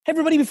Hey,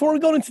 everybody, before we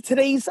go into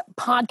today's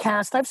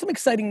podcast, I have some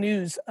exciting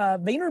news.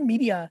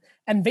 VaynerMedia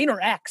and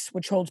VaynerX,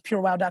 which holds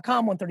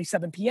purewow.com,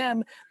 1:37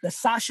 p.m., the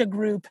Sasha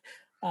Group,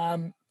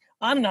 on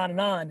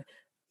and on,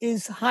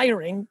 is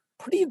hiring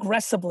pretty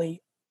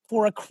aggressively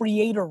for a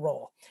creator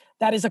role.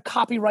 That is a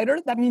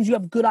copywriter. That means you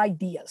have good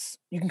ideas.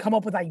 You can come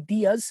up with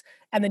ideas,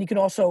 and then you can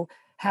also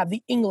have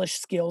the English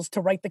skills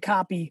to write the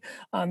copy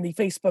on the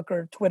Facebook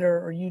or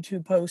Twitter or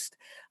YouTube post.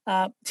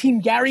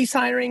 Team Gary's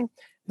hiring.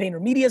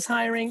 VaynerMedia's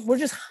hiring. We're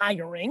just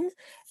hiring.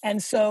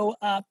 And so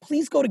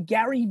please go to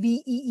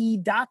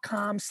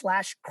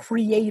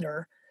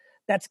garyvee.com/creator.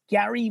 That's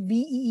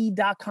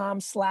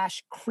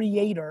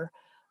garyvee.com/creator.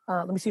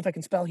 Let me see if I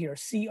can spell here.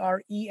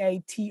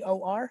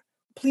 CREATOR.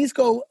 Please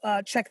go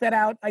check that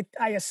out.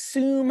 I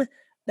assume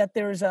that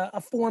there's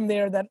a form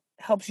there that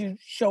helps you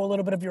show a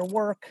little bit of your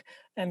work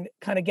and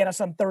kind of get us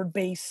on third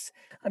base.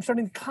 I'm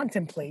starting to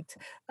contemplate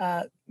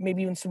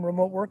maybe even some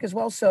remote work as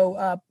well.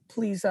 So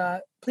please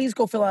go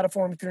fill out a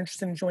form if you're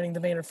interested in joining the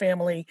Vayner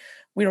family.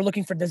 We are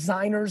looking for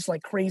designers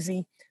like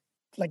crazy,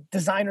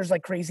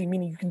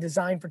 meaning you can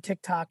design for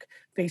TikTok,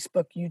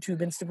 Facebook, YouTube,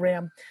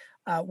 Instagram.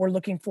 We're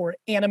looking for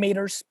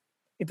animators.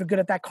 If you're good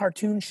at that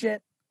cartoon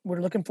shit,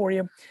 we're looking for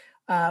you.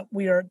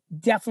 We are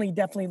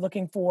definitely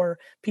looking for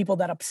people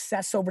that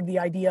obsess over the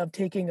idea of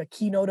taking a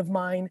keynote of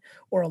mine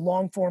or a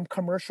long form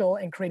commercial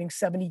and creating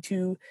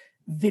 72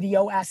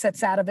 video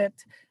assets out of it,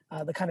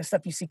 the kind of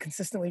stuff you see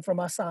consistently from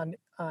us on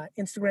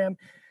Instagram.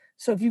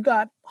 So if you've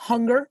got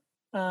hunger,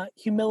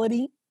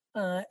 humility,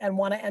 and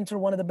want to enter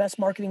one of the best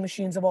marketing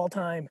machines of all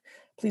time,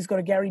 please go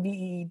to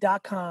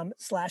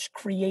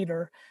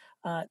garyvee.com/creator.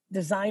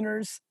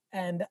 Designers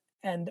and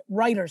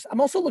writers. I'm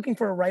also looking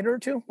for a writer or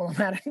two. Well,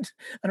 I'm at it.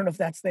 I don't know if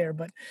that's there,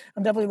 but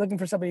I'm definitely looking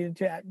for somebody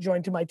to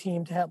join to my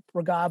team to help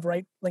Ragav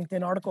write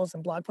LinkedIn articles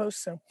and blog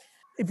posts. So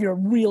if you're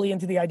really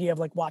into the idea of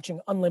like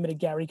watching unlimited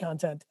Gary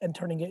content and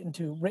turning it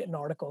into written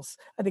articles,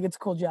 I think it's a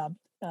cool job.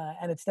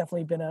 And it's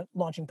definitely been a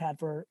launching pad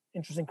for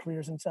interesting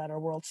careers inside our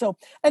world. So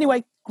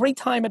anyway, great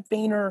time at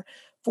Vayner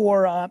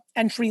for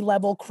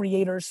entry-level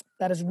creators.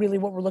 That is really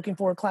what we're looking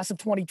for. Class of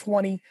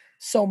 2020,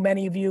 so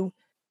many of you,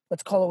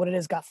 let's call it what it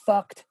is, got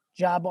fucked.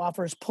 Job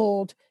offers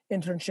pulled,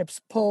 internships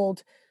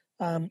pulled,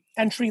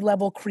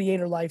 entry-level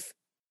creator life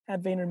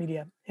at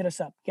VaynerMedia. Hit us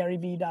up,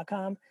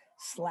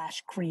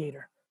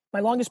 garyvee.com/creator. My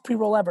longest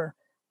pre-roll ever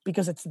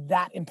because it's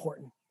that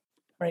important,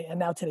 right? And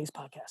now today's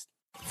podcast.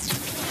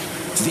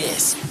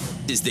 This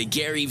is the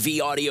Gary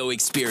V audio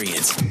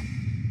experience.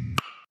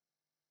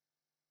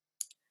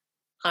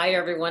 Hi,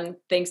 everyone.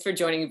 Thanks for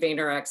joining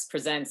VaynerX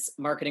Presents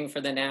Marketing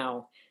for the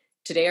Now.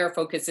 Today, our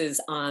focus is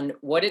on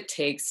what it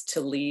takes to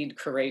lead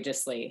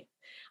courageously.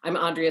 I'm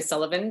Andrea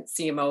Sullivan,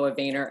 CMO of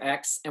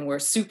VaynerX, and we're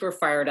super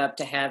fired up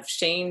to have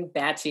Shane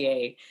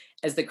Battier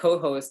as the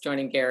co-host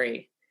joining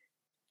Gary.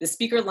 The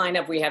speaker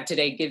lineup we have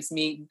today gives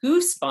me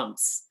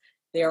goosebumps.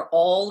 They are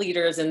all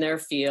leaders in their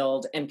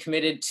field and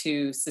committed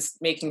to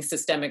making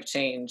systemic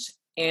change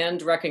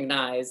and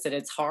recognize that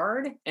it's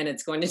hard and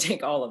it's going to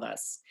take all of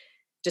us.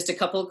 Just a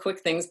couple of quick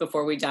things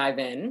before we dive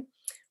in.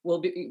 We'll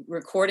be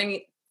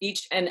recording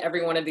each and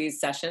every one of these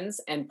sessions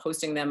and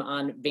posting them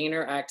on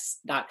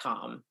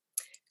VaynerX.com.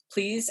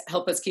 Please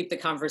help us keep the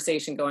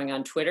conversation going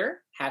on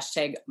Twitter,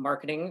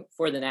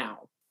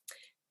 #marketingforthenow.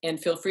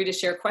 And feel free to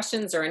share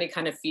questions or any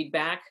kind of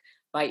feedback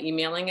by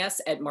emailing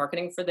us at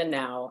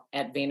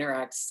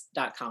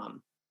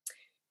marketingforthenow@vaynerx.com.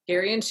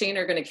 Gary and Shane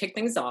are going to kick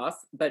things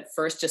off, but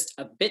first, just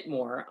a bit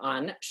more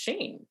on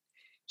Shane.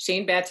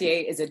 Shane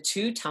Battier is a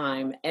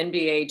 2-time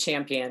NBA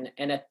champion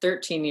and a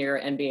 13-year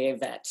NBA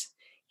vet.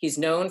 He's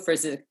known for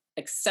his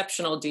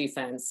exceptional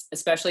defense,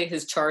 especially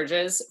his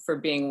charges for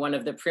being one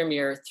of the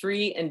premier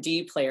 3 and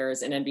D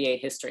players in NBA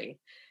history.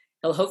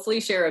 He'll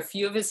hopefully share a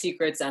few of his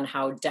secrets on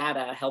how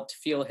data helped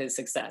fuel his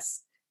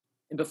success.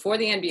 And before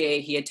the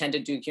NBA, he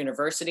attended Duke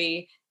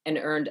University and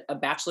earned a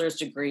bachelor's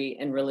degree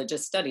in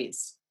religious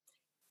studies.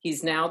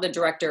 He's now the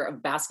director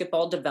of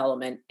basketball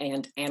development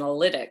and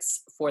analytics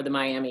for the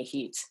Miami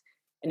Heat.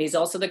 And he's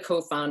also the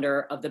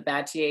co-founder of the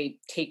Battier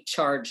Take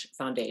Charge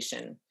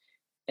Foundation.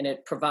 And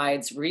it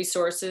provides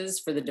resources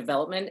for the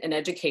development and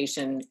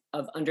education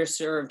of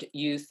underserved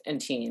youth and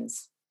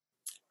teens.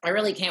 I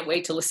really can't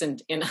wait to listen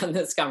in on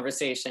this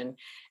conversation.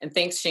 And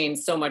thanks, Shane,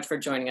 so much for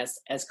joining us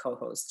as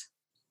co-host.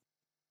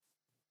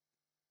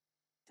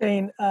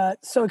 Shane,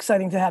 so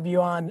exciting to have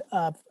you on.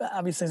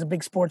 Obviously, as a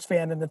big sports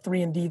fan, and the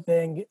 3 and D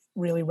thing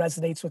really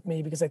resonates with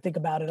me because I think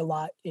about it a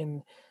lot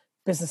in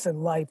business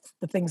and life,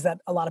 the things that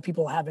a lot of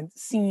people haven't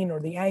seen or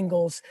the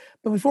angles.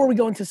 But before we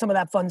go into some of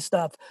that fun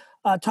stuff,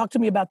 talk to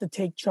me about the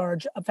Take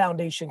Charge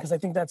Foundation, because I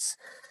think that's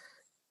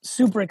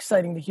super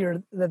exciting to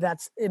hear that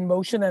that's in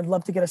motion. I'd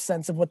love to get a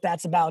sense of what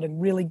that's about.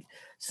 And really,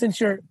 since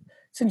you're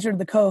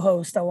the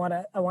co-host, I want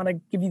to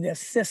give you the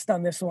assist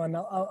on this one.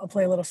 I'll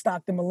play a little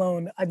Stockton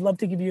Malone. I'd love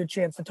to give you a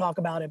chance to talk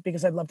about it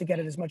because I'd love to get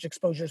it as much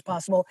exposure as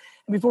possible.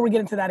 And before we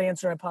get into that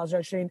answer, I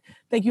apologize, Shane.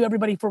 Thank you,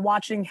 everybody, for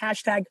watching.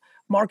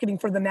 #marketing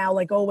for the now.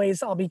 Like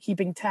always, I'll be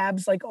keeping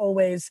tabs like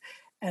always.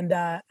 And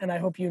I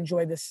hope you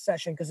enjoy this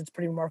session because it's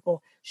pretty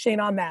remarkable. Shane,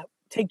 on that,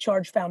 Take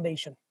Charge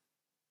Foundation.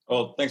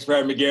 Well, thanks for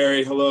having me,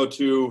 Gary. Hello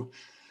to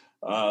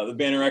the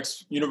Banner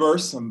X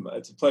universe.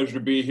 It's a pleasure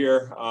to be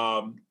here.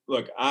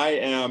 Look,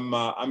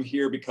 I'm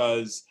here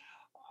because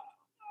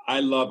I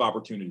love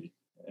opportunity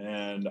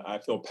and I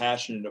feel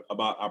passionate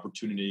about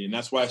opportunity. And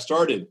that's why I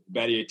started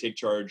Battier Take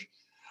Charge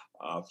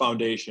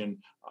Foundation.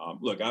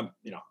 Look, I'm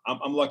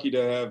lucky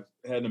to have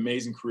had an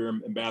amazing career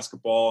in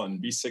basketball and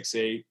be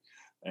 6'8",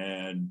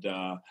 and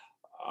I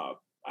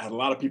had a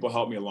lot of people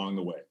help me along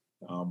the way.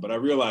 But I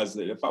realized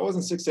that if I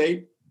wasn't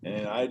 6'8"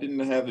 and I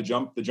didn't have the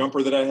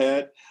jumper that I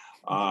had,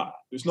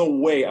 there's no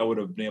way I would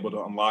have been able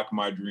to unlock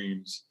my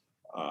dreams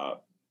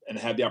and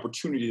have the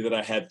opportunity that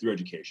I had through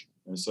education.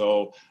 And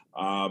so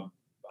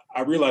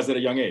I realized at a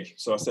young age.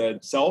 So I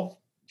said, self,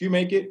 if you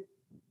make it,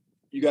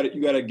 you got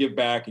to give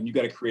back and you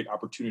got to create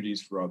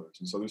opportunities for others.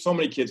 And so there's so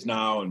many kids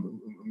now, and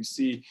we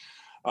see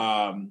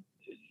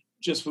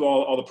just with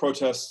all the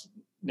protests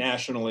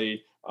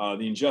nationally,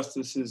 the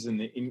injustices and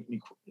the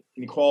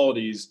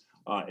inequalities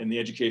in the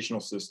educational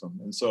system.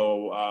 And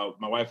so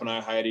my wife and I,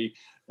 Heidi,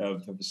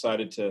 have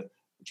decided to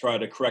try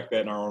to correct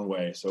that in our own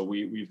way. So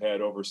we've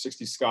had over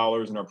 60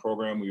 scholars in our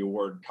program. We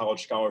award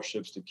college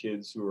scholarships to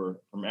kids who are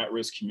from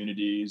at-risk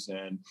communities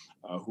and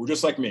who are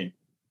just like me,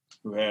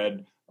 who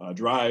had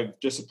drive,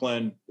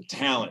 discipline, the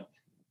talent,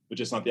 but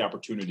just not the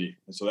opportunity.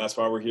 And so that's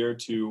why we're here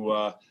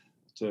to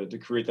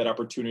create that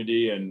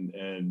opportunity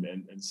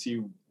and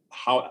see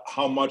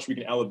how much we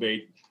can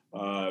elevate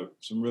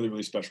some really,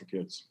 really special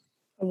kids.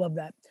 I love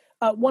that.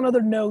 One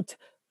other note,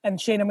 and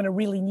Shane, I'm going to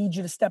really need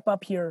you to step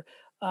up here.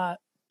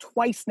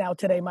 Twice now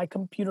today, my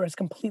computer has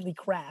completely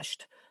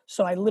crashed.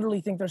 So I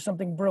literally think there's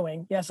something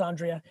brewing. Yes,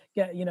 Andrea.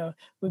 Yeah,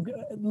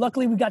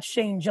 luckily we got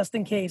Shane just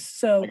in case.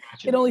 So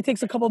it only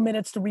takes a couple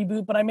minutes to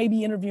reboot, but I may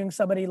be interviewing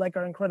somebody like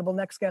our incredible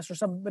next guest or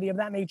somebody of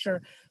that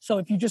nature. So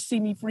if you just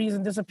see me freeze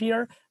and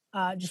disappear,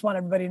 just want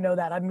everybody to know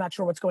that. I'm not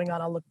sure what's going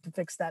on. I'll look to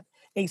fix that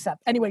ASAP.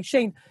 Anyway,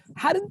 Shane,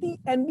 how did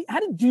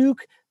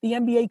Duke, the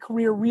NBA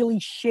career, really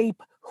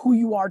shape who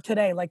you are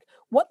today? Like,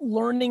 what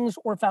learnings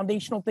or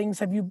foundational things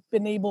have you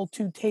been able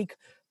to take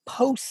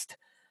post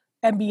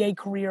NBA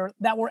career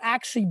that were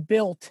actually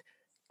built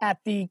at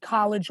the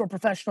college or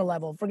professional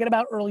level? Forget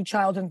about early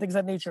childhood and things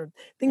of that nature.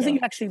 Things that you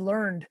actually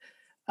learned,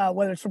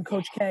 whether it's from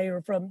Coach K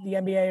or from the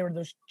NBA or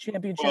those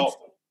championships.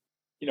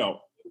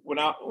 Well, when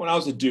I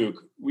was at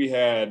Duke, we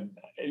had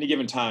at any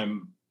given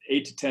time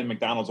 8 to 10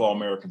 McDonald's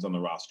All-Americans on the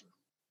roster.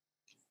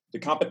 The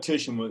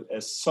competition was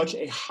at such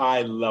a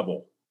high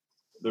level.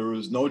 There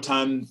was no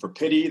time for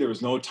pity. There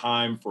was no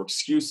time for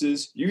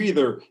excuses. You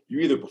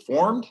either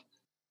performed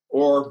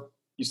or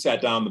you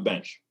sat down on the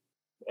bench.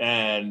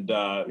 And,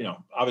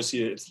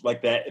 obviously it's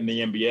like that in the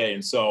NBA.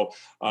 And so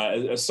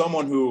as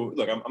someone who,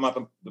 look, I'm not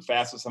the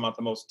fastest, I'm not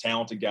the most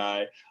talented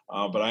guy,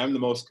 but I am the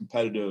most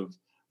competitive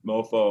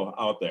mofo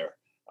out there.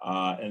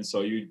 And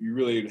so you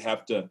really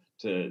have to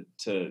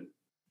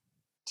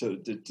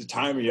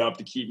tie me up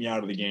to keep me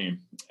out of the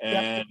game.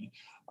 And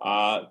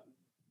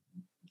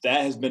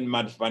that has been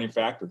my defining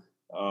factor,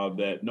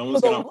 that no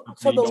one's going to.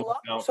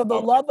 So the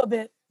love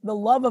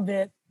of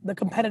it, the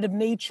competitive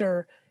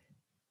nature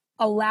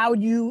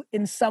allowed you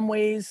in some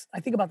ways, I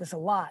think about this a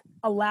lot,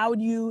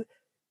 allowed you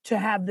to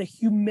have the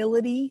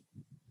humility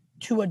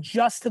to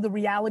adjust to the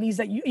realities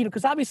that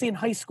because obviously in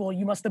high school,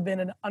 you must have been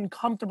an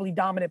uncomfortably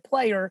dominant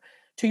player.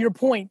 To your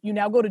point, you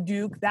now go to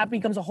Duke, that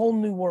becomes a whole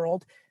new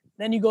world.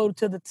 Then you go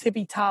to the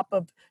tippy top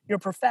of your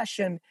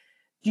profession.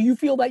 Do you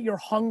feel that your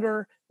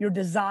hunger, your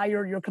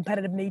desire, your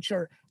competitive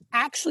nature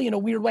actually in a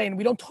weird way, and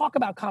we don't talk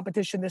about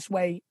competition this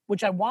way,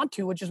 which I want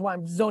to, which is why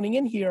I'm zoning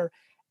in here,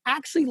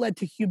 actually led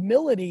to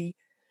humility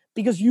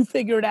because you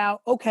figured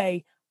out,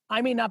 okay,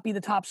 I may not be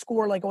the top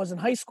scorer like I was in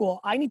high school.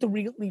 I need to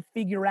really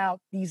figure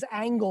out these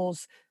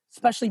angles,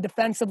 especially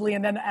defensively.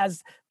 And then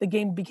as the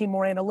game became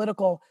more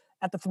analytical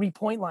at the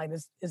 3-point line,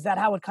 is that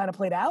how it kind of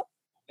played out?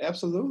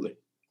 Absolutely.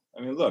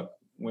 I mean, look,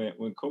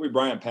 when Kobe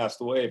Bryant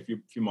passed away a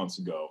few months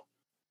ago,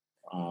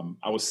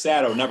 I was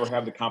sad I would never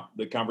have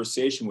the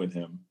conversation with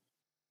him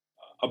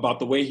about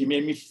the way he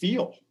made me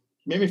feel.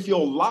 He made me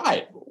feel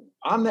alive.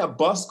 On that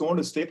bus going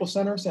to Staples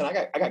Center saying,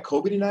 I got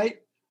Kobe tonight.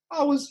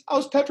 I was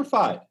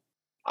petrified.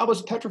 I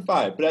was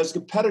petrified. But as a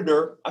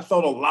competitor, I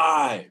felt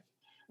alive.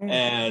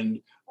 And,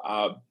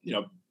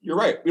 you're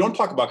right. We don't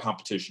talk about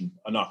competition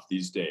enough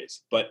these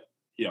days. But,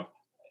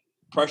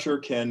 pressure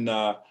can,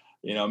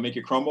 make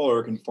you crumble or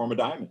it can form a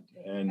diamond.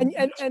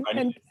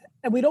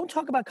 And we don't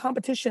talk about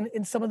competition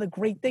in some of the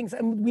great things.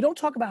 And we don't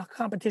talk about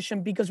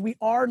competition because we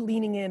are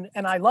leaning in,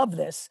 and I love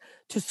this,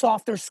 to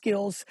softer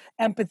skills,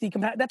 empathy,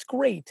 that's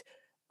great.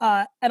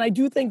 And I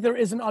do think there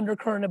is an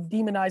undercurrent of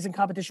demonizing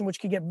competition, which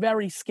can get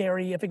very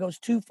scary if it goes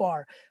too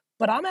far.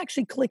 But I'm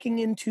actually clicking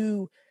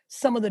into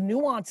some of the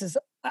nuances.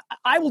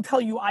 I will tell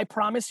you, I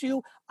promise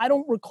you, I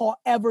don't recall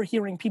ever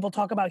hearing people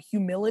talk about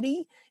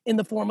humility in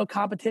the form of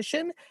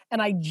competition.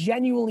 And I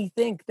genuinely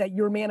think that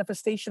your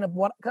manifestation of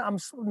what I'm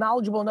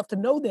knowledgeable enough to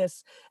know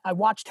this, I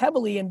watched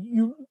heavily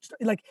and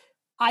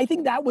I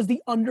think that was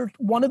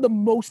one of the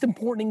most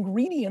important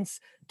ingredients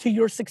to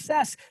your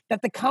success,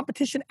 that the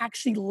competition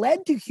actually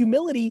led to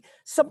humility,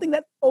 something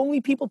that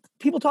only people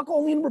talk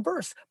only in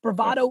reverse,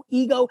 bravado,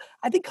 ego.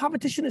 I think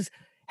competition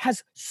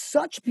has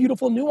such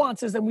beautiful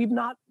nuances, and we've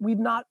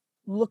not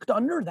looked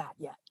under that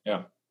yet.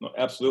 Yeah, no,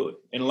 absolutely.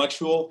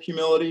 Intellectual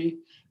humility,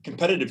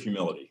 competitive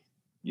humility.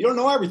 You don't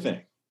know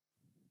everything.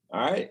 All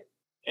right.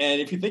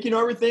 And if you think you know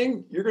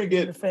everything, you're going to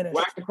get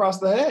whacked across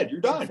the head. You're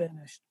done. You're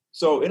finished.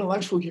 So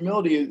intellectual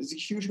humility is a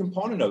huge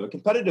component of it.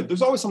 Competitive,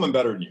 there's always someone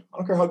better than you. I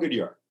don't care how good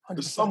you are. 100%.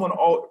 There's someone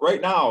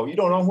right now, you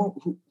don't know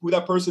who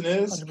that person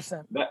is.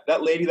 100%.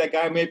 That lady, that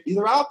guy,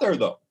 they're out there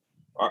though.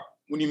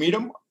 When you meet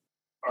them,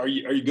 are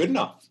you good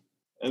enough?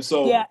 And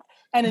so yeah.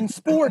 And in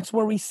sports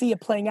where we see it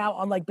playing out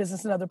on like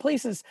business and other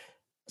places,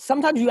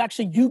 sometimes you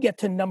actually do get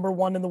to number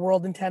one in the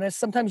world in tennis.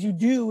 Sometimes you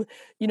do,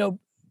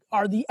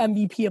 are the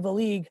MVP of the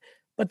league.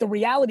 But the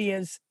reality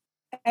is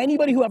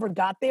anybody who ever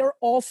got there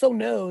also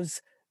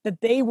knows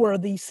that they were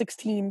the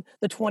 16,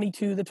 the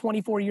 22, the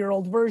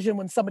 24-year-old version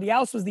when somebody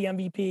else was the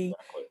MVP.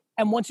 Exactly.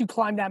 And once you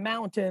climbed that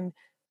mountain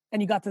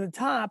and you got to the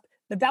top,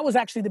 that was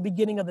actually the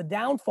beginning of the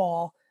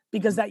downfall,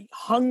 because that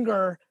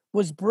hunger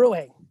was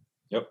brewing.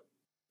 Yep,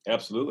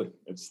 absolutely.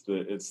 It's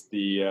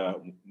the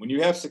when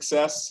you have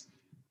success,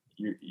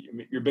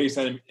 your biggest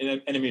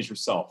enemy is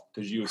yourself,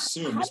 because you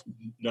assume just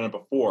you've done it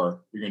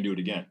before, you're going to do it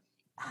again.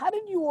 How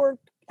did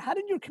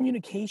your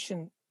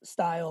communication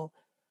style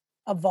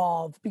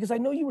evolve? Because I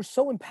know you were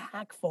so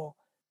impactful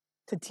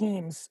to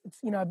teams.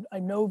 I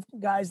know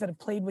guys that have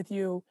played with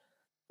you.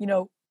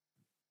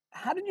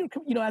 How did you,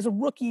 as a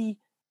rookie,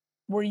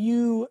 did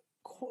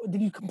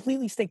you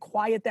completely stay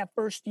quiet that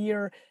first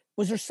year?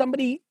 Was there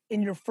somebody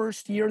in your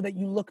first year that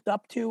you looked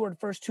up to, or the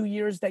first 2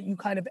 years that you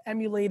kind of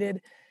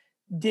emulated?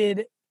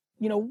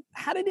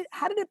 How did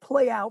it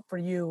play out for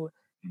you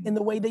in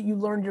the way that you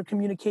learned your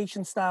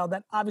communication style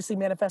that obviously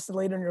manifested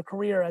later in your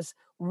career as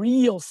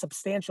real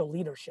substantial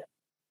leadership?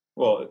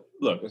 Well,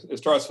 look, it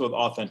starts with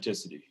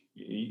authenticity.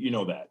 You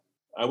know that.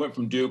 I went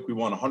from Duke, we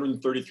won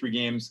 133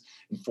 games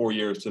in 4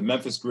 years, to the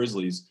Memphis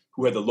Grizzlies,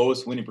 who had the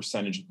lowest winning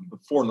percentage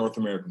before North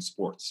American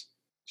sports.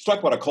 Just talk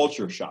about a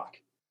culture shock.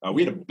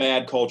 We had a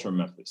bad culture in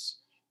Memphis.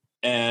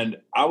 And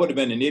I would have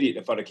been an idiot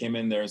if I'd have came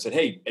in there and said,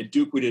 hey, at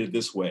Duke, we did it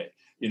this way.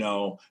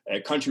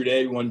 At Country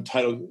Day, we won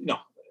title.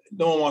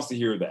 No one wants to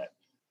hear that.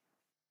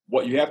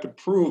 What you have to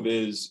prove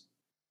is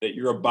that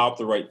you're about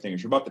the right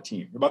things. You're about the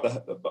team. You're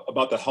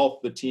about the health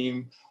of the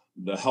team,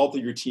 the health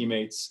of your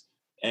teammates,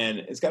 and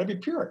it's got to be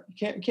pure. You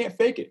can't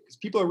fake it, because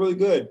people are really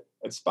good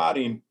at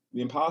spotting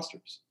the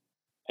imposters.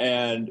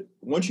 And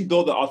once you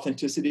build the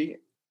authenticity,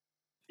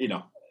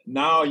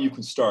 now you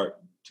can start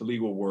to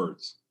lead with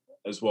words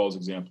as well as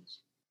examples.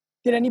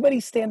 Did anybody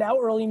stand out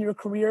early in your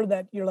career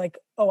that you're like,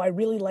 oh, I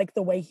really like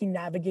the way he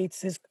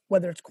navigates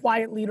whether it's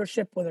quiet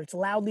leadership, whether it's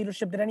loud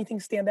leadership? Did anything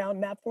stand out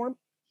in that form?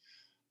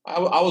 I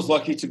was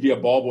lucky to be a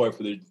ball boy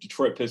for the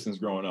Detroit Pistons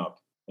growing up.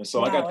 And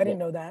so I didn't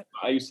know that.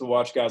 I used to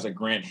watch guys like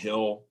Grant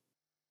Hill,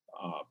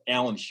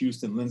 Allen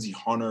Houston, Lindsey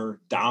Hunter,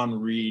 Don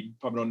Reed.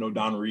 Probably don't know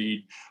Don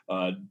Reed.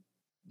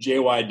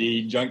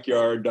 JYD,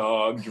 Junkyard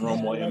Dog,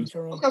 Jerome Williams.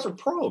 Those guys are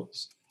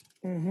pros.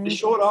 Mm-hmm. They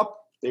showed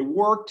up, they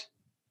worked,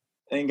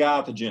 and got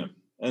out the gym.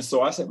 And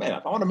so I said, man,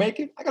 if I want to make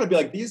it, I got to be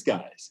like these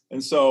guys.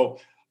 And so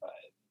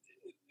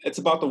it's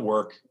about the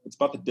work, it's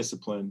about the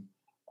discipline,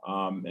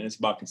 and it's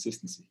about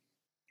consistency.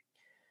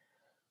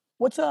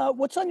 What's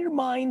on your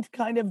mind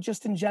kind of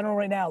just in general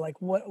right now? Like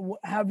how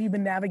have you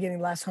been navigating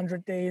the last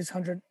 100 days,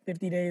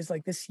 150 days,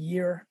 like this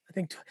year? I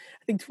think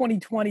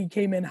 2020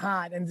 came in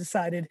hot and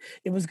decided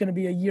it was going to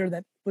be a year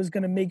that was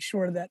going to make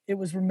sure that it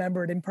was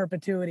remembered in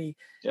perpetuity.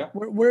 Yeah.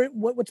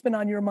 What's been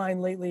on your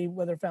mind lately,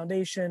 whether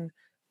foundation,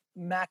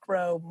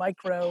 macro,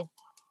 micro,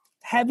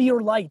 heavy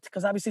or light?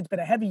 Because obviously it's been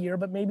a heavy year,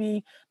 but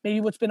maybe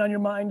what's been on your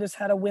mind is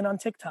how to win on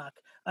TikTok.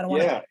 I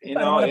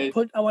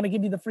want to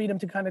give you the freedom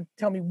to kind of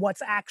tell me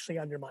what's actually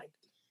on your mind.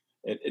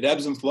 It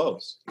ebbs and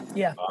flows.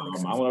 Yeah.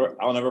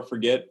 I'll never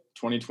forget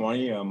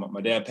 2020. My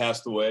dad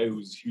passed away, who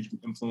was a huge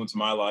influence in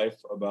my life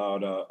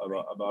about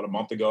a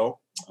month ago.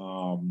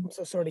 I'm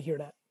so sorry to hear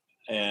that.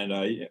 And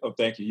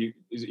thank you.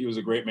 He was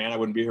a great man. I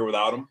wouldn't be here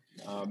without him.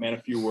 Man, a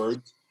few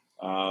words.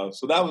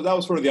 So that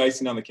was sort of the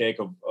icing on the cake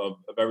of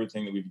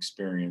everything that we've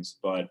experienced.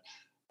 But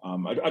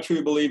I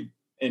truly believe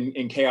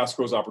in chaos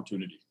grows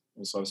opportunity.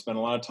 And so I've spent a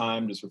lot of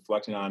time just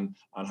reflecting on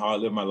how I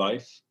live my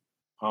life,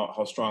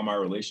 how strong my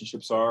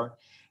relationships are.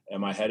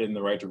 Am I headed in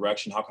the right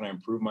direction? How can I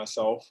improve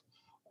myself?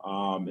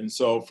 And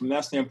so from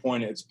that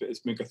standpoint, it's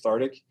been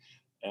cathartic.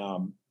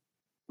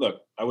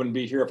 Look, I wouldn't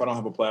be here if I don't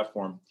have a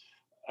platform.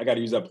 I got to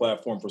use that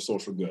platform for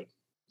social good.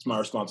 It's my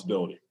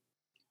responsibility.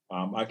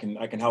 I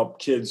can help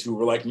kids who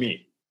are like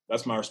me.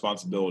 That's my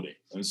responsibility.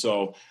 And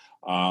so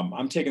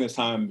I'm taking this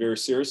time very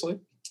seriously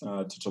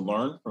to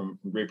learn from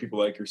great people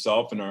like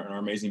yourself and our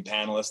amazing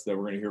panelists that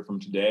we're going to hear from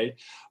today,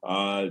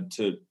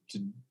 to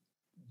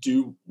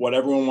do what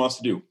everyone wants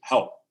to do,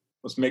 help.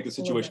 Let's make the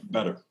situation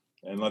better,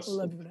 and it's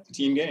a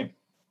team game.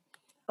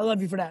 I love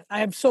you for that.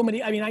 I have so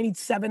many. I mean, I need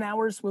 7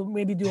 hours. We'll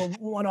maybe do a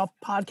one-off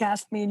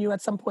podcast, me and you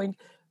at some point.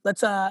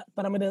 But I'm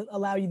going to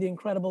allow you the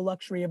incredible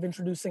luxury of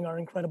introducing our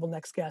incredible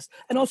next guest.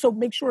 And also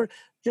make sure,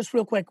 just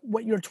real quick,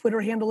 what your Twitter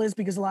handle is,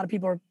 because a lot of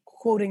people are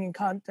quoting and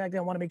contacting.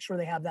 I want to make sure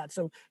they have that.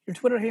 So your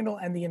Twitter handle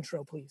and the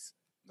intro, please.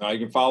 You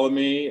can follow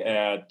me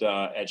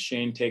at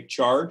Shane Take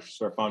Charge,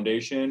 so our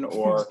foundation,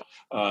 or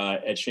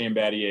at Shane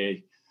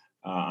Battier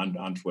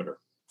on Twitter.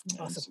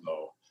 Awesome.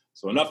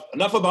 So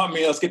enough about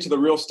me. Let's get to the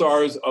real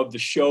stars of the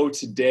show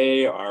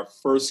today. Our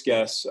first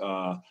guest,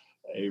 a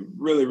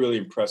really, really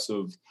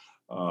impressive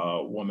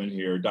woman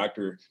here,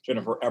 Dr.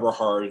 Jennifer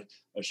Eberhard.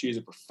 She is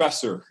a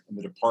professor in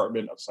the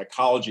Department of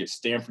Psychology at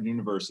Stanford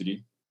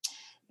University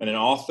and an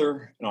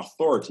author and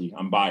authority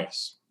on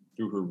bias.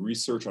 Through her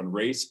research on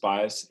race,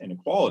 bias, and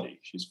equality,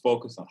 she's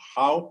focused on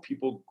how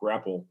people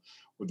grapple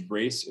with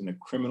race in the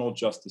criminal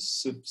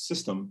justice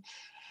system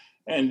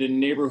and in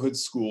neighborhood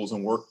schools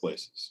and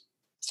workplaces.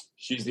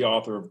 She's the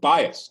author of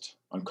Biased,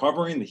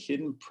 Uncovering the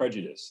Hidden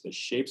Prejudice that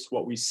Shapes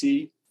What We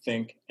See,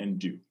 Think, and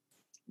Do.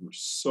 We're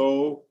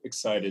so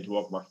excited to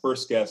welcome our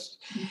first guest,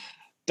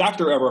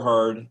 Dr.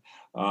 Eberhard.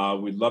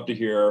 We'd love to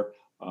hear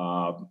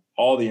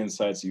all the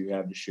insights you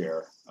have to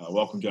share.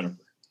 Welcome,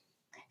 Jennifer.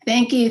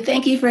 Thank you.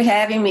 Thank you for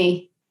having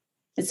me.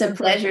 It's a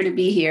pleasure to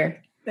be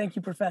here. Thank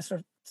you,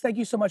 Professor. Thank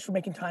you so much for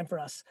making time for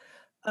us.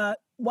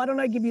 Why don't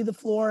I give you the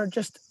floor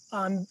just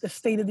on the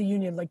State of the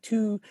Union, like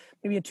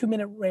maybe a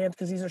 2-minute rant,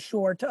 because these are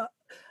short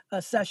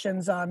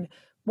sessions on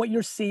what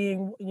you're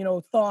seeing,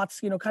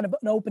 thoughts, kind of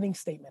an opening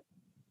statement.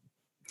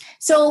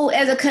 So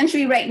as a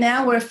country right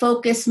now, we're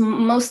focused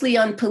mostly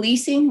on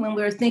policing when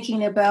we're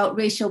thinking about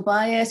racial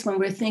bias, when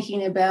we're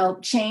thinking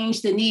about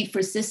change, the need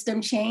for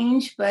system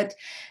change. But,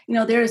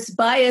 there's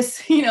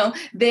bias,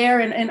 there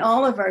in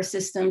all of our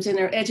systems, in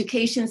our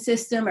education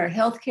system, our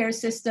healthcare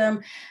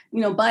system.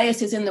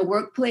 Bias is in the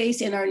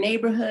workplace, in our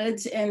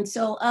neighborhoods. And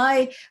so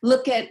I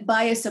look at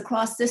bias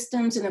across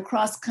systems and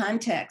across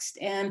context.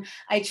 And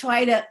I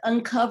try to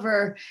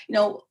uncover,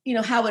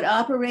 how it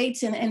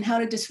operates and how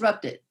to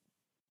disrupt it.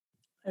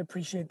 I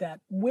appreciate that.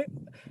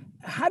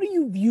 How do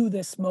you view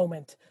this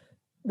moment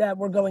that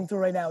we're going through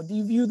right now? Do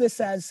you view this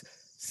as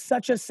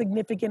such a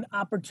significant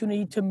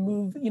opportunity to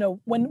move,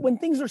 when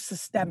things are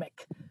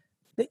systemic,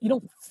 that you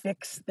don't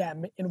fix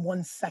them in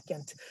 1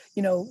 second?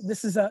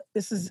 This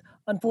is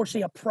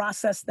unfortunately a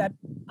process that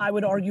I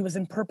would argue is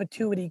in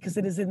perpetuity because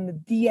it is in the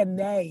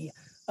DNA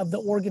of the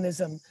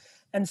organism.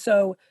 And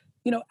so,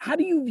 how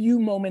do you view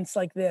moments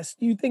like this?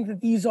 Do you think that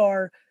these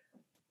are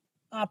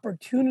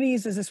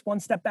opportunities? Is this 1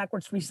 step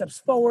backwards, 3 steps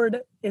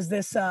forward? Is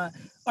this, are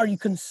you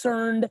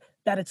concerned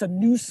that it's a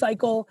news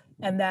cycle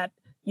and that,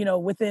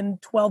 within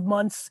 12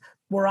 months,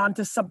 we're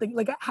onto something?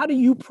 Like, how do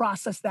you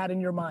process that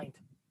in your mind?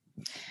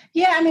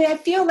 Yeah, I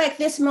feel like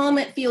this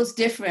moment feels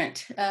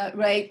different,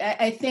 right?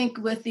 I think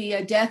with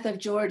the death of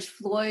George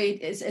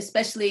Floyd,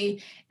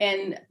 especially,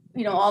 and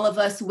all of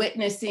us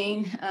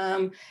witnessing,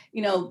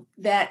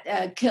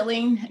 that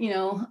killing,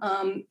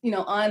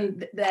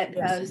 on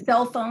that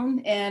cell phone.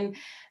 And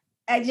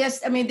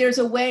there's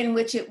a way in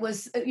which it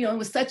was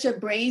such a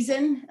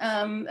brazen,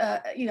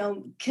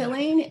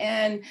 killing,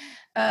 and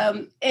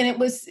it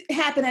was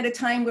happened at a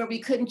time where we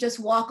couldn't just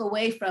walk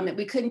away from it.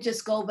 We couldn't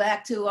just go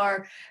back to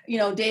our,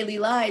 daily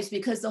lives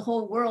because the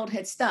whole world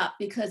had stopped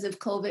because of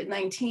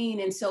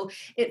COVID-19. And so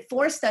it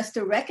forced us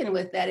to reckon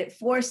with that. It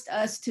forced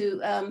us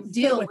to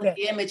deal with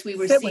the image we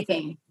were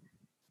seeing.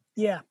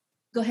 Yeah.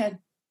 Go ahead.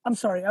 I'm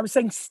sorry. I was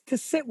saying to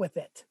sit with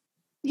it.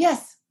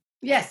 Yes.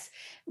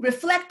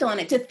 Reflect on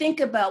it, to think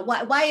about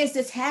why is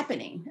this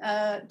happening?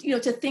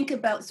 To think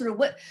about sort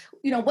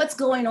of what's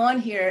going on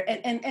here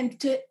and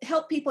to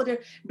help people to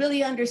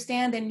really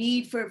understand the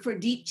need for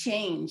deep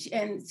change.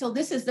 And so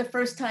this is the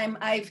first time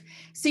I've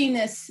seen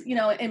this,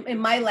 in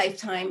my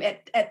lifetime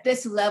at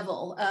this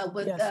level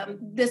with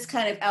this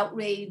kind of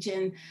outrage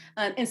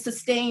and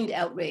sustained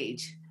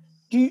outrage.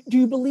 Do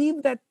you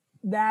believe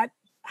that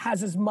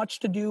has as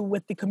much to do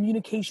with the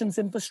communications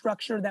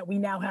infrastructure that we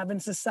now have in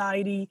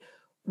society,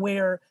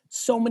 where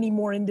so many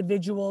more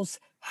individuals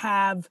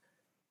have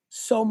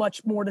so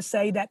much more to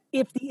say, that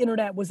if the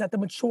internet was at the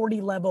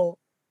maturity level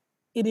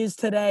it is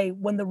today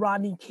when the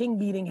Rodney King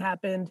beating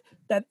happened,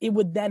 that it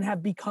would then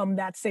have become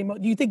that same?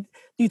 Do you think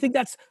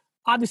that's,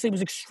 obviously it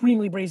was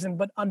extremely brazen,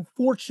 but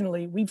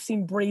unfortunately we've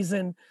seen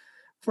brazen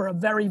for a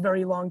very,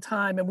 very long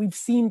time, and we've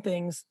seen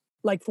things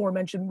like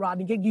aforementioned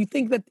Rodney King. Do you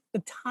think that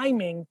the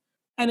timing,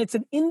 and it's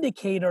an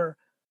indicator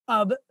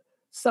of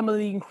some of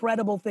the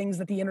incredible things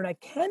that the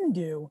internet can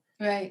do?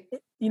 Right.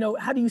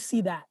 How do you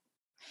see that?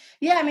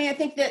 Yeah, I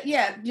think that,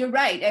 you're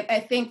right.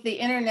 I think the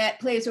internet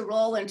plays a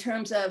role in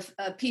terms of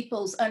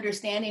people's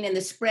understanding and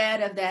the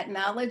spread of that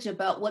knowledge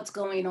about what's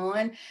going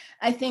on.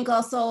 I think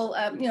also,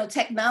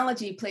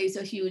 technology plays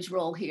a huge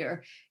role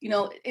here.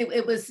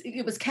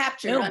 It was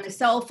captured on a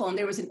cell phone.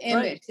 There was an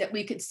image that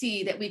we could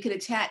see, that we could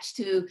attach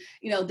to,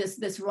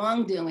 this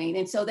wrongdoing.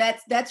 And so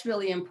that's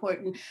really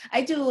important.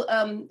 I do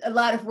a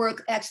lot of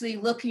work actually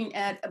looking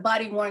at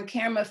body-worn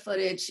camera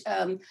footage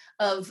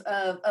of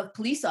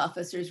police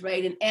officers,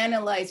 right, and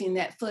analyzing analyzing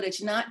that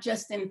footage, not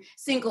just in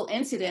single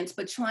incidents,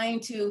 but trying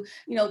to,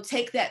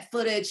 take that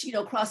footage,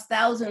 across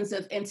thousands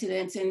of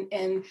incidents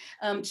and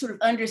sort of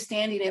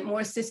understanding it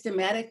more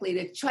systematically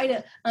to try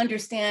to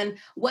understand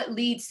what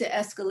leads to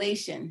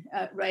escalation,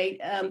 right?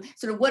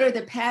 Sort of what are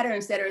the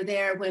patterns that are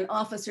there when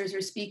officers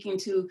are speaking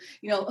to,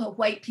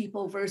 white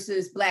people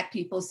versus Black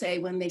people, say,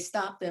 when they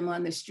stop them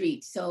on the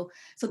street. So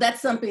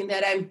that's something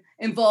that I'm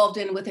involved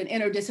in with an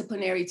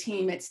interdisciplinary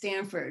team at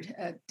Stanford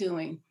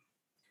doing.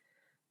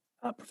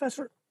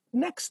 Professor,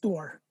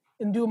 Nextdoor,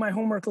 in doing my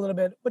homework a little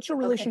bit, what's your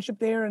relationship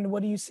there and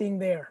what are you seeing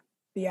there,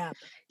 the app?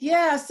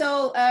 Yeah,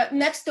 so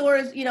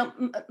Nextdoor is,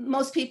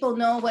 most people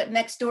know what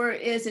Nextdoor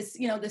is. It's,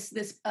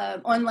 this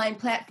online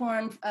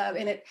platform,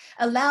 and it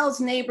allows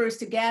neighbors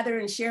to gather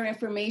and share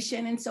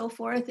information and so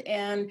forth.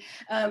 And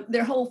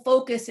their whole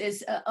focus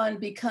is on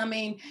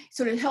becoming,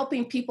 sort of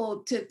helping people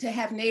to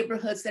have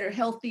neighborhoods that are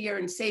healthier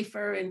and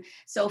safer and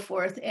so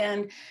forth.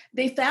 And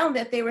they found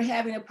that they were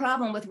having a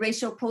problem with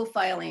racial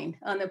profiling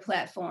on the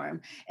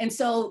platform. And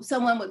so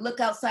someone would look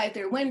outside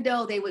their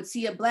window, they would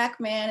see a Black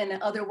man in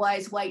an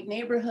otherwise white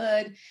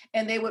neighborhood,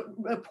 and they would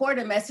report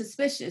him as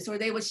suspicious, or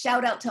they would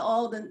shout out to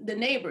all the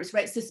neighbors,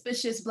 right?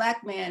 Suspicious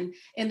Black man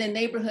in the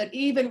neighborhood,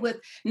 even with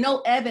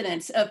no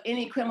evidence of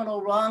any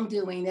criminal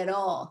wrongdoing at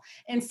all.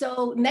 And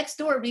so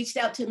Nextdoor reached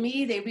out to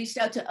me. They reached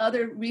out to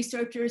other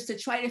researchers to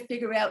try to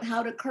figure out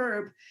how to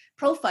curb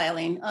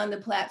profiling on the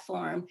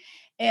platform.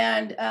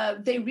 And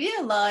they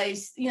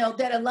realized,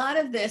 that a lot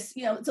of this,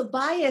 so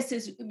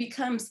bias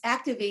becomes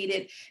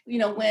activated,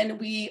 when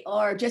we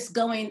are just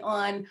going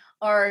on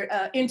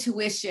our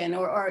intuition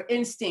or our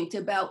instinct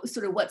about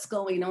sort of what's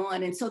going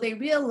on. And so they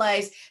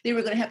realized they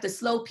were going to have to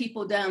slow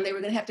people down. They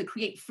were going to have to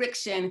create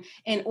friction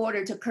in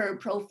order to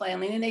curb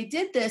profiling. And they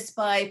did this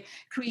by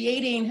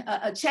creating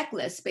a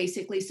checklist,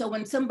 basically. So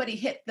when somebody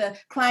hit the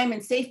crime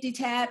and safety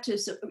tab to,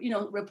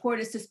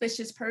 report a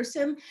suspicious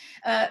person,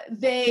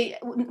 they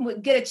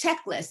would get a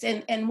checklist.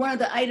 And one of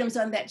the items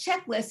on that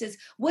checklist is,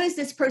 what is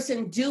this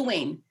person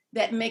doing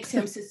that makes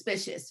him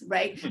suspicious,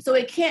 right? So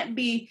it can't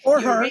be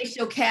your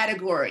racial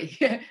category,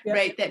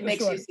 right, that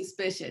makes you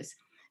suspicious.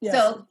 Yes.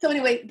 So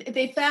anyway,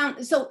 they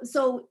found,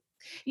 so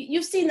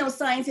you've seen those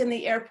signs in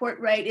the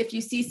airport, right? If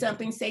you see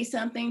something, say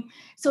something.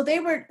 So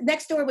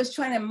Nextdoor was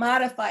trying to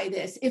modify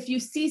this. If you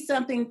see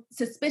something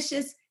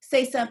suspicious,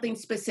 say something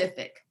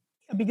specific.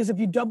 Because if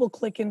you double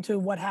click into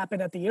what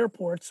happened at the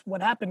airports,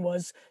 what happened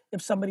was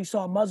if somebody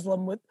saw a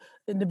Muslim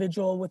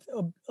individual with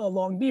a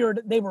long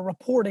beard, they were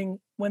reporting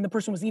when the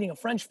person was eating a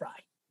French fry.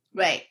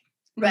 Right.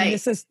 I mean,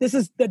 this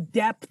is the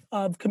depth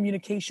of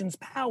communications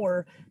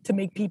power to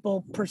make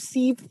people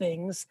perceive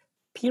things,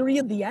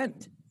 period, the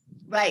end.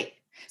 Right.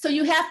 So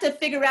you have to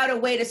figure out a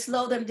way to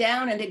slow them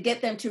down and to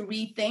get them to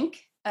rethink.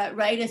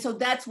 Right. And so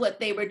that's what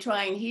they were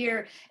trying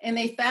here. And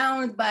they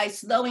found by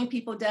slowing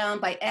people down,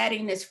 by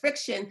adding this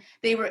friction,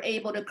 they were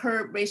able to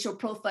curb racial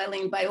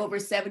profiling by over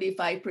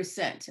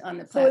 75% on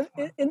the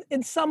platform. So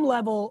in some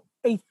level,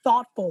 a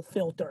thoughtful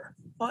filter.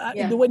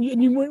 When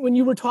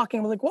you were talking,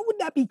 I was like, what would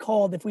that be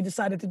called if we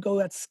decided to go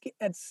at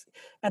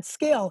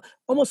scale?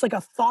 Almost like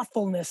a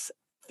thoughtfulness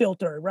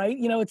filter, right?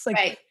 It's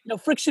like,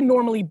 friction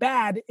normally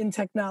bad in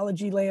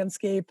technology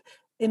landscape.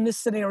 In this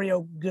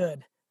scenario,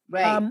 good.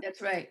 Right.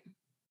 That's right.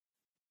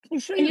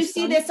 And you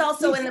see this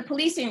also in the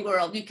policing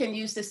world. You can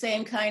use the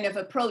same kind of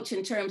approach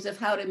in terms of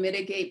how to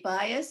mitigate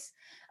bias.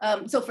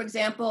 So, for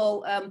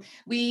example,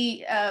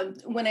 we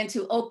went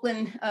into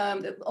Oakland,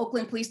 the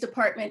Oakland Police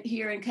Department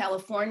here in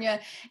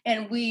California,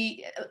 and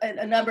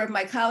a number of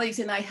my colleagues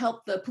and I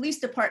helped the police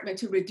department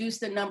to reduce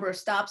the number of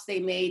stops they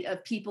made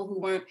of people who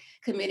weren't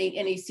committing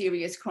any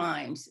serious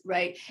crimes,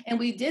 right? And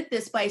we did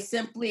this by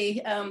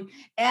simply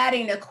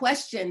adding a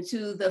question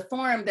to the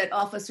form that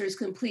officers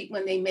complete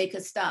when they make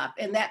a stop.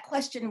 And that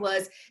question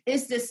was,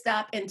 is this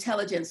stop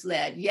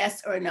intelligence-led,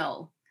 yes or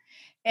no?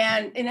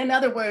 And in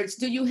other words,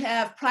 do you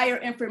have prior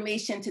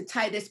information to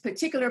tie this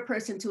particular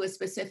person to a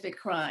specific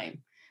crime,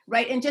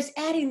 right? And just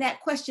adding that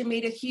question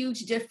made a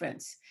huge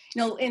difference.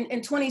 In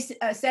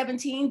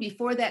 2017,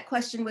 before that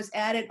question was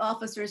added,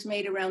 officers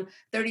made around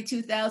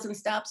 32,000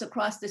 stops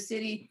across the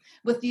city.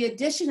 With the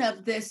addition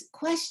of this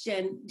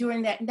question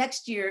during that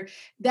next year,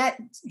 that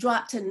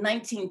dropped to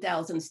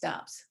 19,000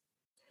 stops.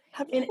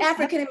 And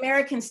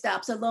African-American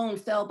stops alone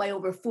fell by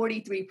over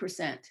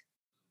 43%.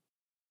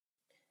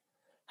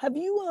 Have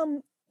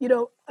you,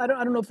 I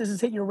don't know if this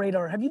has hit your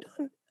radar.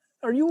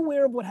 Are you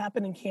aware of what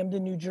happened in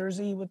Camden, New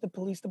Jersey with the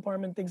police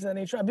department, things of that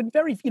nature? I've been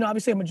very,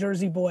 obviously I'm a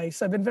Jersey boy,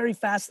 so I've been very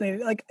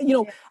fascinated. Like,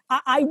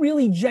 I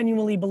really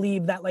genuinely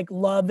believe that like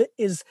love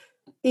is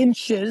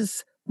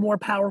inches more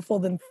powerful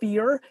than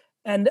fear.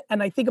 And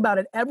I think about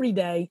it every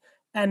day.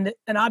 And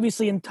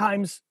obviously in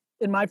times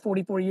in my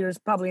 44 years,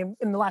 probably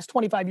in the last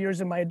 25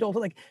 years in my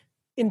adulthood, like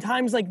in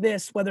times like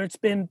this, whether it's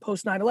been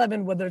post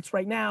 9/11, whether it's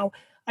right now,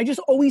 I just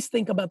always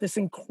think about this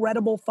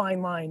incredible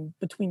fine line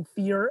between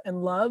fear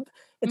and love.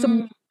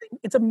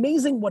 It's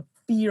amazing what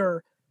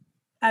fear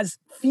as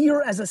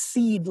a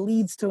seed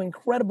leads to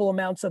incredible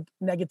amounts of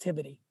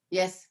negativity.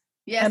 Yes,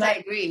 and I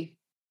agree.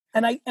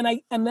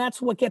 And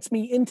that's what gets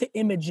me into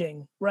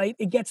imaging, right?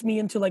 It gets me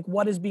into like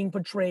what is being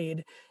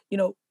portrayed,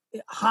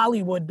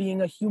 Hollywood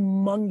being a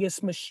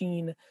humongous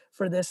machine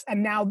for this,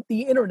 and now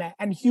the internet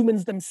and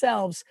humans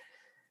themselves.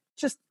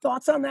 Just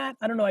thoughts on that?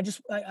 I don't know.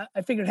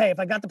 I figured, hey, if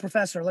I got the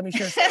professor, let me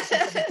share something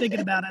I've been thinking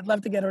about. I'd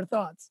love to get her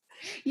thoughts.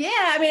 Yeah,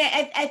 I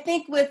mean, I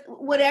think with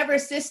whatever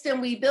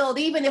system we build,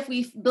 even if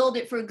we build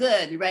it for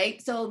good,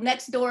 right? So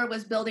Nextdoor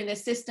was building a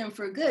system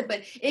for good,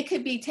 but it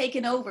could be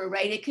taken over,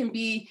 right? It can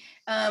be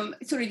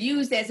sort of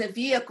used as a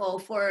vehicle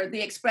for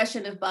the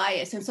expression of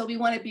bias. And so we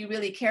want to be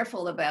really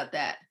careful about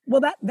that. Well,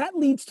 that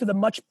leads to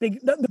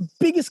the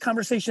biggest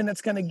conversation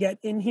that's going to get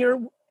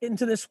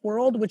into this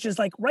world, which is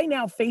like right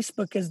now,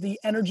 Facebook is the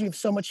energy of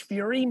so much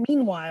fury.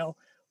 Meanwhile,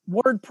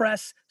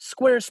 WordPress,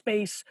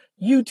 Squarespace,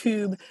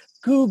 YouTube,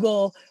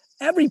 Google,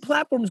 every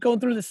platform is going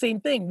through the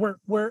same thing.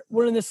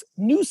 We're in this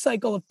new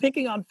cycle of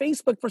picking on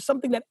Facebook for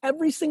something that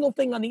every single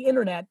thing on the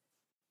internet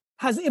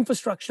has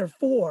infrastructure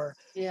for,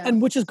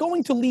 and which is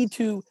going to lead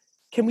to,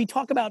 can we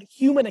talk about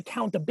human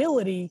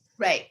accountability,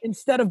 right,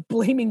 instead of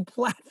blaming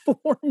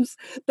platforms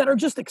that are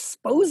just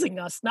exposing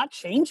us, not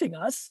changing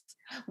us?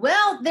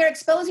 Well, they're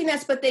exposing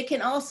us, but they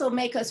can also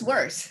make us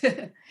worse.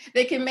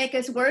 They can make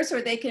us worse,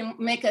 or they can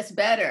make us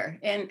better.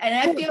 And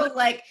I feel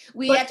like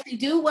we actually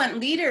do want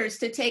leaders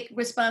to take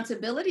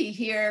responsibility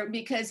here,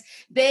 because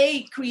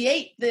they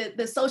create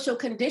the social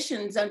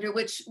conditions under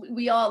which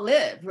we all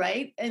live,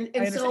 right? And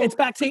so it's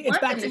back to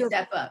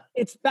step up.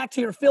 It's back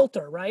to your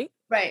filter, right?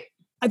 Right.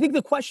 I think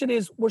the question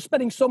is, we're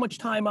spending so much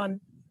time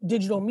on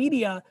digital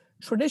media,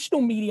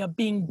 traditional media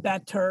being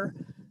better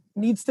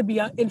needs to be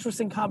an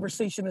interesting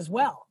conversation as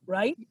well,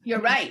 right? You're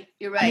right.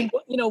 I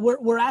mean,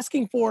 we're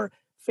asking for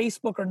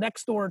Facebook or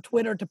Nextdoor or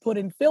Twitter to put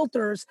in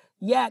filters,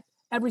 yet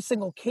every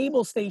single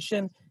cable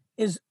station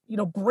is,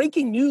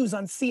 breaking news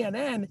on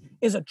CNN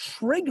is a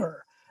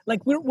trigger. Like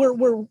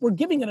we're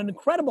giving it an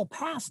incredible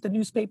pass to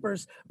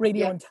newspapers,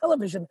 radio, and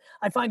television.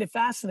 I find it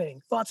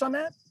fascinating. Thoughts on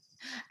that?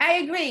 I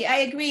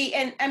agree.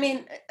 And I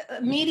mean,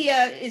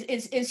 media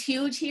is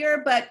huge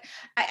here, but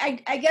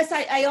I guess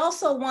I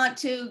also want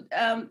to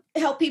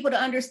help people to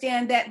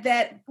understand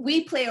that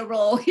we play a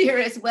role here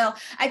as well.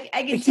 I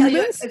can tell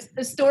you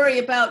a story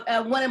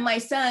about one of my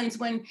sons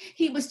when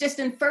he was just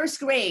in first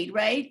grade,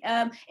 right?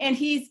 And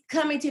he's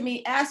coming to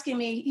me, asking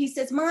me, he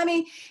says,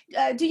 "Mommy,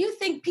 do you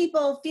think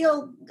people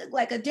feel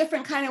like a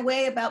different kind of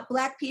way about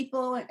Black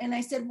people?" And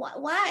I said,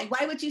 "Why?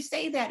 Why would you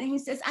say that?" And he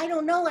says, "I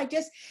don't know. I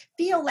just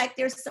feel like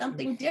there's something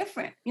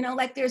different,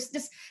 like there's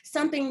just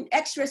something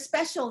extra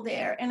special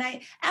there." And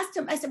I asked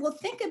him, I said, "Well,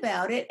 think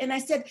about it." And I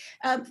said,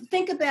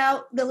 "Think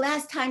about the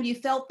last time you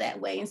felt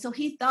that way." And so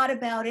he thought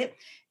about it.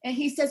 And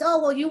he says,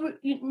 "Oh, well, you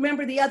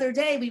remember the other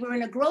day we were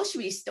in a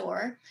grocery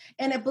store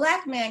and a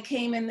Black man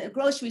came in the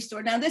grocery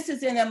store." Now, this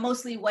is in a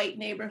mostly white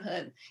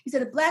neighborhood. He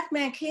said, "A Black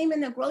man came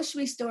in the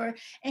grocery store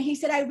and he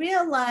said, I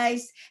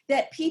realized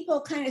that people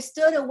kind of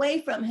stood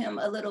away from him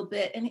a little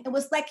bit. And it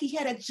was like he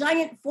had a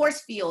giant force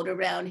field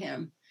around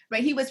him."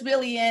 Right, he was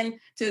really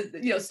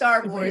into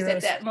Star Wars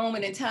at that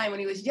moment in time when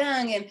he was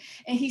young, and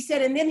he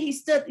said, and then he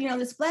stood,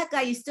 this Black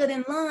guy, he stood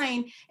in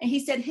line, and he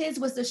said his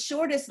was the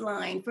shortest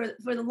line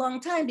for the long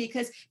time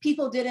because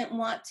people didn't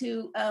want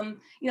to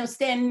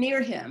stand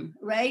near him,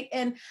 right?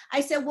 And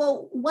I said,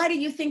 "Well, why do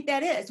you think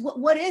that is?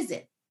 What is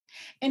it?"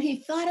 And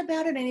he thought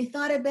about it, and he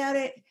thought about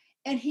it,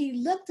 and he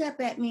looked up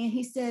at me and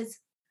he says,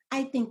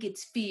 "I think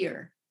it's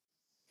fear."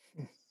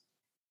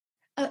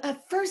 A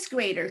first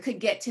grader could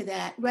get to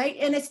that, right?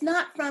 And it's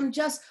not from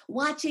just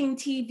watching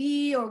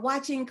TV or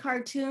watching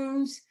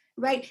cartoons,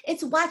 right?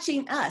 It's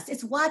watching us.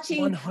 It's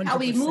watching 100%. How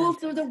we move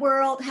through the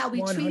world, how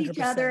we 100%. Treat each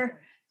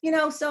other,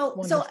 so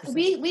 100%.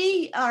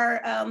 we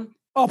are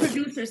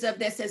producers of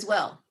this as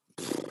well.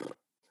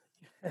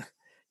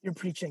 You're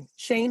preaching.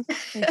 Shane,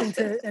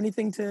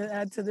 anything to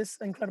add to this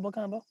incredible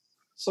combo?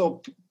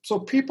 So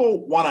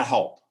people want to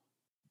help,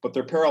 but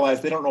they're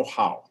paralyzed. They don't know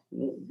how.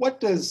 What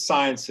does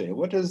science say?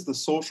 What does the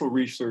social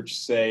research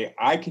say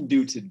I can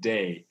do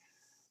today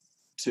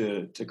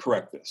to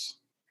correct this?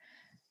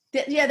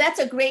 Yeah, that's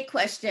a great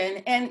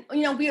question. And,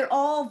 we are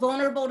all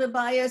vulnerable to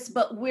bias,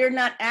 but we're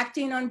not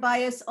acting on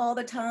bias all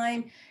the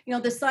time.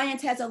 The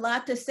science has a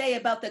lot to say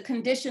about the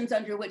conditions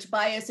under which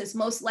bias is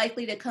most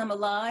likely to come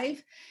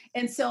alive.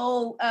 And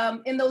so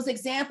in those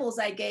examples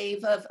I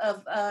gave of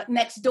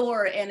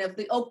Nextdoor and of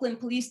the Oakland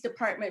Police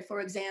Department,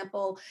 for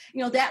example,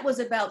 that was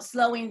about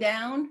slowing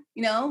down,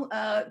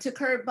 to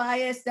curb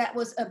bias. That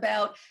was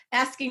about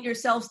asking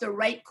yourselves the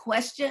right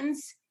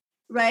questions.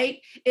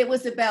 Right? It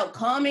was about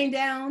calming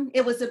down.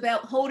 It was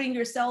about holding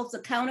yourselves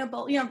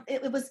accountable.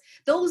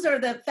 Those are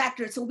the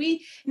factors. So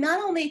we not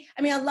only,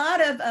 a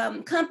lot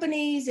of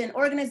companies and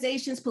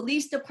organizations,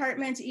 police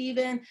departments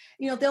even,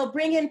 they'll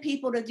bring in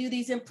people to do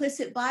these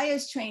implicit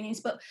bias trainings,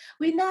 but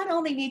we not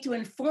only need to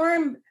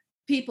inform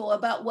people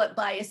about what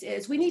bias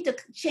is, we need to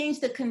change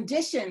the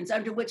conditions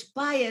under which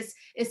bias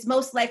is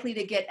most likely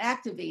to get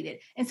activated.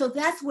 And so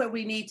that's where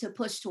we need to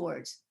push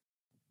towards.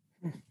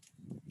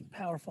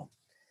 Powerful.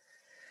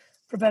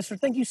 Professor,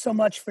 thank you so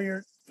much for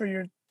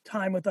your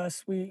time with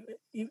us.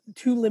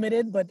 Too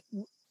limited, but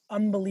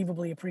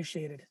unbelievably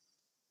appreciated.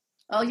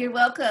 Oh, you're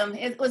welcome.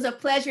 It was a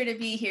pleasure to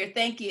be here.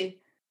 Thank you.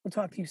 We'll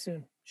talk to you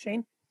soon.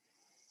 Shane?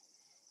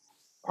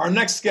 Our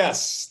next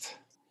guest,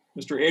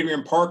 Mr.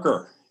 Adrian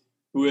Parker,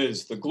 who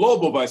is the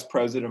Global Vice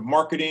President of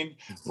Marketing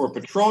for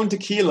Patron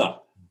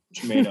Tequila,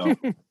 which you may know,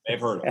 may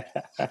have heard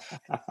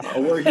of,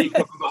 where he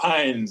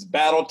combines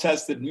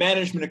battle-tested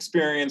management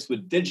experience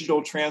with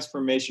digital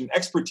transformation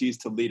expertise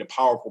to lead a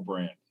powerful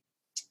brand.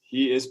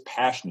 He is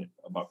passionate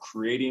about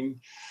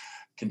creating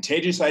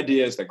contagious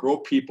ideas that grow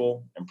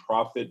people and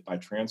profit by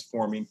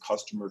transforming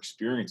customer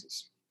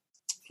experiences.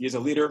 He is a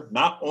leader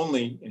not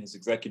only in his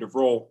executive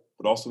role,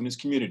 but also in his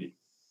community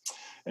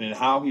and in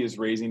how he is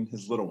raising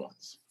his little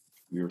ones.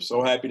 We are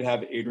so happy to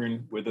have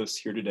Adrian with us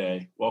here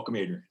today. Welcome,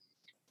 Adrian.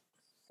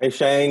 Hey,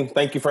 Shane.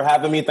 Thank you for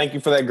having me. Thank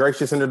you for that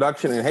gracious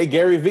introduction. And hey,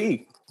 Gary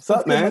V. What's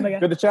up, man?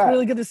 Good to chat.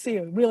 Really good to see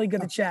you. Really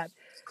good to chat.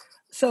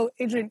 So,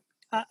 Adrian,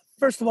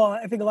 first of all,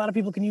 I think a lot of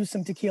people can use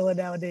some tequila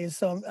nowadays.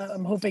 So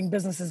I'm hoping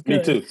business is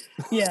good. Me too.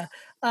 Yeah.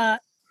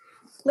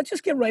 Let's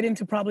just get right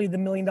into probably the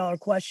 $1 million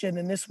question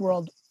in this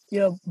world.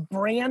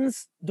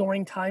 Brands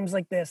during times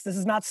like this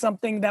is not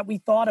something that we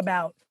thought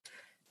about,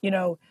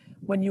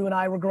 when you and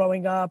I were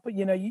growing up.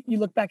 You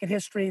look back at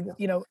history,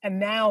 and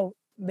now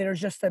there's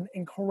just an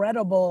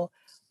incredible,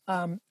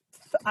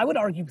 I would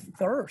argue,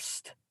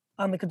 thirst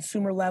on the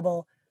consumer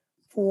level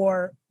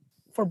for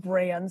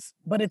brands,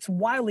 but it's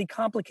wildly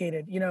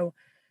complicated.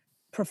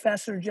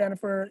 Professor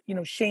Jennifer,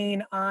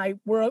 Shane,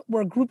 we're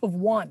a group of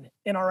one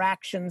in our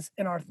actions,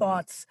 in our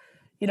thoughts.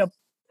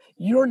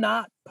 You're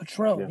not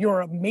Patron, yeah.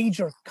 You're a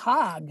major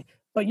cog,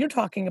 but you're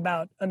talking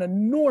about an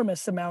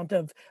enormous amount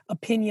of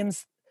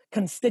opinions,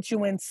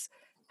 constituents.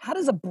 How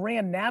does a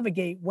brand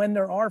navigate when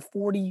there are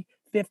 40,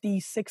 50,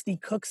 60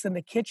 cooks in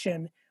the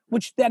kitchen,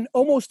 which then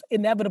almost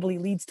inevitably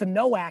leads to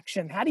no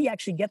action? How do you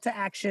actually get to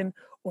action,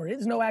 or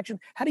is no action?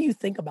 How do you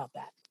think about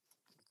that?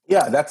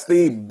 Yeah, that's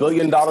the $1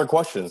 billion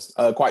question,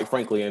 quite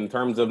frankly, in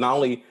terms of not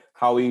only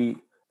how we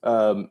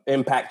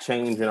impact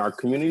change in our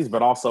communities,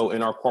 but also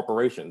in our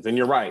corporations. And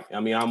you're right. I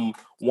mean, I'm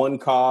one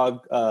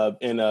cog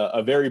in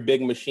a very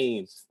big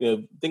machine.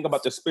 Think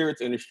about the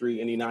spirits industry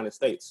in the United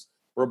States.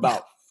 We're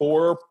about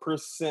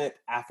 4%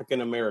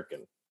 African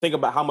American. Think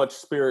about how much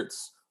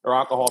spirits or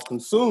alcohol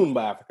consumed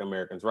by African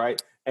Americans,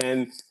 right?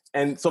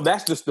 And so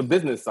that's just the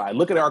business side.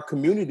 Look at our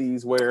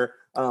communities where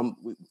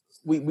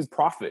we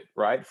profit,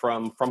 right,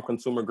 from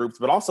consumer groups.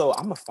 But also,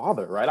 I'm a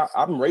father, right?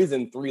 I'm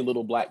raising 3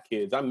 little Black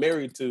kids. I'm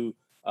married to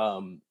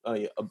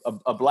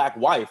a Black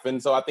wife.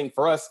 And so I think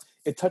for us,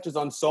 it touches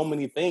on so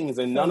many things.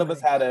 And none of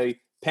us had a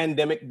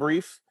pandemic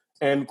brief.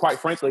 And quite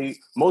frankly,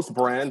 most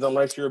brands,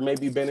 unless you're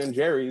maybe Ben and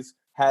Jerry's,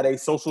 had a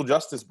social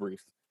justice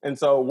brief. And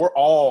so we're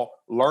all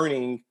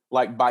learning,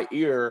 like by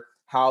ear,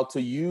 how to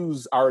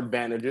use our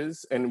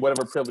advantages and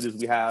whatever privileges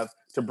we have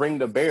to bring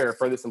to bear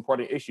for this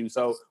important issue.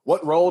 So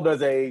what role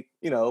does a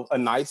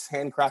nice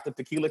handcrafted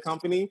tequila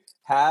company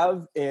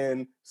have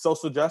in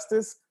social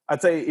justice?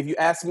 I'd say if you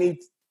asked me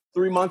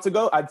 3 months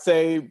ago, I'd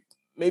say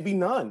maybe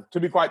none, to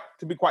be quite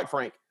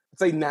frank. I'd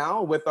say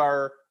now with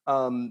our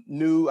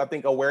new, I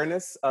think,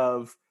 awareness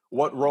of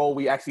what role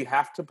we actually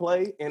have to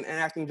play in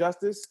enacting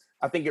justice,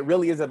 I think it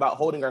really is about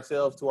holding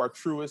ourselves to our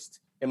truest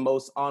and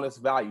most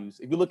honest values.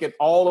 If you look at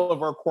all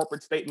of our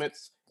corporate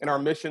statements and our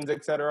missions,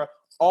 et cetera,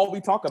 all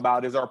we talk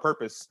about is our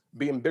purpose,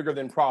 being bigger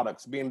than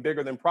products, being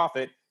bigger than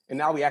profit. And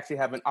now we actually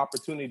have an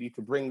opportunity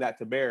to bring that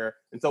to bear.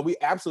 And so we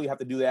absolutely have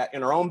to do that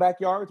in our own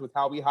backyards with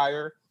how we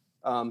hire,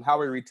 how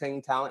we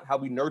retain talent, how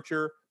we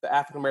nurture the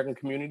African-American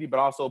community, but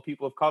also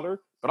people of color,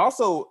 but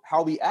also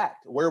how we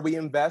act, where we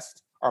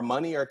invest our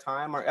money, our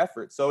time, our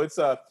effort. So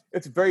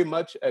it's very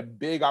much a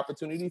big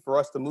opportunity for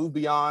us to move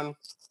beyond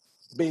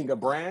being a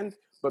brand,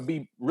 but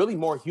be really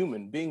more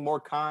human, being more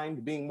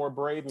kind, being more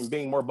brave, and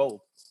being more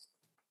bold.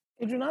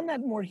 Adrian, on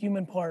that more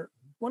human part,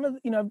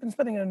 I've been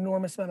spending an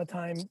enormous amount of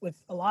time with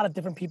a lot of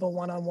different people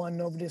one-on-one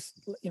over this,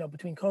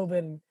 between COVID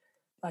and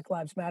Black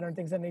Lives Matter and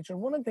things of that nature.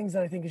 One of the things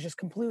that I think is just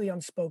completely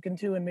unspoken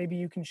to, and maybe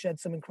you can shed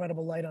some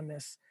incredible light on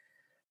this.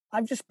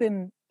 I've just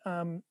been,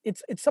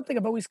 it's something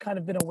I've always kind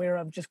of been aware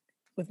of just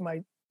with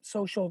my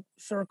social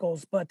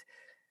circles, but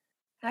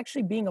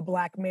actually being a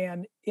Black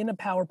man in a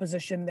power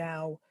position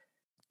now,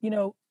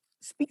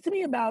 speak to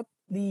me about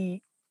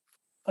the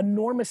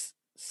enormous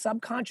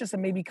subconscious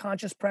and maybe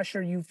conscious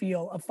pressure you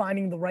feel of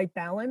finding the right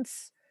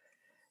balance.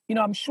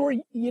 I'm sure,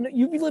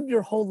 you've lived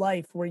your whole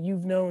life where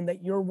you've known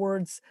that your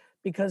words,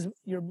 because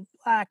you're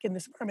Black in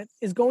this environment,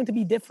 is going to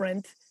be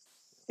different.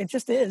 It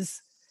just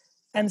is.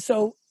 And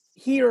so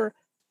here,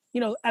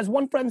 as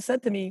one friend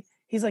said to me,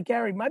 he's like,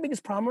 Gary, my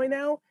biggest problem right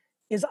now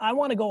is I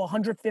want to go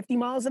 150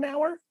 miles an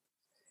hour.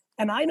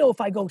 And I know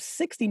if I go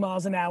 60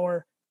 miles an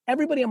hour,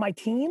 everybody on my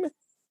team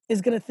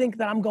is going to think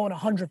that I'm going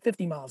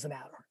 150 miles an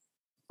hour,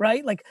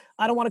 right? Like,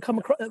 I don't want to come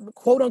across,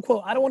 quote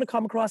unquote, I don't want to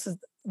come across as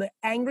the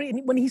angry.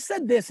 And when he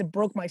said this, it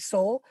broke my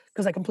soul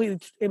because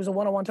it was a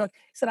one-on-one talk.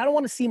 He said, I don't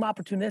want to seem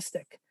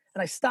opportunistic.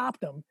 And I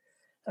stopped him.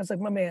 I was like,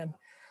 my man,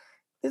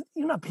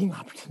 you're not being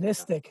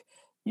opportunistic.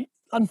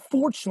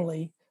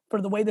 Unfortunately,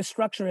 for the way the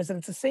structure is, and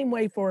it's the same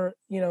way for,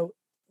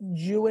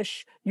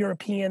 Jewish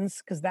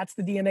Europeans, because that's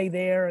the DNA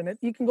there, and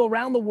you can go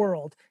around the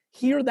world.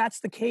 Here, that's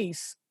the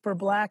case for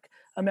Black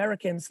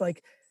Americans.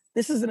 Like,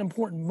 this is an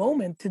important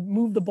moment to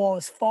move the ball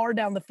as far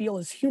down the field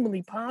as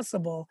humanly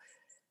possible.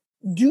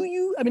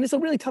 It's a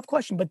really tough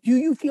question, but do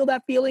you feel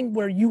that feeling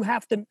where you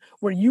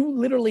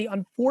literally,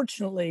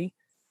 unfortunately,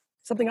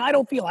 something I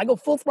don't feel, I go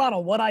full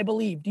throttle, what I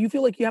believe. Do you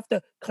feel like you have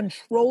to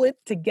control it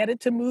to get it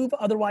to move?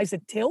 Otherwise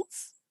it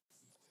tilts?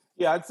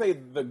 Yeah, I'd say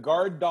the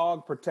guard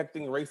dog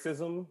protecting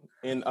racism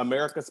in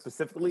America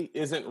specifically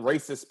isn't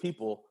racist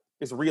people,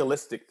 it's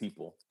realistic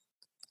people.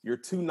 You're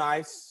too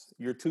nice,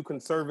 you're too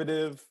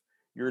conservative,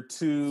 you're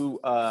too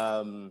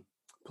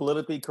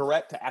politically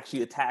correct to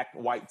actually attack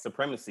white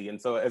supremacy.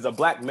 And so as a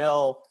Black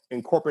male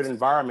in corporate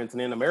environments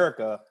and in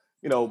America,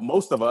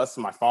 most of us,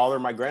 my father,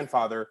 my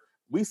grandfather,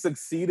 we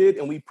succeeded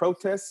and we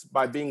protest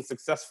by being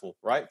successful,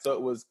 right? So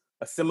it was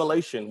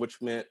assimilation,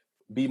 which meant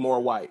be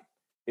more white.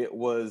 It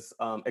was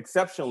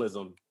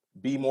exceptionalism,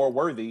 be more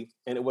worthy.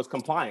 And it was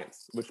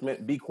compliance, which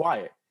meant be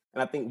quiet.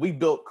 And I think we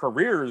built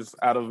careers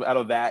out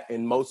of that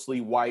in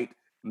mostly white,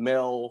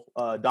 male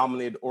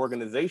dominated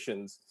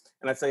organizations.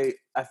 And I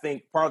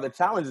think part of the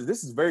challenge is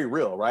this is very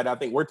real, right? I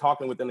think we're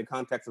talking within the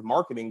context of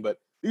marketing, but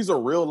these are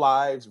real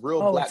lives,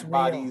 real Black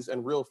bodies,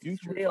 and real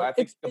futures. So I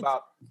think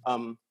about,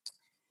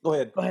 go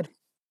ahead. Go ahead.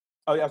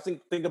 Oh, yeah,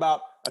 think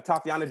about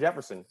Tatiana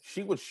Jefferson.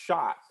 She was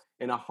shot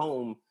in a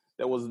home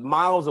that was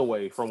miles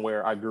away from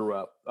where I grew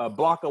up, a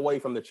block away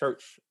from the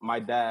church my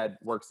dad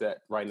works at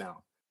right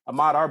now.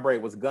 Ahmaud Arbery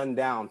was gunned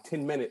down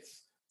 10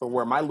 minutes from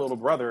where my little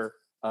brother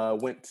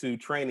went to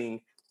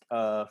training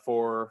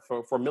for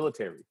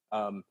military.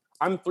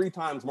 I'm 3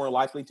 times more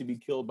likely to be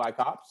killed by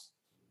cops.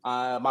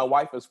 My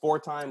wife is 4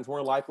 times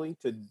more likely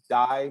to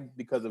die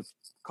because of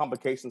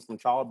complications from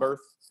childbirth.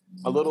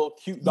 My little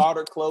cute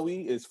daughter,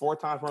 Chloe, is 4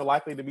 times more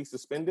likely to be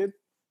suspended.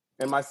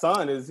 And my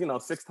son is,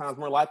 6 times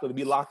more likely to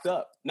be locked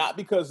up. Not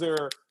because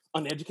they're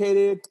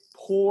uneducated,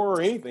 poor,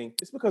 or anything.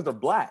 It's because they're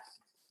Black.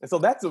 And so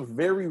that's a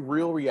very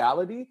real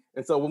reality.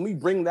 And so when we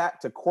bring that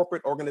to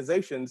corporate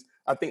organizations,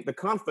 I think the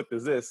conflict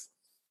is this.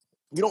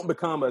 You don't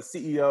become a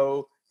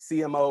CEO,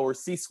 CMO, or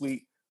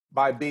C-suite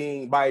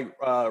by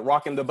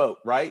rocking the boat,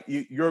 right?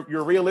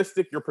 You're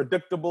realistic, you're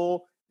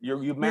predictable,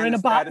 you're in a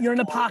pocket, you're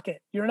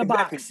in a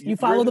box. You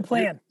follow the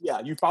plan.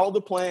 You follow the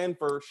plan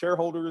for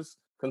shareholders,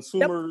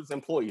 consumers,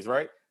 employees,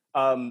 right?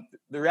 The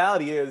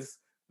reality is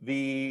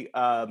the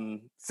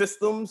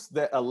systems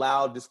that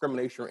allow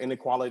discrimination or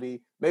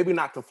inequality, maybe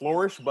not to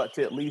flourish, but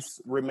to at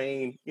least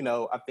remain,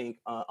 I think,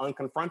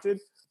 unconfronted.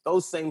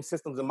 Those same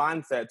systems and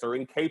mindsets are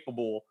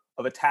incapable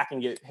of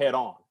attacking it head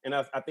on. And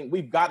I think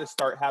we've got to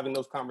start having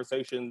those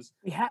conversations.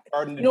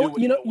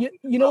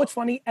 What's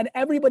funny? And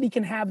everybody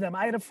can have them.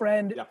 I had a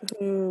friend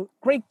who,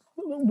 great,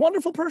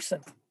 wonderful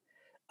person,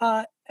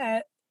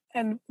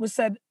 and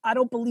said, I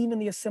don't believe in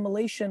the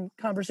assimilation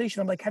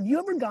conversation. I'm like, have you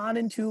ever gone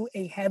into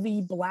a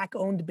heavy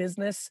Black-owned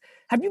business?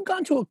 Have you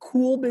gone to a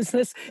cool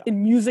business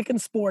in music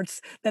and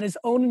sports that is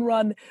owned and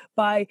run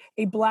by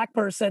a Black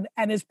person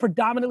and is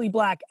predominantly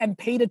Black and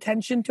paid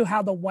attention to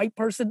how the white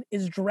person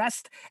is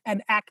dressed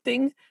and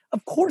acting?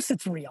 Of course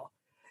it's real.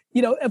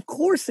 Of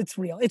course it's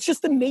real. It's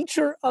just the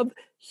nature of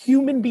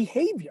human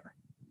behavior.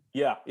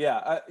 Yeah.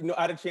 I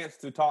had a chance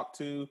to talk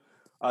to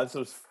this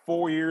was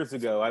 4 years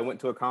ago. I went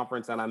to a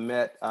conference and I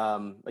met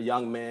a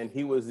young man.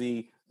 He was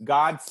the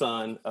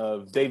godson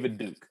of David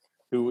Duke,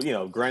 who,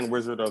 Grand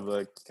Wizard of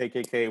the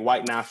KKK,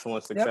 white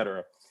nationalist, et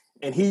cetera.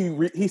 And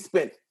he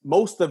spent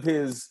most of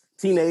his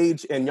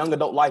teenage and young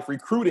adult life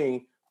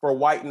recruiting for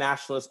white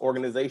nationalist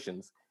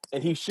organizations.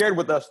 And he shared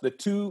with us the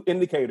 2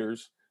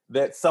 indicators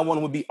that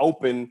someone would be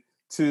open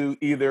to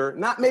either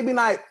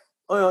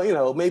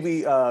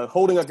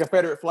holding a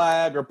Confederate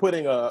flag or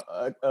putting a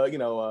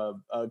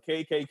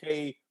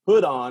KKK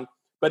hood on,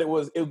 but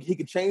he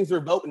could change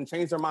their vote and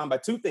change their mind by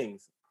 2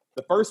 things.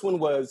 The first one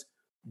was,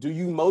 do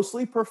you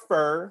mostly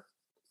prefer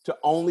to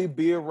only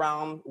be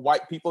around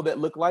white people that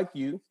look like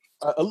you?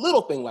 A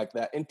little thing like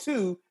that. And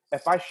 2,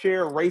 if I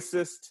share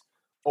racist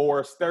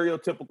or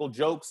stereotypical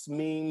jokes,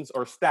 memes,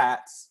 or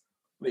stats,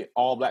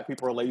 all Black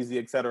people are lazy,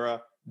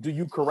 etc., do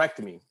you correct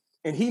me?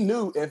 And he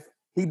knew if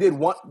he did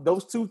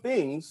those 2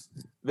 things,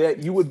 that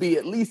you would be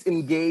at least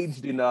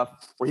engaged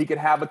enough where he could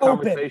have a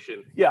conversation.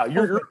 Open. Yeah,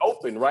 you're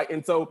open, right?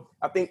 And so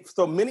I think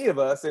so many of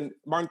us, and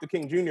Martin Luther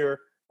King Jr.,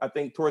 I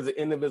think towards the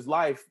end of his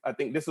life, I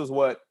think this is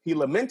what he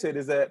lamented,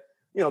 is that,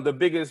 the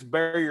biggest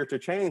barrier to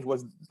change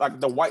was like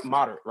the white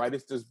moderate, right?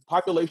 It's this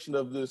population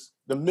of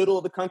the middle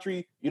of the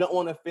country. You don't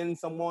want to offend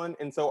someone.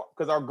 And so,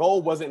 because our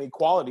goal wasn't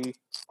equality,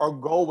 our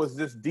goal was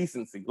just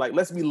decency. Like,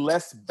 let's be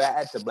less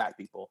bad to Black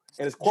people.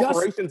 And as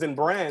corporations and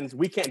brands,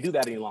 we can't do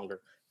that any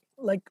longer.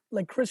 Like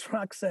Chris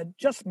Rock said,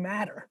 just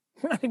matter.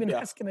 We're not even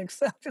asking to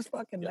excel, just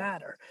fucking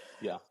matter.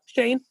 Yeah.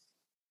 Shane?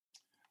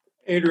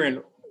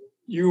 Adrian,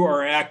 you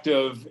are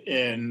active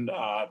in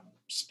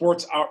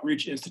Sports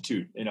Outreach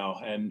Institute,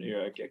 and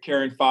you're a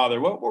caring father.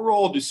 What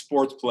role do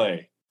sports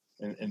play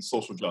in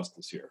social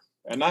justice here?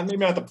 And maybe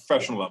not at the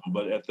professional level,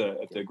 but at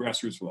the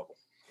grassroots level.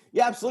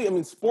 Yeah, absolutely. I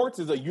mean, sports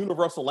is a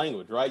universal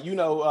language, right?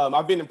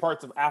 I've been in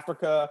parts of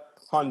Africa,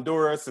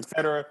 Honduras, et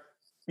cetera.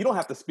 You don't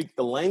have to speak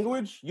the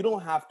language. You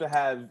don't have to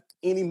have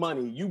any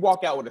money. You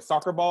walk out with a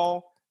soccer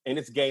ball and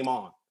it's game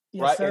on,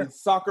 Yes, right? sir. And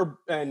soccer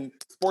and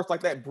sports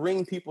like that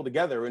bring people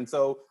together. And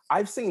so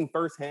I've seen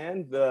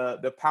firsthand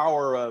the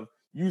power of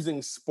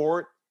using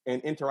sport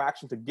and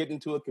interaction to get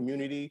into a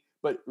community,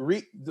 but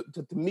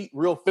to meet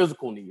real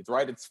physical needs,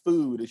 right? It's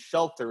food, it's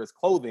shelter, it's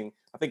clothing.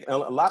 I think a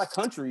lot of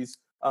countries,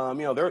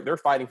 they're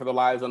fighting for their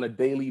lives on a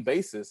daily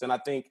basis. And I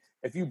think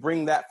if you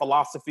bring that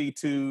philosophy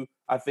to,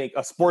 I think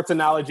a sports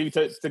analogy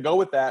to go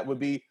with that would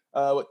be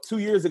 2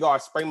 years ago, I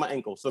sprained my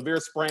ankle, severe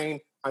sprain.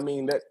 I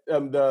mean, that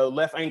the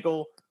left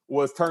ankle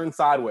was turned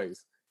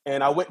sideways.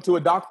 And I went to a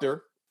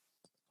doctor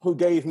who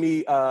gave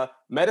me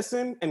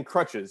medicine and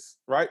crutches,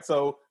 right?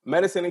 So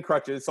medicine and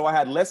crutches. So I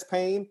had less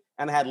pain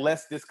and I had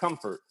less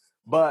discomfort,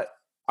 but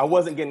I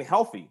wasn't getting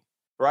healthy,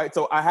 right?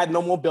 So I had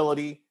no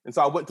mobility. And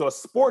so I went to a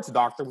sports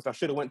doctor, which I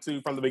should have went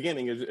to from the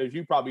beginning, as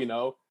you probably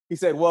know. He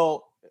said,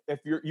 well, if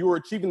you were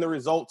achieving the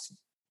results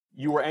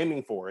you were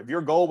aiming for, if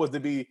your goal was to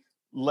be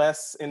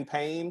less in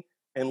pain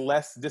and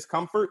less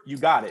discomfort, you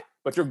got it.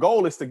 But your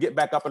goal is to get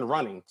back up and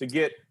running, to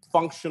get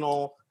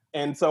functional.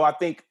 And so I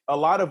think a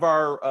lot of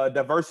our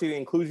diversity and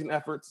inclusion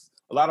efforts,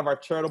 a lot of our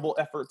charitable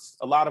efforts,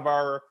 a lot of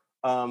our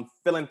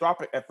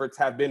philanthropic efforts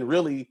have been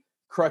really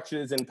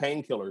crutches and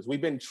painkillers.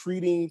 We've been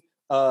treating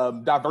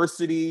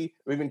diversity,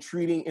 we've been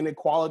treating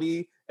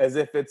inequality as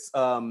if it's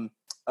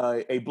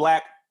a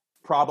Black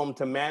problem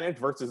to manage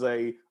versus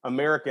a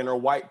American or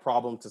white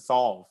problem to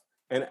solve.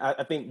 And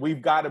I think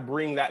we've got to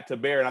bring that to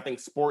bear. And I think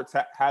sports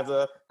has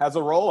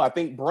a role. I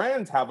think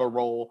brands have a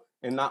role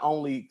in not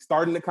only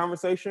starting the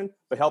conversation,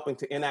 but helping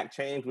to enact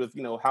change with,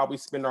 how we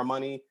spend our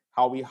money,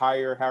 how we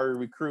hire, how we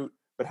recruit,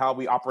 but how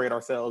we operate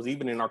ourselves,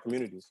 even in our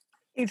communities.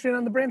 Adrian,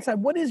 on the brand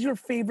side, what is your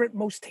favorite,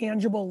 most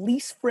tangible,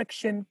 least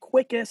friction,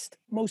 quickest,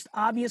 most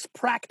obvious,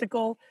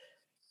 practical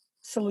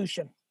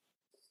solution?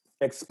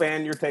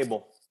 Expand your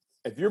table.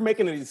 If you're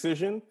making a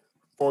decision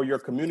for your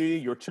community,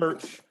 your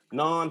church,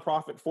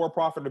 nonprofit,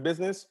 for-profit, or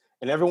business,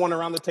 and everyone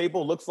around the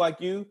table looks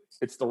like you,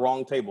 it's the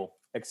wrong table.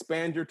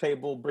 Expand your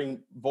table,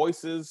 bring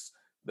voices,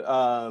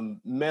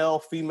 male,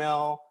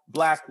 female,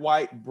 Black,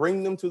 white,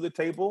 bring them to the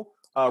table.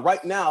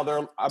 Right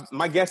now,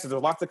 my guess is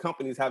there's lots of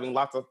companies having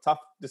lots of tough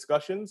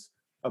discussions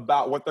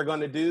about what they're going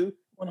to do.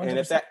 100%. And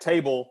at that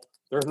table,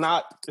 it's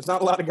not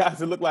a lot of guys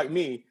that look like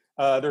me.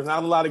 There's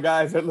not a lot of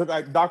guys that look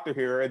like Doctor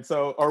here, and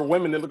so, or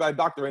women that look like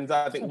Doctor. And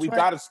I think we've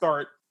got to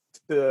start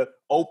to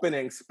open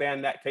and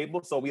expand that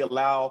table so we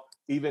allow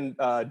even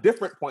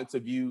different points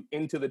of view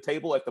into the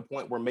table at the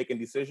point we're making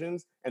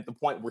decisions, at the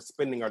point we're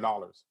spending our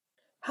dollars.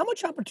 How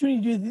much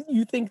opportunity do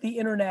you think the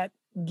internet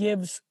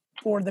gives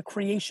for the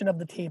creation of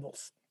the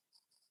tables?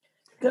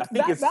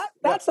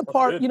 That's the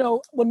part,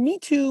 when Me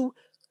Too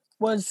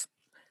was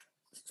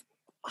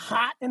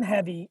hot and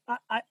heavy,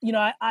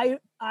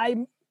 I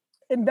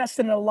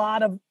invested in a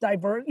lot of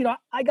diverse,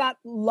 I got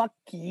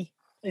lucky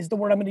is the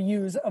word I'm going to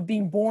use, of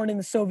being born in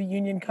the Soviet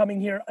Union,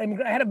 coming here. I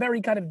had a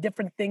very kind of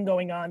different thing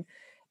going on.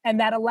 And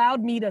that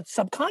allowed me to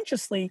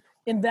subconsciously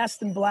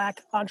invest in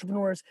Black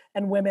entrepreneurs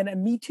and women.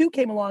 And Me Too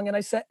came along and I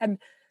said, and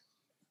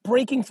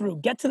breaking through,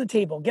 get to the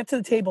table.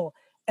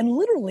 And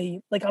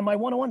literally, like on my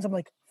one-on-ones, I'm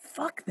like,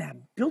 fuck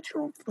them. Build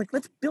your own,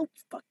 let's build,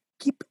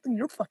 keep building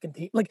your fucking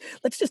table.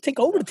 Let's just take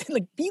over the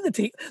table, be the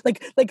table.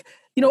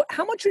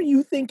 How much do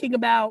you think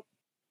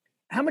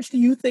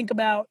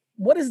about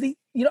what is the,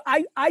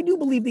 I do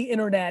believe the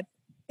internet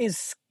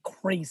is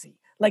crazy,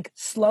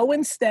 slow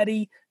and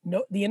steady.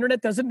 No, the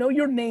internet doesn't know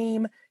your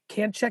name,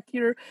 can't check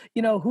your,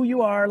 who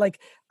you are.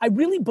 I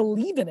really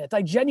believe in it.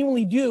 I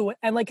genuinely do.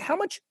 And how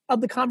much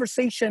of the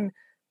conversation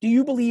do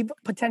you believe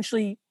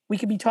potentially we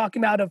could be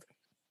talking about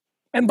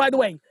and by the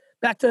way,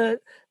 back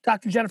to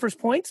Dr. Jennifer's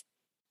points,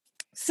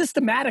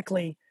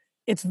 systematically,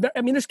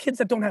 there's kids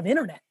that don't have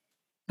internet.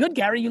 Good,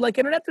 Gary, you like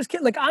internet? There's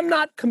kids, I'm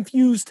not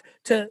confused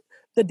to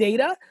the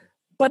data,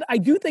 but I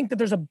do think that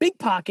there's a big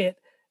pocket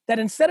that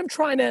instead of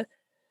trying to,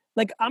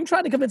 I'm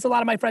trying to convince a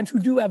lot of my friends who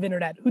do have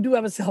internet, who do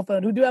have a cell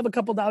phone, who do have a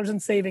couple dollars in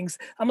savings.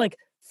 I'm like,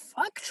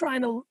 fuck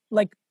trying to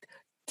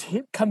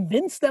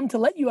convince them to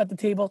let you at the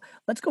table.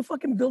 Let's go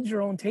fucking build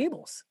your own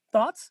tables.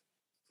 Thoughts?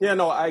 Yeah,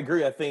 no, I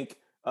agree. I think,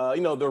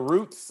 the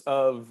roots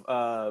of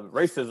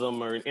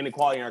racism or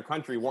inequality in our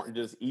country weren't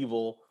just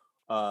evil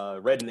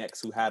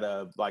rednecks who had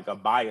a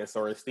bias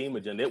or a steam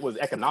agenda. It was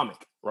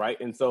economic, right?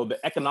 And so the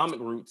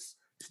economic roots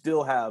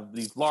still have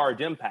these large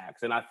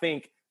impacts. And I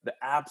think the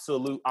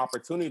absolute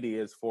opportunity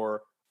is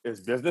for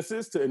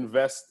businesses to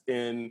invest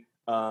in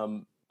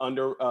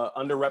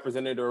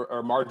underrepresented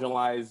or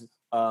marginalized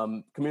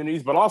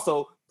communities, but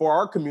also for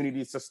our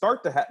communities to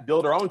start to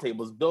build our own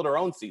tables, build our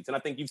own seats. And I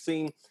think you've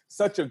seen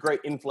such a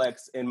great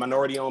influx in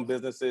minority-owned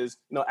businesses.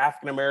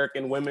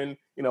 African-American women,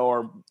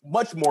 are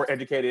much more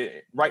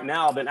educated right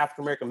now than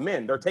African-American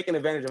men. They're taking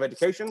advantage of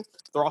education.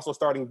 They're also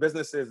starting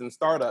businesses and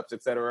startups,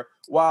 et cetera.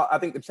 While I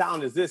think the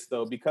challenge is this,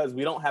 though, because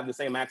we don't have the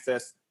same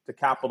access to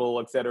capital,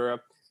 et cetera,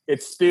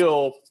 it's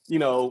still, you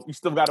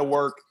still got to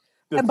work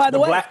And by the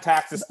way, black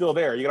tax is still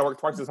there. You got to work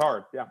twice as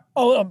hard. Yeah.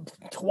 Oh,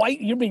 twice.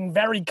 You're being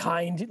very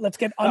kind. Let's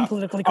get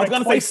unpolitically correct. I was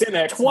going to say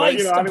 10x, but I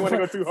didn't want to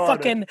go too hard.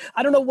 Fucking,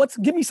 I don't know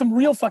give me some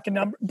real fucking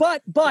number.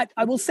 But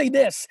I will say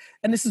this,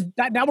 and this is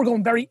that now we're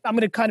going I'm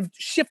going to kind of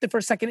shift it for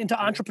a second into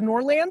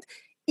entrepreneur land.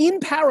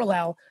 In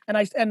parallel,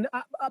 and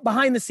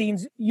behind the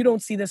scenes, you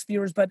don't see this,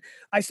 viewers, but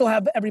I still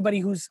have everybody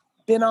who's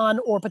been on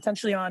or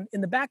potentially on in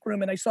the back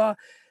room, and I saw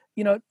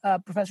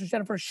Professor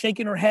Jennifer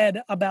shaking her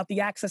head about the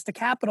access to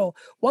capital.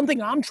 One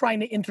thing I'm trying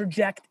to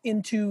interject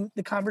into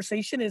the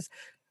conversation is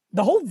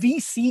the whole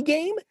VC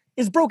game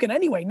is broken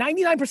anyway.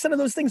 99% of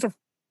those things are.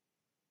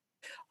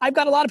 I've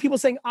got a lot of people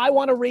saying, I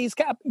want to raise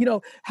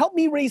help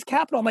me raise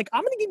capital. I'm like,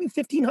 I'm going to give you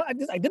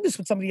 $1,500. I did this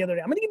with somebody the other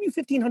day. I'm going to give you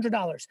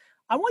 $1,500.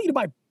 I want you to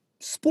buy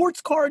sports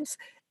cards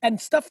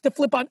and stuff to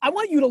flip on. I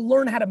want you to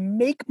learn how to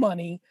make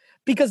money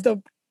because the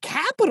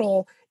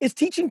capital is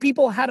teaching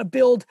people how to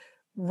build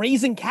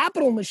raising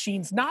capital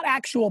machines, not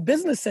actual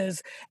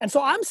businesses. And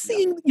so I'm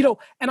seeing,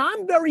 and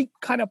I'm very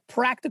kind of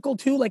practical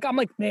too. Like, I'm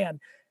like,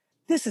 man,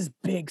 this is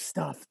big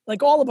stuff.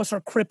 Like, all of us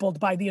are crippled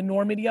by the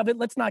enormity of it.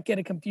 Let's not get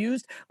it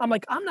confused. I'm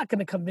like, I'm not going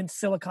to convince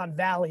Silicon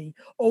Valley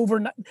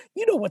overnight.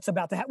 You know what's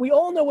about to happen. We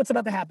all know what's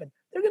about to happen.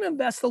 They're going to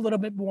invest a little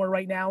bit more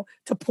right now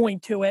to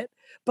point to it.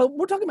 But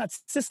we're talking about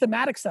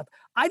systematic stuff.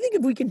 I think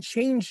if we can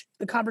change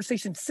the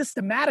conversation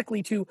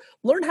systematically to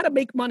learn how to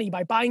make money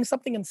by buying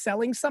something and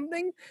selling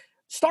something,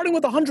 starting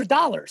with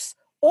 $100,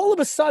 all of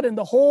a sudden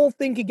the whole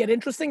thing could get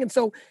interesting. And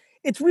so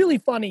it's really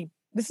funny.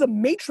 This is a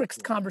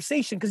matrixed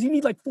conversation because you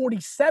need like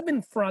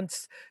 47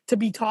 fronts to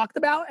be talked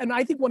about. And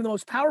I think one of the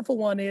most powerful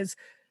one is,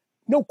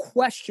 no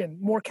question,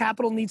 more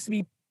capital needs to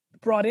be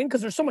brought in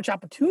because there's so much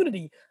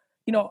opportunity.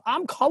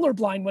 I'm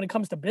colorblind when it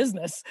comes to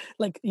business.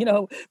 Like,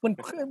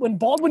 when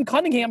Baldwin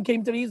Cunningham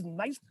came to me, he's a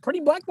nice,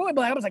 pretty black boy,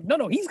 but I was like,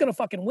 no, he's going to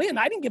fucking win.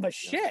 I didn't give a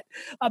shit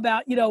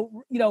about,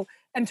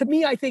 and to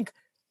me, I think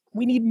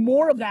we need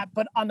more of that.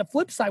 But on the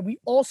flip side, we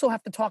also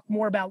have to talk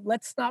more about,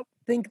 let's not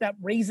think that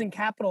raising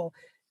capital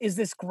is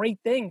this great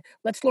thing.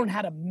 Let's learn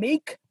how to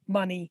make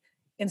money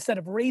instead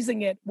of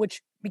raising it,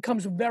 which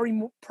becomes very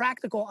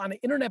practical on an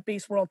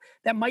internet-based world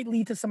that might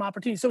lead to some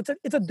opportunities. So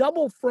it's a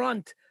double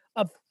front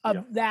of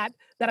that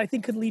I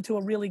think could lead to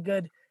a really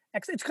good.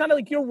 It's kind of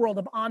like your world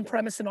of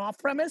on-premise and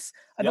off-premise.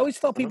 I've always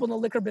felt people in the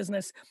liquor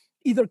business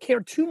either care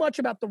too much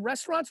about the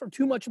restaurants or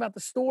too much about the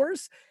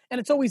stores. And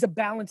it's always a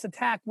balanced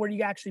attack where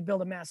you actually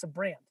build a massive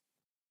brand.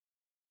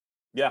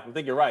 Yeah, I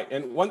think you're right.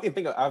 And one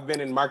thing, I've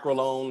been in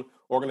microloan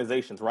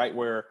organizations, right,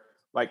 where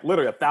like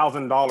literally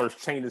 $1,000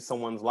 changes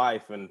someone's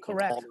life, and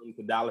correct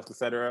to Dallas, et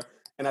cetera.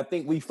 And I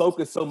think we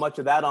focus so much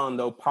of that on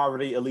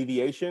poverty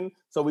alleviation.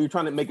 So we're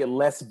trying to make it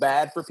less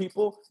bad for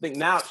people. I think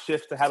now it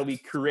shifts to how do we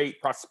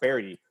create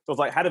prosperity. So it's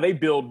like, how do they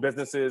build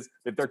businesses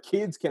that their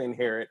kids can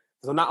inherit?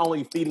 So not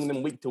only feeding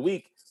them week to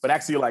week, but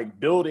actually like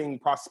building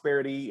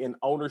prosperity and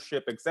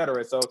ownership, et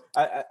cetera. So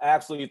I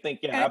absolutely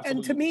think,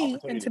 absolutely.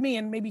 And to me,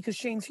 and maybe because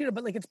Shane's here,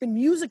 but like it's been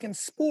music and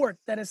sport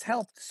that has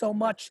helped so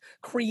much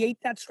create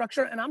that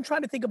structure. And I'm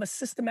trying to think of a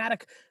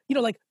systematic,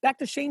 like back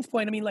to Shane's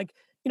point. I mean, like,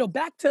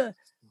 back to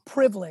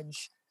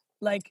privilege,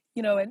 like,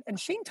 and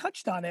Shane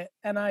touched on it.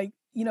 And I,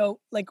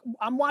 like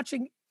I'm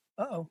watching,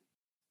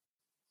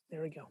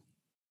 there we go.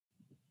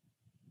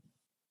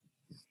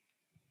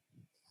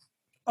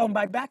 Oh,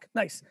 my back.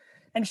 Nice.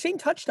 And Shane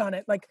touched on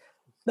it. Like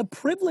the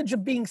privilege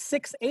of being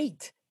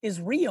 6'8"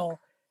 is real.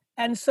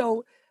 And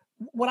so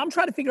what I'm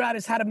trying to figure out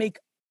is how to make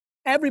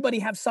everybody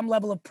have some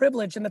level of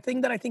privilege. And the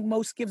thing that I think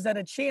most gives that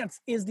a chance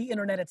is the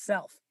internet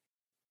itself.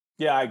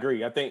 Yeah, I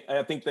agree. I think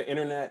the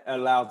internet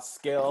allowed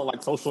scale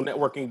like social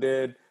networking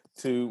did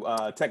to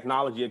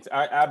technology.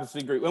 I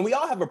absolutely agree. And we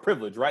all have a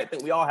privilege, right? I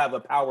think we all have a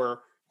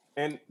power,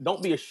 and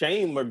don't be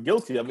ashamed or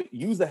guilty of it.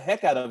 Use the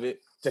heck out of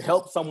it to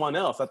help someone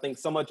else. I think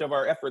so much of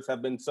our efforts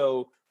have been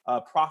so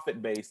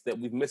profit-based that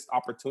we've missed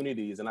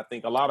opportunities. And I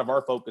think a lot of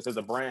our focus as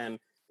a brand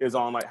is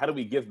on like, how do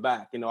we give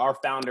back? Our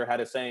founder had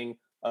a saying,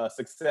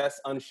 success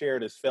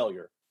unshared is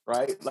failure,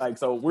 right? Like,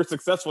 so we're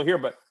successful here,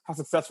 but how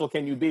successful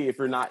can you be if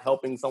you're not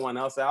helping someone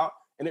else out?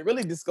 And it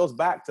really just goes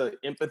back to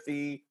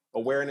empathy,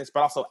 awareness,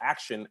 but also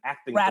acting.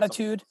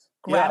 Gratitude.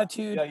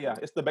 Yeah.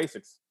 It's the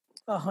basics.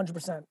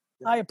 100%.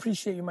 I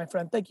appreciate you, my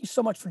friend. Thank you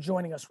so much for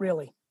joining us,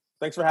 really.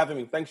 Thanks for having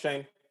me. Thanks,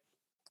 Shane.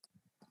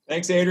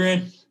 Thanks,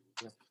 Adrian.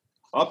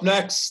 Up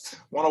next, I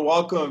want to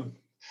welcome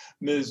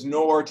Ms.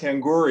 Noor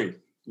Tanguri,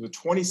 who's a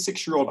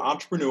 26-year-old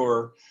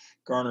entrepreneur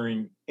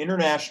garnering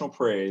international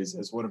praise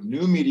as one of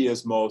new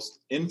media's most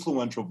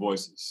influential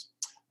voices.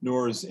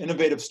 Noor's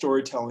innovative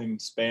storytelling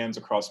spans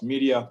across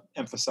media,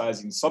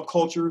 emphasizing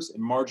subcultures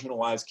and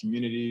marginalized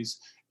communities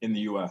in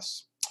the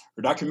U.S.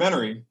 Her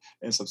documentary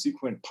and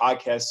subsequent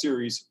podcast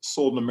series,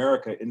 Sold in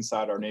America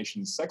Inside Our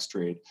Nation's Sex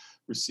Trade,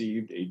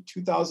 received a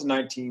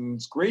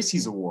 2019's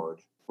Gracie's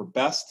Award for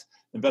Best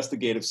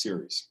Investigative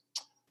Series.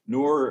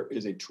 Noor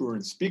is a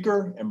touring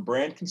speaker and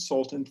brand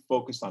consultant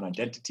focused on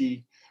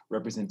identity,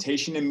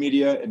 representation in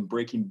media, and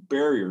breaking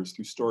barriers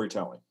through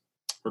storytelling.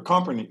 Her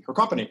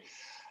company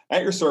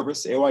At Your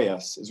Service,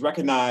 AYS, is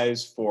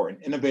recognized for an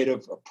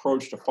innovative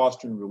approach to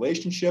fostering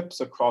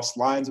relationships across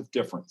lines of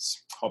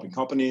difference, helping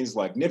companies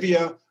like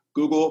Nivea,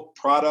 Google,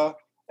 Prada,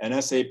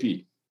 and SAP.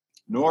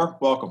 Noor,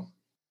 welcome.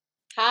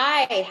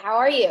 Hi, how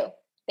are you?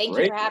 Thank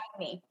Great. you for having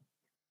me.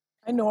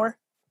 Hi, Noor.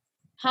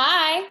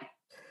 Hi.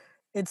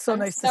 It's so I'm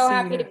nice to see so you.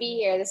 happy to be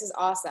here. This is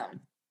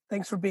awesome.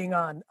 Thanks for being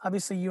on.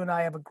 Obviously, you and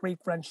I have a great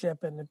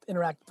friendship and have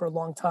interacted for a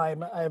long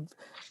time. I'm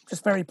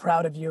just very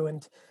proud of you.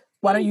 And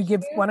why don't you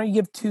give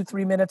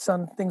 2-3 minutes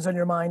on things on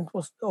your mind?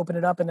 We'll open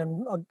it up and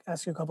then I'll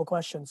ask you a couple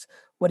questions.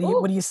 What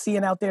are you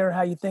seeing out there? How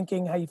are you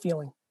thinking? How are you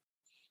feeling?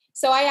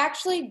 So I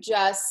actually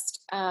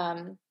just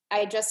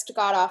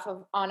got off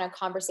on a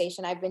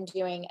conversation. I've been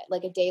doing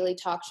like a daily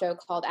talk show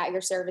called At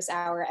Your Service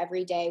Hour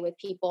every day with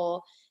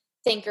people,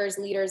 thinkers,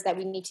 leaders that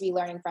we need to be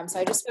learning from. So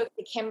I just spoke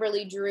to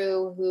Kimberly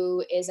Drew,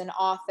 who is an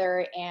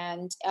author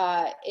and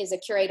is a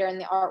curator in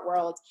the art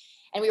world.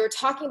 And we were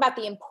talking about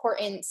the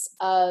importance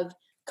of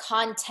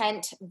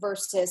content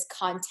versus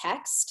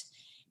context.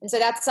 And so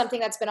that's something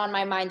that's been on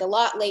my mind a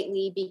lot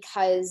lately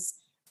because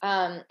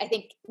I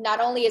think not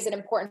only is it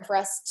important for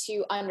us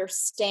to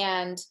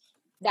understand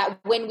that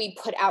when we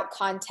put out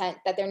content,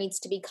 that there needs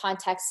to be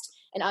context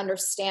and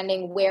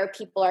understanding where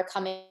people are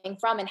coming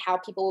from and how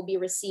people will be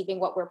receiving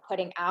what we're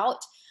putting out.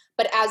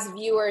 But as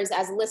viewers,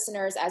 as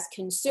listeners, as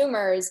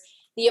consumers,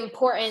 the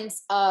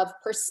importance of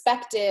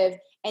perspective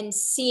and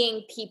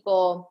seeing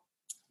people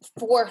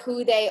for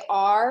who they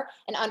are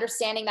and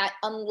understanding that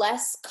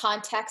unless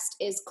context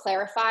is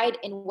clarified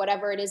in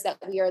whatever it is that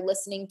we are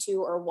listening to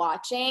or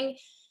watching,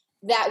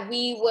 that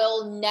we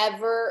will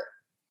never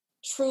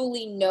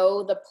truly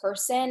know the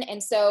person.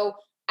 And so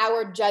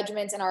our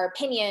judgments and our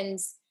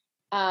opinions,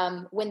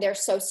 when they're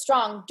so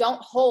strong,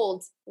 don't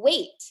hold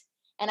weight.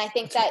 And I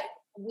think that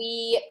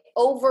we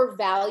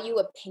overvalue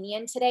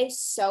opinion today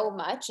so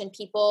much, and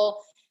people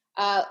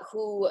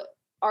who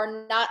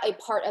are not a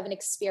part of an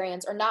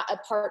experience or not a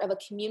part of a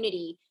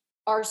community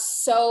are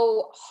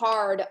so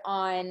hard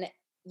on,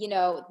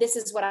 this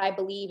is what I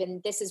believe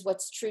and this is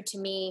what's true to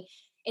me,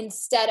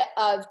 instead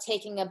of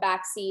taking a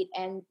backseat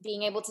and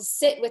being able to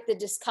sit with the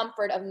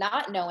discomfort of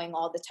not knowing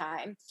all the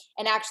time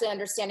and actually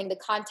understanding the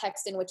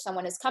context in which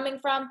someone is coming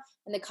from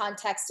and the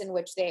context in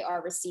which they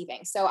are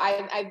receiving. So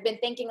I've been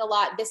thinking a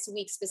lot this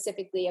week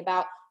specifically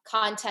about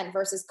content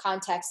versus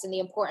context and the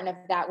importance of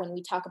that when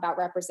we talk about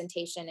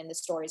representation in the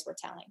stories we're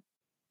telling.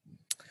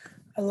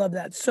 I love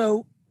that.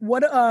 So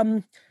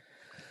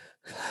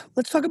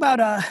let's talk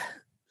about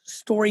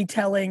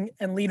storytelling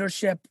and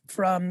leadership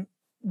from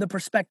the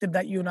perspective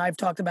that you and I've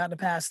talked about in the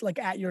past, like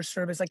At Your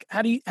Service. Like,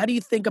 how do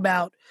you think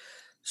about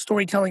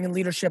storytelling and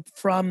leadership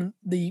from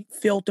the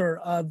filter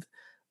of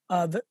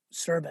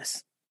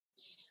service?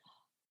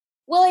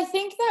 Well, I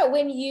think that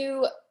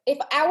if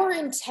our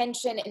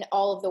intention in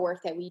all of the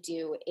work that we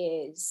do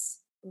is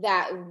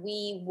that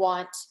we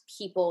want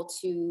people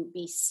to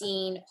be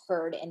seen,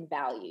 heard, and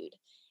valued,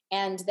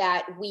 and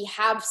that we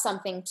have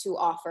something to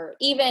offer,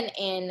 even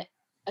in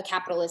a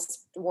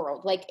capitalist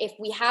world. Like if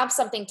we have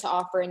something to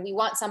offer and we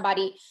want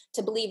somebody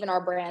to believe in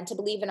our brand, to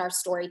believe in our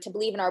story, to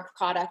believe in our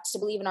product, to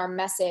believe in our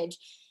message,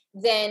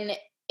 then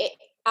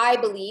I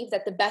believe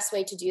that the best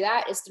way to do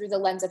that is through the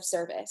lens of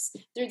service,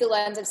 through the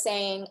lens of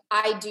saying,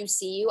 I do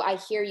see you, I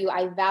hear you,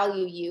 I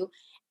value you,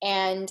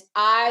 and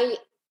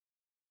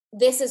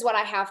this is what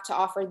I have to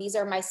offer. These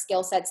are my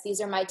skill sets. These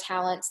are my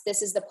talents.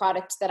 This is the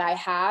product that I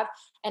have.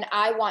 And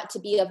I want to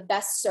be of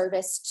best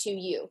service to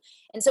you.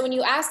 And so when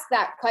you ask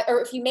that,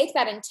 or if you make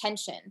that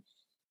intention,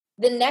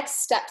 the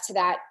next step to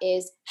that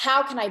is,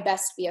 how can I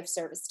best be of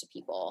service to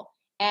people?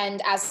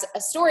 And as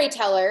a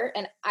storyteller,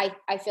 and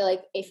I feel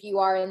like if you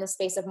are in the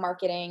space of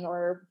marketing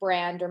or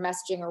brand or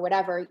messaging or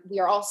whatever, we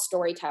are all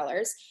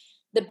storytellers.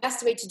 The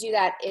best way to do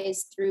that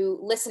is through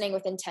listening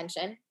with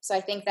intention. So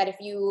I think that if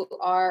you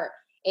are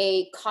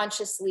a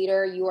conscious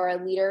leader, you are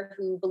a leader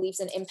who believes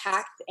in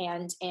impact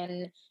and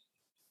in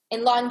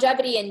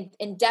longevity and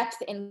in depth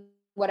in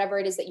whatever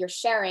it is that you're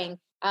sharing,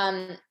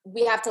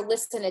 we have to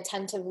listen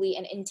attentively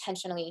and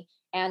intentionally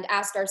and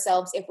ask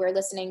ourselves if we're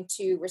listening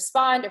to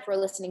respond, if we're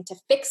listening to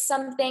fix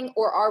something,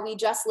 or are we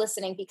just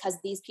listening because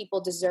these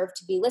people deserve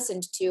to be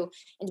listened to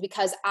and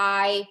because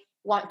I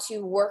want to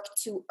work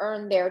to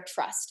earn their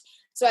trust.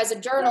 So as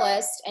a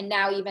journalist, and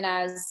now even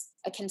as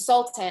a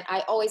consultant,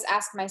 I always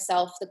ask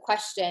myself the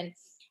question,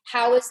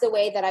 how is the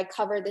way that I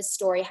cover this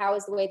story, how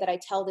is the way that I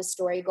tell this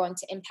story going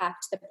to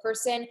impact the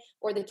person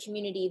or the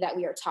community that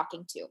we are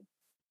talking to?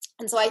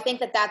 And so I think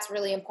that that's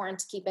really important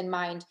to keep in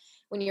mind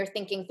when you're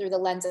thinking through the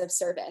lens of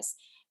service.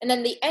 And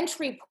then the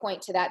entry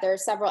point to that, there are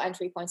several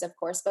entry points, of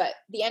course, but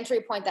the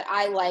entry point that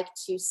I like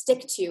to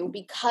stick to,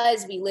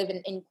 because we live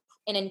in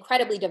an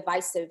incredibly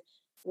divisive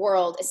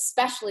world,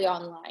 especially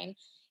online,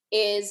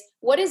 is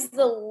what is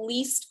the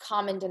least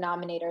common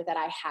denominator that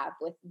I have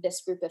with this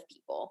group of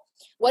people?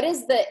 What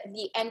is the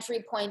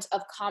entry point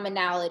of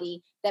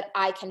commonality that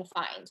I can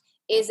find?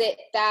 Is it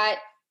that,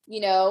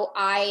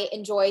 I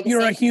enjoy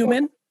You're a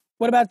human?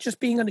 What about just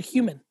being a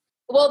human?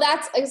 Well,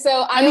 that's,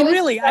 so I mean,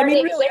 really,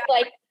 with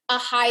like a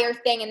higher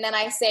thing. And then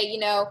I say,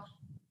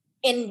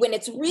 and when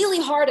it's really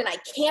hard and I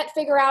can't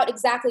figure out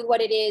exactly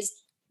what it is,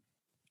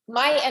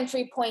 my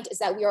entry point is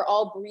that we are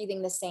all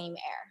breathing the same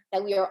air,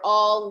 that we are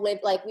all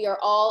we are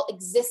all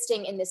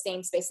existing in the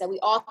same space, that we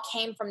all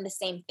came from the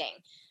same thing.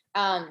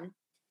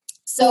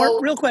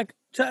 Or real quick,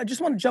 I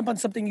just want to jump on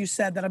something you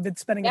said that I've been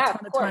spending a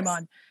ton of time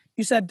on.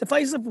 You said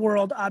divisive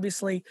world,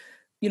 obviously,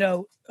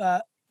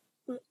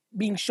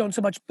 being shown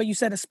so much, but you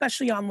said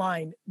especially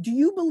online. Do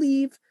you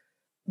believe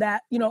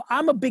that,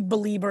 I'm a big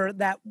believer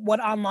that what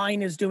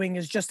online is doing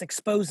is just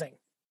exposing.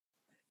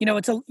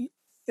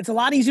 It's a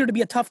lot easier to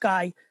be a tough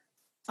guy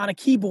on a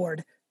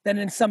keyboard than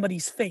in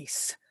somebody's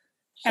face.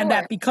 Sure. And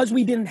that because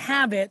we didn't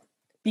have it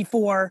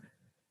before,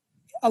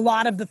 a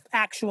lot of the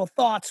actual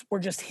thoughts were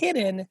just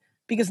hidden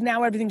because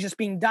now everything's just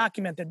being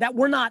documented. That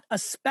we're not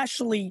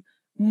especially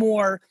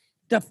more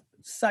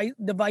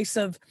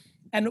divisive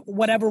and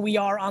whatever we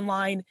are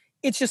online.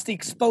 It's just the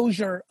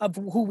exposure of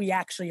who we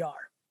actually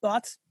are.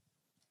 Thoughts?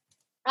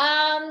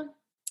 I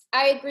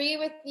agree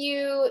with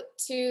you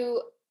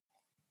to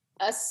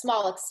a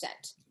small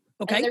extent.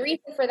 Okay. And the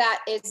reason for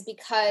that is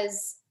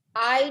because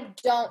I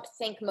don't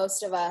think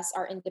most of us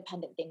are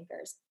independent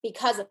thinkers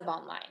because of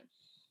online.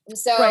 And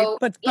so,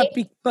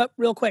 right. But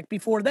real quick,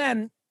 before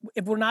then,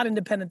 if we're not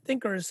independent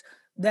thinkers,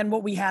 then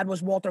what we had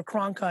was Walter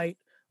Cronkite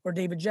or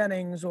David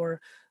Jennings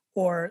or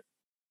the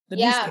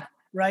newspaper,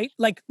 right?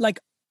 Like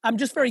I'm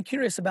just very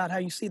curious about how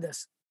you see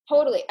this.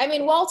 Totally. I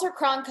mean, Walter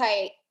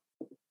Cronkite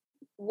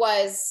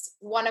was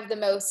one of the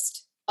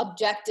most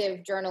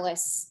objective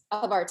journalists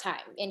of our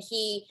time. And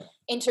he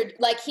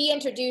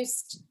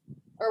introduced,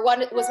 or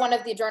was one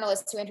of the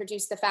journalists who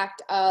introduced the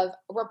fact of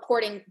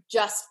reporting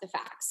just the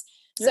facts.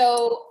 Yep.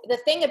 So the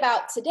thing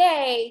about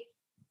today,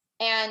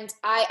 and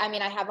I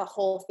mean, I have a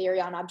whole theory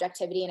on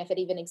objectivity and if it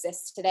even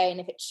exists today and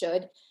if it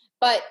should,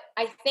 but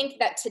I think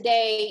that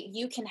today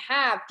you can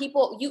have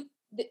people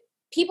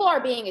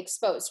are being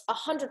exposed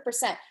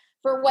 100%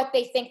 for what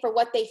they think, for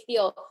what they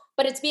feel,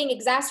 but it's being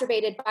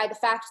exacerbated by the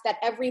fact that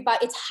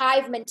it's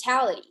hive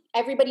mentality.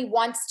 Everybody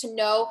wants to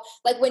know,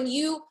 like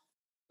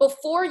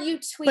before you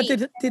tweet.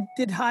 But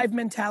did hive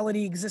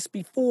mentality exist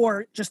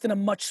before, just in a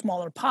much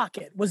smaller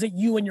pocket? Was it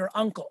you and your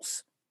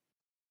uncles?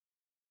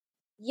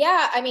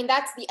 Yeah, I mean,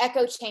 that's the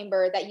echo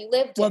chamber that you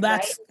lived in,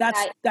 right?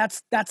 That's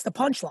the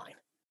punchline.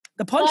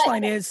 The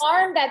punchline is the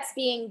harm that's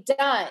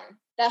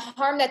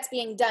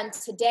being done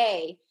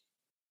today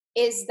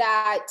is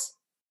that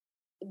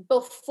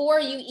before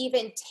you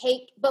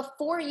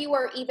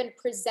are even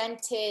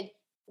presented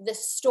the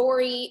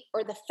story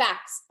or the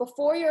facts,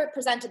 before you're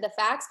presented the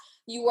facts,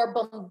 you are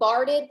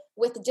bombarded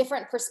with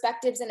different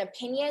perspectives and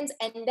opinions,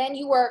 and then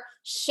you are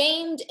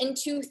shamed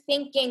into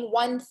thinking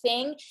one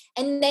thing,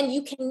 and then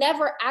you can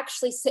never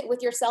actually sit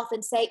with yourself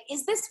and say,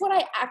 is this what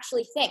I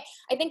actually think?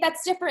 I think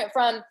that's different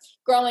from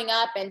growing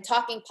up and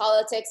talking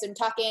politics and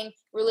talking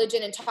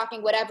religion and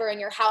talking whatever in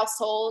your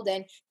household.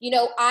 And,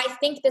 I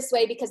think this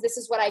way because this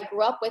is what I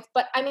grew up with.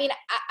 But I mean,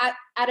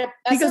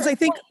 because I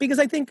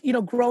think,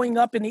 growing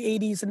up in the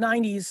 80s and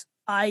 90s,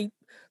 I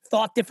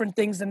thought different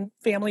things than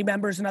family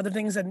members and other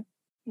things. And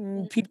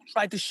people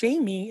tried to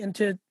shame me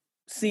into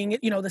seeing it,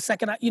 the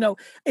second,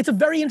 it's a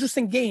very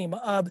interesting game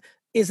of,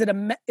 is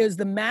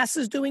the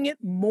masses doing it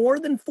more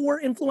than 4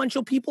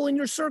 influential people in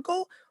your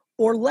circle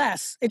or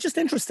less? It's just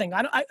interesting.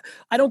 I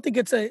don't think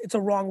it's a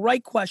wrong,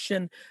 right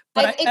question,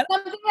 but it's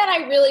something that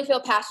I really feel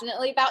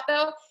passionately about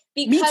though.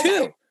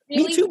 Because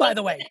me too, by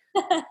the way,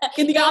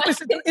 in the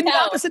opposite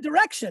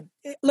direction.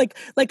 Like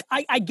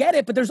I get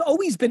it, but there's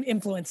always been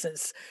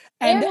influences.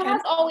 There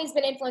has always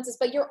been influences,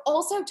 but you're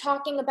also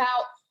talking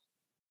about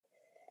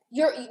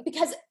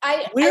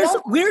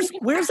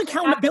where's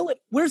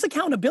accountability? Where's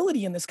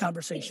accountability in this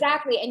conversation?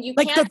 Exactly. And you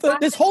can't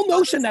this whole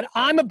notion that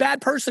I'm a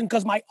bad person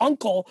because my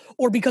uncle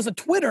or because of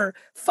Twitter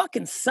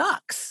fucking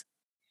sucks.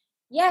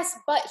 Yes,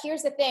 but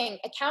here's the thing,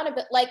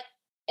 accountability,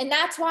 and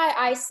that's why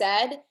I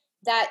said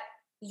that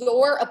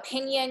your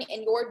opinion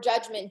and your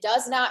judgment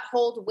does not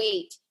hold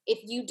weight if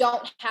you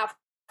don't have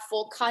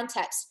full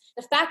context.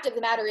 The fact of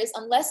the matter is,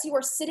 unless you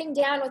are sitting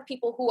down with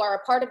people who are a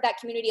part of that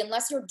community,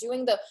 unless you're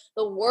doing the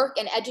work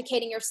and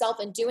educating yourself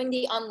and doing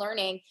the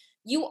unlearning,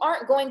 you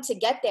aren't going to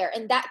get there.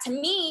 And that, to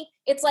me,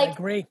 it's like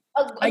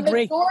a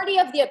majority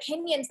of the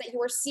opinions that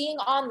you are seeing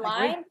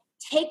online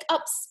take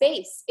up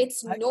space.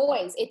 It's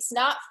noise. It's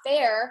not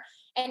fair.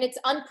 And it's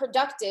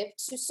unproductive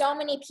to so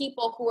many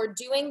people who are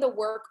doing the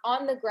work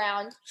on the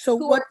ground,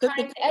 are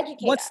trying to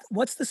educate us.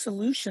 What's the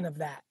solution of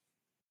that?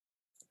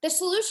 The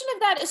solution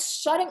of that is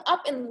shutting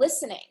up and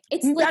listening.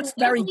 It's that's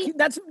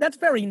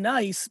very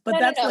nice, but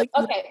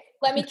okay.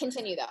 Let me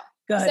continue though.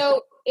 Go ahead.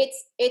 So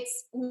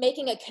it's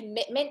making a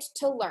commitment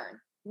to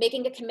learn,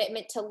 making a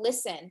commitment to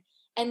listen,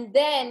 and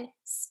then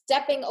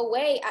stepping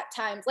away at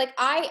times. Like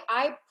I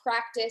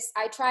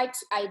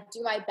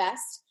do my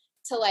best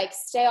to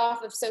stay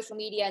off of social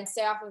media and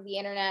stay off of the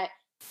internet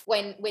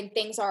when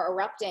things are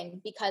erupting,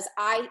 because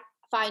I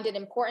find it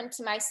important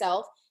to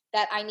myself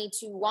that I need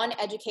to, 1,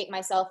 educate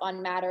myself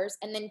on matters,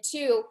 and then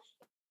 2,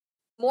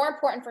 more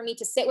important for me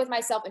to sit with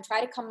myself and try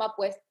to come up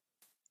with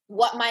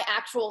what my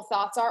actual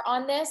thoughts are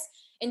on this,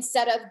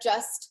 instead of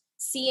just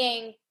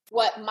seeing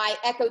what my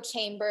echo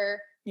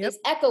chamber is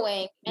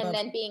echoing and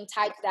then being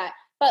tied to that.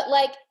 But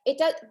like it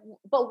does,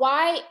 but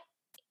why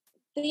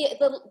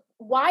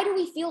why do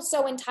we feel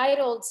so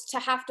entitled to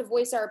have to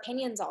voice our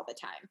opinions all the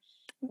time?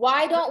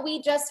 Why don't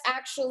we just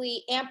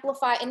actually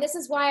amplify? And this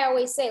is why I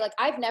always say, like,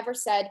 I've never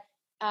said,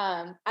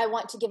 I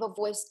want to give a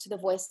voice to the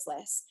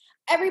voiceless.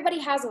 Everybody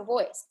has a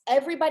voice.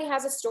 Everybody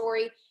has a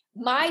story.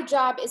 My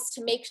job is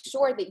to make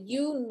sure that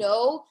you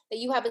know that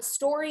you have a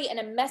story and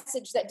a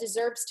message that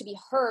deserves to be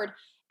heard.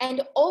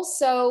 And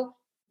also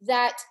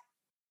that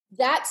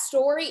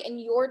story and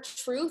your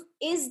truth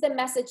is the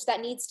message that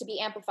needs to be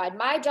amplified.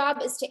 My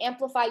job is to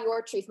amplify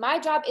your truth. My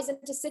job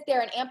isn't to sit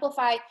there and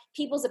amplify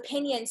people's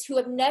opinions who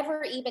have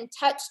never even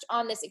touched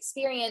on this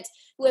experience,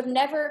 who have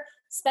never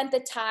spent the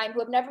time, who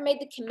have never made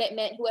the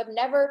commitment, who have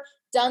never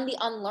done the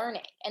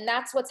unlearning. And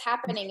that's what's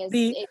happening is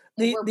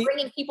we're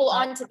bringing people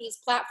onto these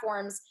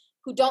platforms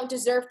who don't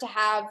deserve to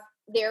have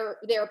their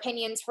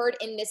opinions heard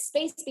in this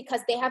space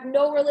because they have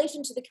no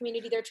relation to the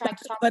community they're trying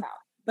to talk about.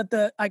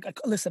 But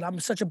listen, I'm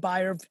such a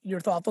buyer of your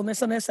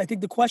thoughtfulness on this. I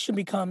think the question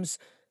becomes,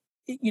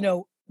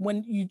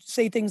 when you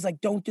say things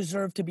like don't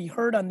deserve to be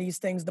heard on these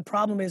things, the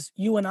problem is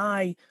you and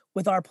I,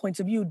 with our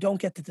points of view,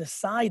 don't get to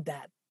decide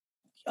that.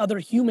 Other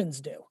humans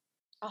do.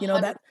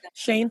 100%. That,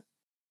 Shane?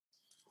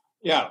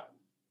 Yeah.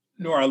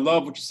 Nora, I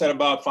love what you said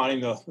about finding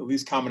the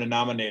least common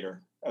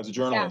denominator as a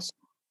journalist.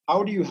 Yeah.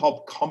 How do you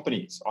help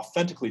companies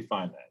authentically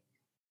find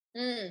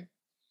that?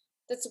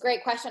 That's a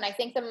great question. I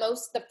think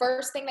the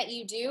first thing that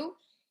you do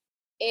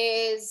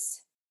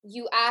is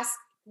you ask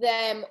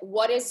them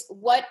what are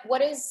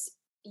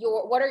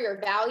your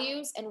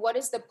values and what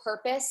is the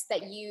purpose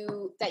that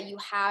you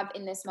have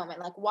in this moment?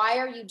 Like, why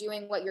are you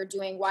doing what you're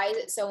doing? Why is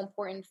it so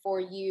important for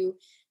you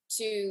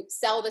to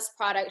sell this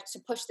product, to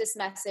push this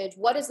message?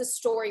 What is the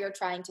story you're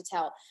trying to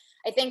tell?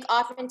 I think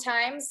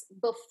oftentimes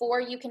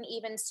before you can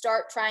even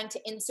start trying to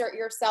insert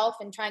yourself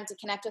and trying to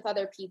connect with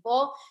other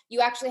people, you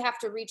actually have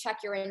to recheck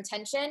your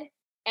intention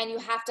and you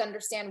have to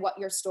understand what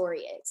your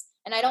story is.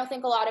 And I don't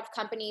think a lot of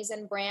companies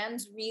and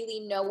brands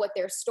really know what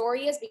their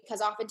story is,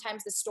 because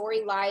oftentimes the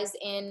story lies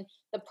in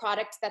the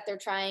product that they're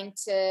trying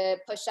to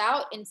push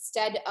out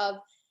instead of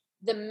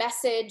the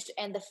message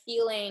and the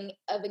feeling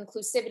of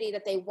inclusivity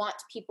that they want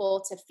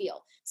people to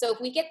feel. So if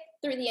we get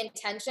through the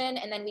intention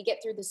and then we get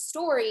through the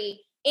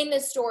story, in the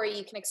story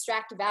you can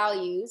extract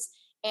values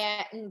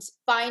and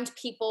find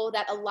people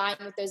that align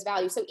with those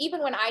values. So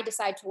even when I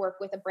decide to work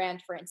with a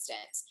brand, for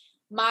instance,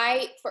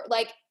 my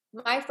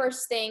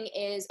first thing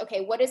is, okay,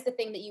 what is the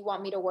thing that you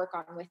want me to work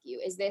on with you?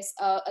 Is this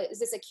a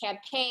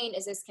campaign?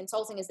 Is this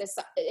consulting? Is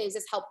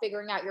this help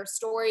figuring out your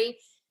story?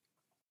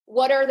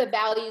 What are the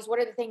values?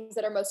 What are the things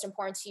that are most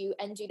important to you?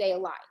 And do they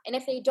align? And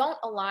if they don't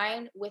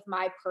align with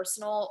my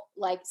personal,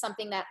 like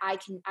something that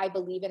I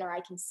believe in or I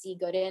can see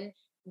good in,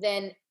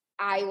 then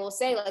I will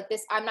say like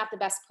this, I'm not the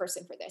best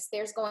person for this.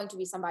 There's going to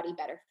be somebody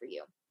better for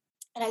you.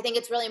 And I think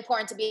it's really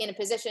important to be in a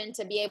position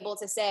to be able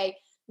to say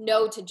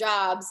no to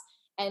jobs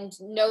and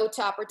no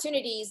to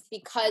opportunities,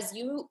 because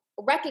you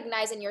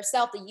recognize in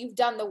yourself that you've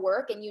done the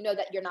work and you know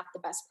that you're not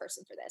the best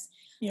person for this.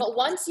 Yep. But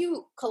once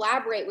you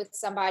collaborate with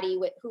somebody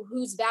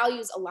whose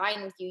values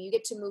align with you, you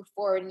get to move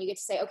forward and you get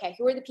to say, okay,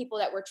 who are the people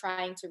that we're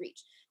trying to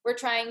reach? We're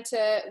trying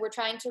to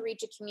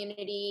reach a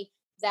community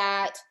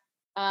that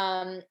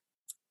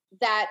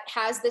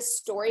has this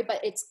story, but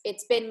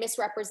it's been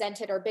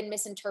misrepresented or been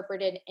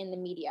misinterpreted in the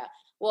media.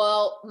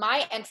 Well,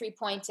 my entry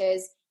point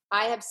is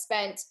I have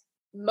spent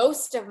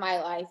most of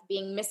my life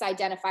being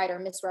misidentified or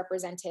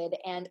misrepresented,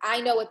 and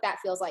I know what that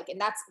feels like. And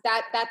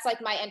that's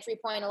like my entry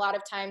point. A lot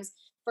of times,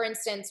 for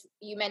instance,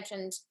 you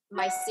mentioned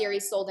my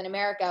series Sold in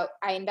America.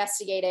 I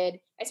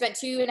spent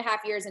 2.5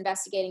 years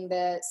investigating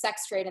the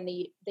sex trade in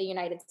the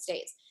United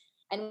States.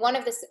 And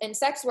and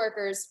sex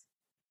workers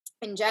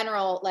in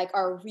general, like,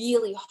 are a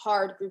really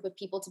hard group of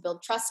people to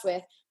build trust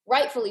with,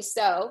 rightfully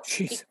so.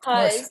 Jeez,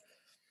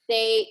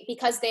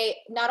 because they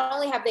not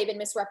only have they been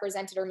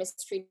misrepresented or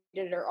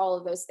mistreated or all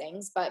of those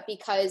things, but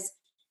because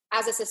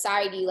as a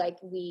society, like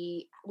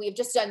we've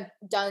just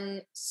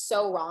done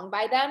so wrong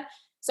by them.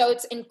 So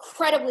it's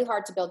incredibly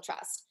hard to build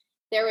trust.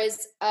 There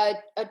was a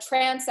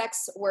trans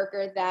sex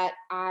worker that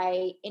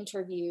I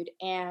interviewed,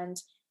 and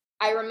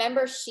I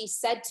remember she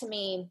said to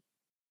me,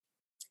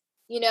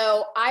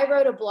 I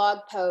wrote a blog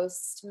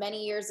post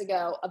many years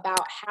ago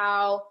about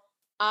how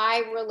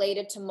I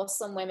related to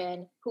Muslim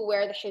women who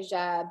wear the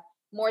hijab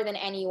more than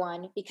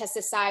anyone because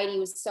society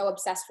was so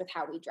obsessed with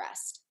how we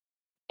dressed.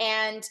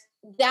 And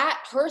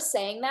her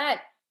saying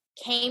that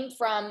came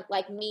from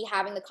like me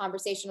having the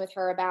conversation with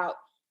her about,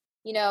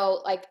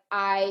 like,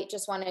 I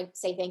just want to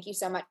say thank you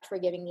so much for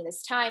giving me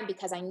this time,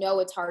 because I know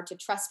it's hard to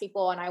trust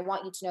people. And I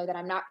want you to know that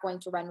I'm not going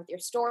to run with your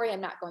story.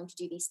 I'm not going to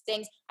do these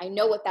things. I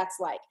know what that's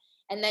like.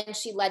 And then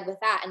she led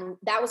with that. And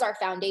that was our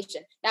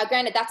foundation. Now,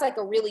 granted, that's like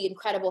a really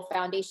incredible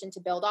foundation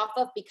to build off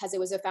of, because it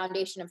was a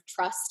foundation of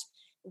trust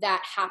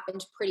that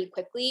happened pretty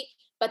quickly.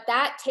 But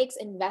that takes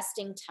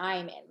investing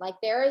time in. Like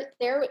there's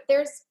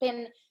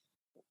been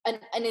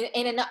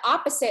in an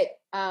opposite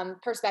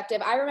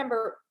perspective, I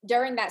remember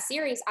during that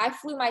series, I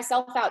flew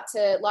myself out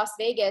to Las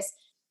Vegas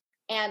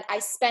and I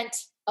spent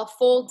a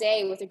full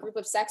day with a group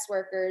of sex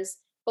workers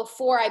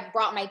before I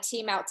brought my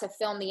team out to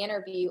film the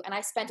interview. And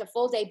I spent a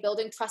full day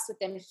building trust with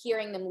them,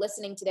 hearing them,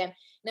 listening to them. And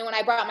then when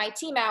I brought my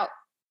team out,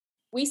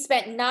 we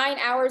spent 9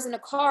 hours in a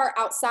car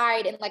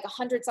outside in like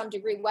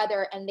 100-some-degree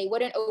weather, and they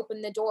wouldn't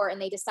open the door, and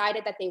they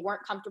decided that they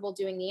weren't comfortable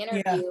doing the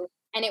interview. Yeah.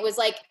 And it was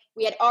like,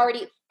 we had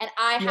already, and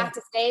I have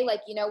to say, like,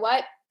 you know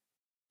what?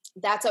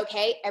 That's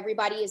okay.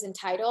 Everybody is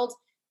entitled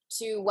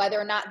to whether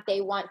or not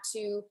they want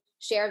to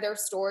share their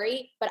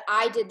story, but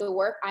I did the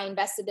work, I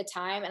invested the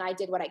time, and I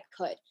did what I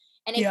could.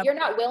 And if you're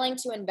not willing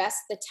to invest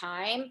the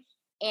time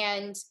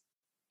and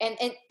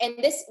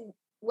this,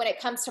 when it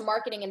comes to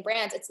marketing and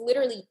brands, it's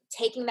literally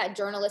taking that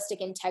journalistic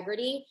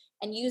integrity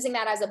and using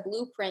that as a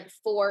blueprint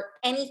for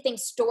anything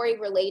story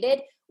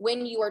related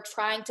when you are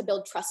trying to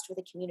build trust with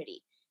a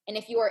community. And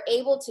if you are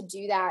able to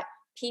do that,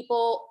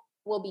 people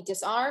will be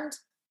disarmed.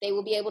 They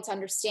will be able to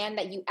understand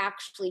that you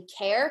actually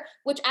care,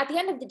 which at the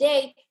end of the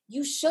day,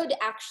 you should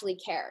actually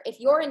care.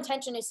 If your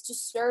intention is to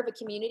serve a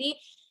community,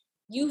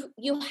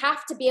 you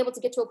have to be able to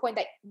get to a point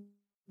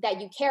that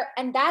you care.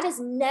 And that is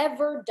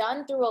never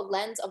done through a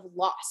lens of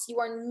loss. You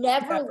are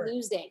never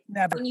losing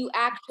when you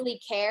actually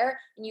care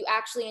and you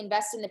actually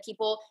invest in the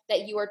people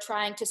that you are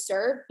trying to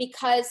serve,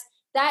 because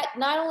that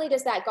not only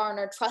does that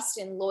garner trust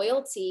and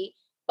loyalty,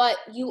 but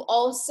you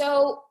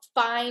also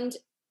find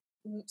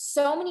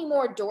so many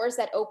more doors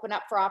that open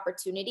up for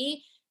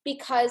opportunity.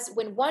 Because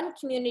when one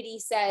community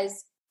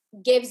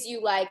gives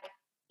you like,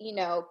 you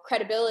know,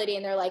 credibility,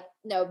 and they're like,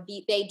 no,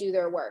 they do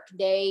their work.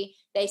 They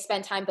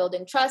spend time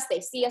building trust.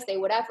 They see us, they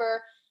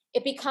whatever.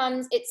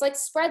 It's like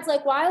spreads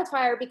like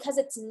wildfire, because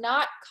it's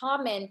not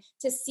common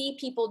to see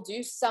people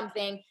do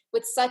something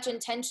with such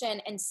intention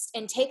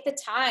and take the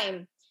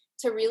time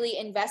to really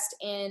invest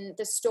in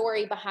the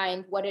story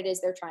behind what it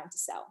is they're trying to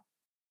sell.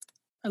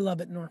 I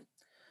love it, Nor.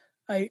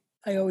 I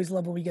always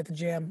love when we get to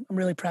jam. I'm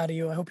really proud of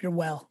you. I hope you're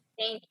well.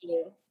 Thank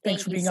you.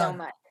 Thanks for being so on.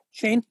 Much.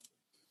 Shane?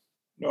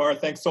 Nora,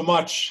 thanks so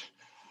much.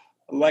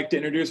 I'd like to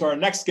introduce our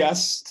next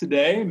guest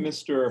today,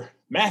 Mr.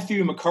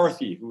 Matthew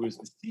McCarthy, who is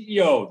the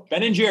CEO of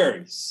Ben &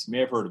 Jerry's. You may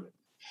have heard of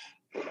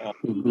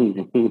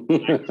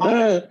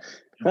it.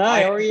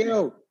 Hi, how are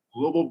you?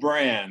 Global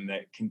brand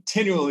that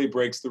continually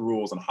breaks the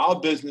rules on how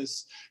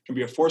business can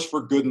be a force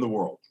for good in the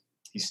world.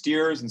 He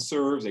steers and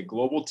serves a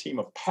global team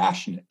of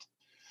passionate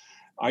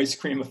ice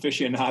cream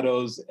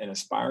aficionados and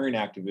aspiring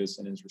activists,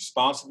 and is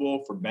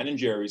responsible for Ben &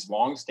 Jerry's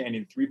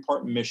long-standing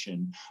three-part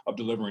mission of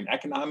delivering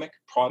economic,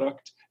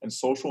 product, and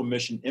social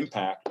mission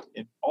impact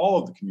in all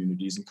of the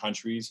communities and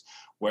countries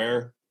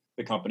where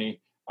the company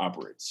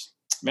operates.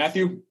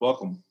 Matthew,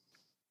 welcome.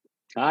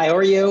 Hi, how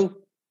are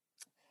you?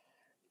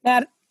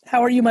 Matt,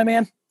 how are you, my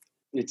man?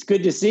 It's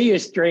good to see you,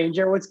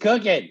 stranger. What's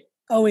cooking?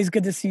 Always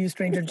good to see you,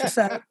 stranger. Just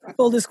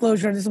full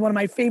disclosure, this is one of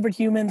my favorite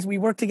humans. We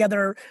worked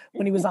together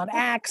when he was on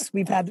Axe.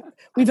 We've had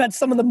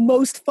some of the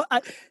most fun.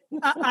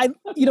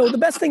 The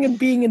best thing in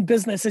being in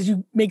business is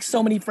you make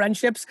so many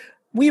friendships.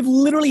 We've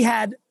literally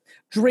had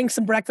drinks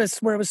and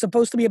breakfasts where it was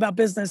supposed to be about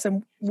business,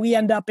 and we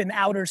end up in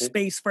outer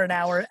space for an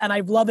hour. And I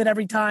love it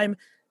every time.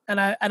 And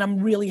I'm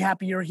really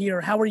happy you're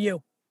here. How are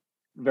you?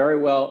 Very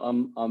well.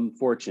 I'm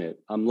fortunate.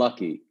 I'm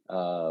lucky.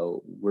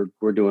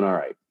 We're doing all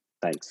right.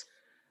 Thanks.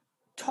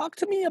 Talk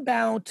to me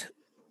about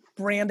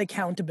brand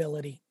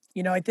accountability.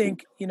 I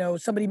think,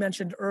 somebody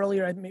mentioned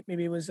earlier,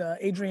 maybe it was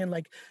Adrian,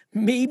 like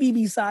maybe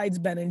besides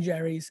Ben &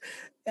 Jerry's,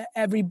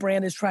 every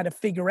brand is trying to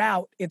figure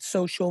out its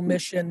social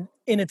mission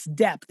in its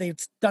depth. They've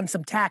done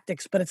some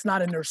tactics, but it's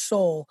not in their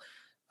soul.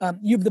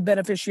 You're the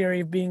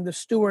beneficiary of being the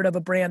steward of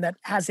a brand that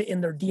has it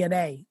in their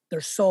DNA,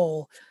 their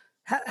soul.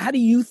 How do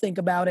you think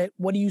about it?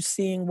 What are you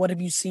seeing? What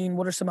have you seen?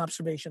 What are some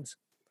observations?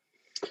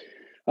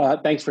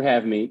 Thanks for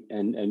having me,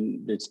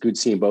 and it's good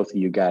seeing both of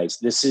you guys.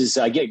 This is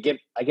I get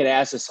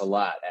asked this a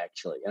lot,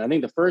 actually, and I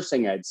think the first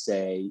thing I'd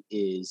say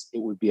is it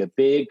would be a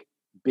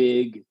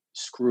big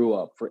screw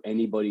up for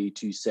anybody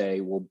to say,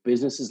 well,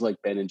 businesses like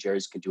Ben &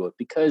 Jerry's can do it,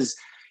 because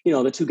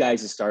the two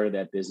guys that started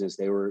that business,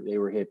 they were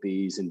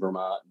hippies in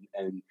Vermont,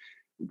 and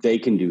they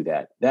can do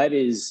that. That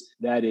is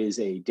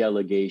a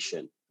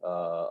delegation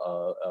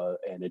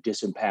and a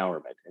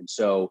disempowerment, and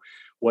so.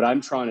 What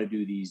I'm trying to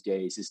do these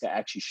days is to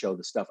actually show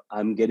the stuff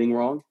I'm getting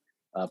wrong,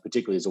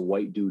 particularly as a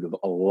white dude of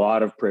a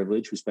lot of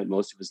privilege who spent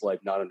most of his life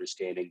not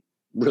understanding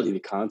really the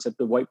concept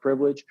of white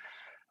privilege,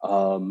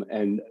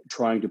 and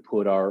trying to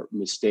put our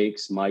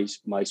mistakes,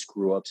 my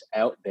screw-ups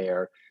out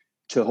there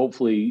to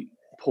hopefully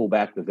pull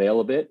back the veil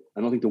a bit.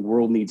 I don't think the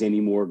world needs any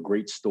more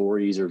great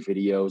stories or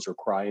videos or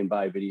cry and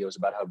buy videos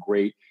about how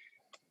great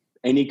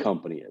any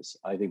company is.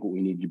 I think what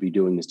we need to be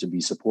doing is to be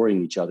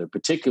supporting each other,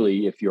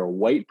 particularly if you're a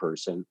white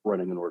person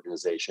running an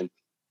organization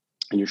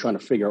and you're trying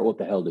to figure out what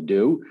the hell to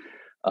do.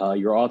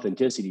 Your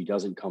authenticity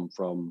doesn't come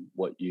from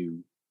what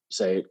you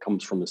say, it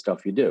comes from the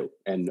stuff you do.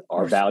 And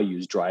our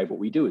values drive what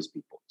we do as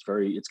people.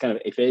 It's kind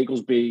of if A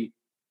equals B,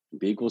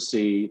 B equals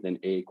C, then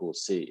A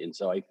equals C. And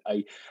so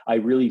I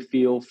really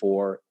feel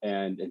for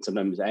and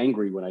sometimes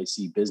angry when I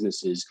see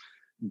businesses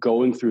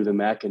going through the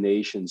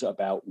machinations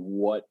about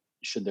what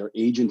should their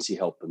agency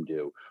help them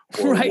do,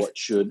 or Right. what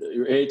should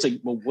it's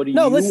like, well, what do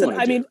No, you listen, want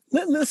to I do? mean,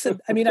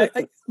 listen, I mean,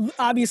 I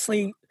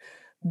obviously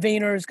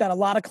Vayner's got a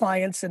lot of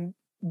clients, and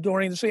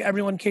during the show,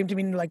 everyone came to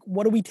me and like,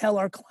 what do we tell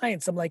our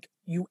clients? I'm like,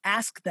 you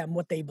ask them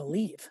what they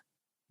believe.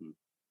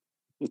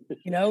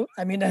 You know,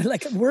 I mean,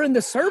 like, we're in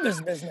the service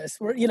business.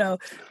 We're, you know,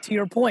 to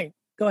your point.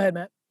 Go ahead,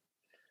 Matt.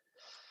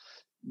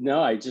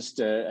 No, I just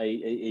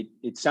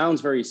it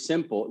sounds very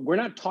simple. We're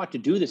not taught to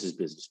do this as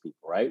business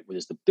people, right?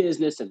 There's the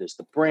business and there's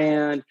the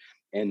brand,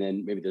 and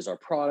then maybe there's our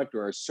product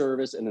or our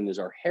service, and then there's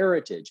our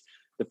heritage.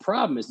 The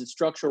problem is that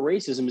structural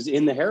racism is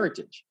in the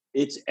heritage.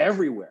 It's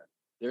everywhere.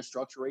 There's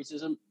structural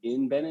racism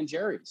in Ben and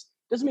Jerry's.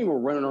 Doesn't mean we're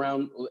running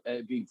around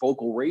being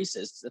vocal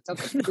racists. That's not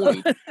the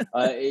point.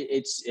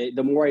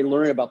 The more I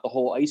learn about the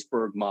whole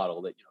iceberg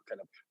model, that kind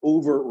of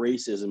overt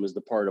racism is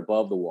the part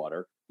above the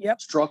water.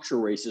 Yep.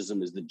 Structural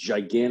racism is the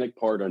gigantic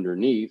part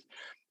underneath,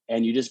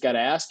 and you just got to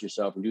ask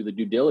yourself and do the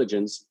due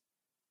diligence.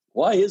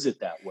 Why is it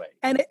that way?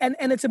 And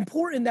it's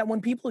important that when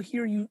people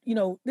hear you, you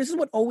know, this is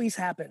what always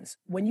happens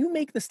when you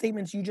make the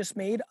statements you just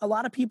made. A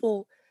lot of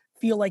people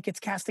feel like it's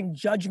casting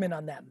judgment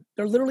on them.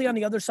 They're literally on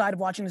the other side of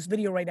watching this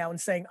video right now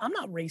and saying, I'm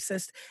not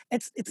racist.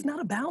 It's not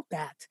about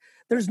that.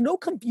 There's no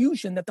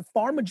confusion that the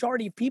far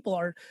majority of people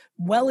are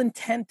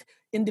well-intent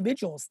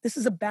individuals. This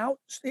is about,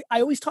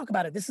 I always talk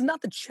about it. This is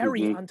not the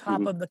cherry on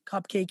top of the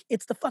cupcake.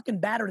 It's the fucking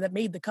batter that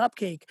made the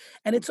cupcake.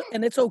 And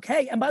it's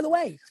okay. And by the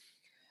way,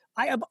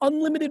 I have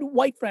unlimited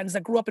white friends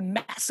that grew up in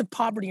massive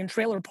poverty in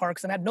trailer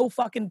parks and had no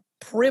fucking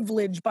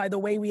privilege by the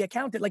way we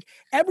account it. Like,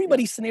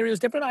 everybody's scenario is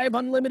different. I have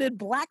unlimited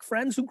black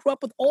friends who grew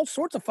up with all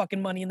sorts of fucking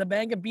money in the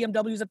bank and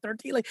BMWs at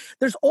 13. Like,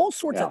 there's all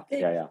sorts of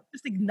things.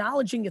 Just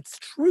acknowledging its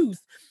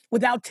truth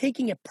without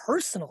taking it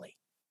personally.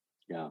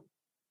 Yeah.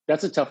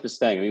 That's the toughest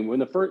thing. I mean,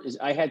 when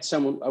I had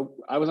someone,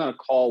 I was on a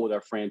call with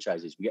our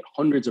franchisees. We get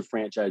hundreds of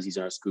franchisees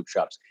in our scoop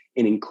shops,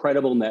 an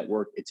incredible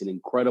network. It's an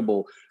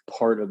incredible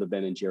part of the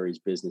Ben & Jerry's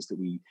business that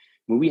when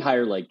we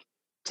hire like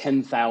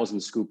 10,000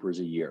 scoopers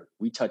a year,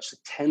 we touch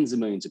tens of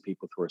millions of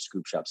people through our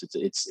scoop shops.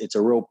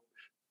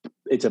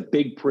 It's a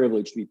big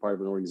privilege to be part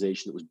of an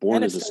organization that was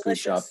born as a scoop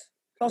shop.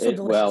 It's also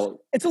delicious.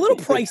 Well, it's a little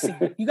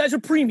pricey. You guys are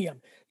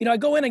premium. You know, I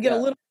go in and get a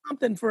little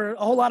something for a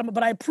whole lot of,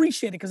 but I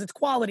appreciate it because it's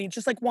quality. It's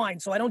just like wine,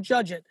 so I don't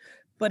judge it.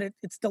 But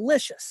it's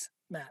delicious,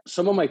 Matt.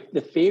 Some of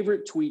the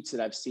favorite tweets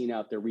that I've seen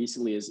out there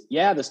recently is,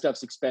 yeah, the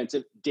stuff's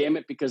expensive. Damn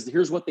it, because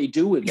here's what they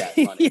do with that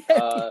money.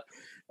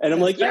 And I'm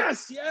like,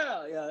 yes,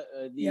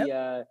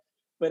 yeah.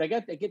 But I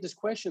get this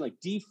question like,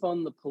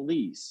 defund the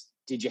police.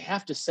 Did you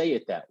have to say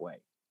it that way?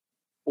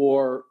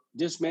 Or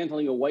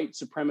dismantling a white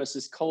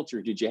supremacist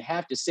culture. Did you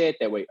have to say it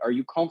that way? Are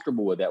you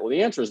comfortable with that? Well,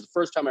 the answer is the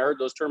first time I heard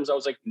those terms, I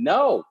was like,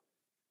 no.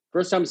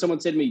 First time someone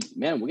said to me,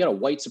 man, we got a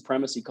white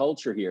supremacy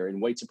culture here and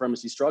white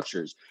supremacy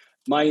structures.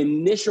 My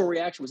initial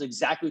reaction was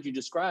exactly what you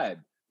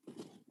described.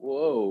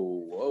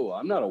 Whoa,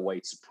 I'm not a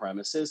white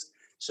supremacist.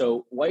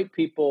 So white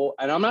people,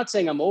 and I'm not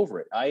saying I'm over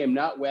it. I am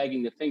not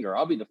wagging the finger.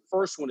 I'll be the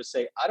first one to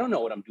say, I don't know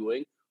what I'm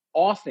doing.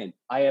 Often,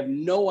 I have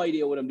no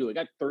idea what I'm doing.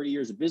 I got 30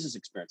 years of business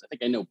experience. I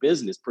think I know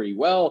business pretty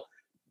well.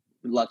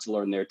 Lots to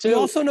learn there, too. You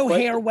also know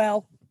hair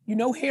well. You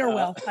know hair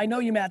well. I know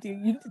you, Matthew.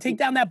 You take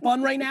down that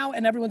bun right now,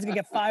 and everyone's going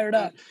to get fired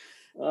up.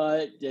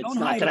 It's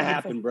not going to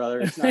happen,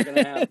 brother. It's not going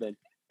to happen.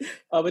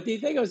 But the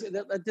thing is,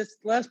 this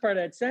last part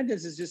of that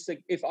sentence is just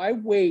like, if I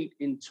wait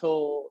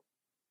until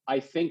I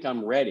think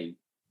I'm ready,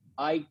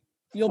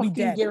 you'll be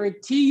dead.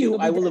 Guarantee you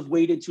I will have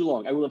waited too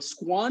long. I will have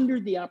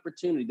squandered the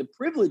opportunity, the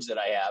privilege that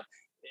I have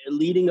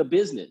leading a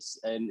business.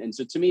 And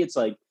so to me, it's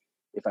like,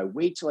 if I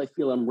wait till I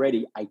feel I'm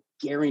ready, I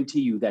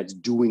guarantee you that's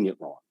doing it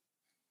wrong.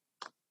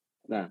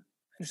 Nah.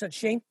 Understood.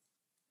 Shane?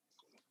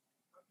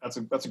 That's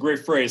a great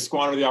phrase,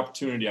 squander the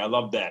opportunity. I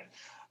love that.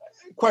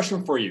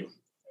 Question for you.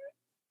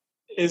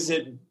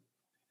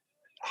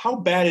 How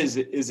bad is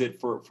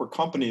it for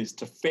companies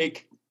to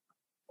fake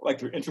like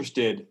they're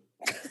interested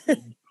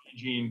in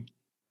changing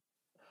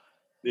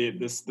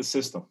the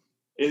system?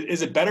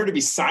 Is it better to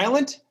be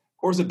silent,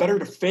 or is it better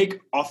to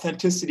fake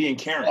authenticity and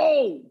caring?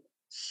 Oh,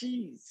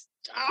 jeez.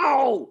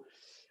 Oh,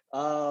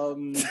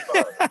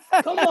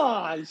 come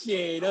on,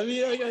 Shane. I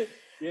mean,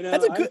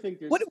 that's a good.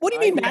 What do you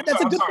mean, Matt? That's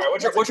a good. Sorry.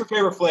 What's your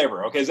favorite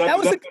flavor? Okay, that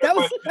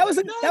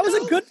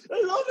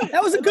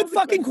was a good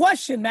fucking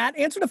question, Matt.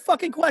 Answer the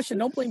fucking question.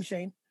 Don't blame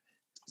Shane.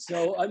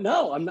 So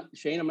no, I'm not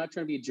Shane. I'm not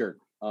trying to be a jerk.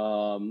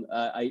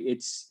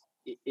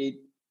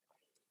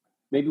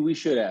 Maybe we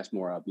should ask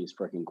more obvious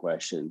freaking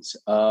questions.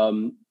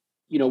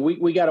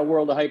 We got a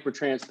world of hyper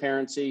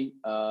transparency.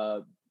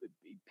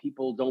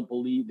 People don't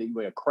believe that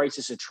we have a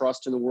crisis of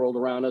trust in the world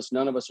around us.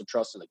 None of us are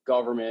trusting the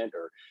government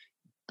or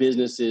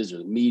businesses or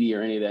the media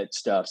or any of that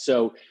stuff.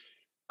 So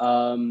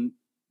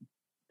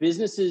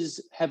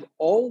businesses have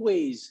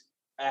always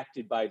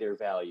acted by their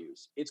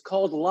values. It's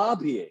called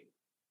lobbying.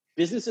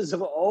 Businesses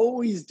have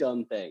always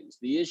done things.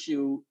 The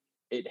issue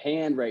at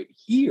hand right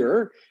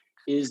here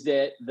is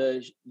that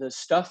the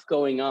stuff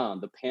going on,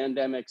 the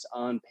pandemics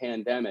on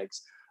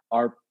pandemics,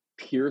 are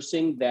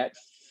piercing that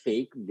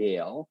fake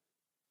veil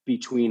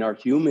between our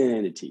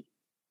humanity,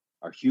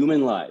 our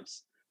human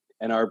lives,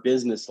 and our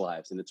business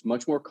lives. And it's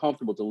much more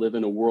comfortable to live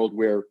in a world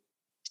where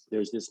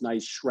there's this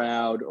nice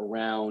shroud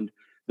around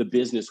the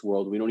business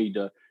world. We don't need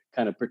to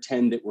kind of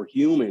pretend that we're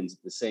humans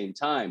at the same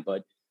time,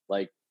 but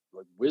like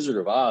Wizard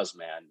of Oz,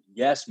 man,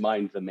 yes,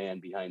 mind the man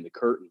behind the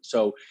curtain.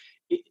 So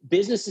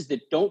businesses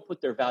that don't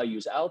put their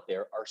values out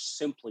there are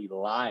simply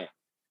lying.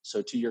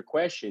 So to your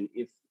question,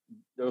 if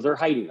they're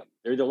hiding them,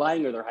 they're either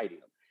lying or they're hiding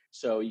them.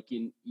 So you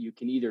can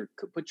either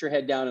put your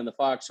head down in the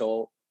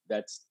foxhole.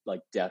 That's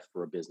like death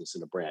for a business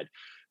and a brand.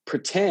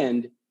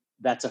 Pretend,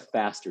 that's a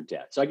faster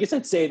death. So I guess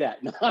I'd say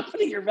that not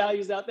putting your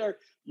values out there,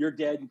 you're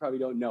dead. You probably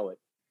don't know it.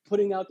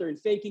 Putting out there and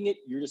faking it,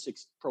 you're just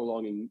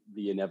prolonging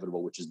the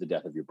inevitable, which is the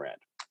death of your brand.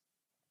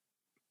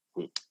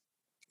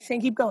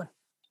 Shane, keep going.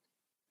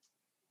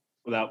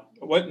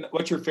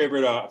 What's your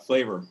favorite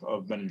flavor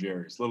of Ben and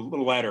Jerry's?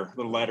 Little lighter,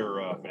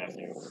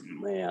 Matthew.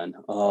 Man,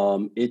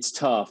 it's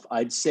tough.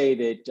 I'd say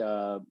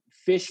that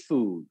fish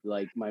food.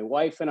 Like my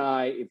wife and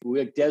I, if we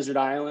had desert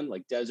island,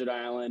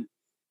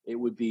 it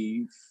would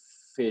be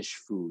fish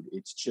food.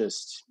 It's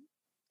just,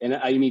 and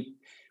I mean,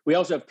 we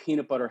also have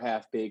peanut butter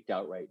half baked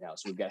out right now.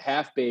 So we've got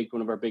half baked,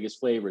 one of our biggest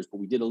flavors, but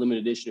we did a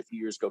limited edition a few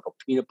years ago called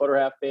peanut butter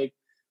half baked.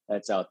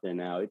 That's out there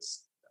now.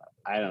 It's,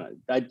 I don't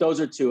know. Those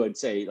are two I'd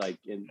say. Like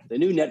the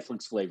new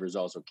Netflix flavor is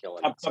also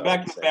killing it.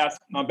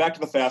 Now back to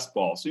the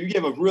fastball. So you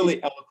gave a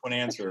really eloquent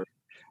answer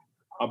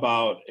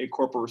about a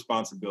corporate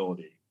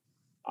responsibility.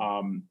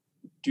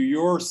 Do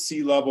your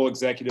C-level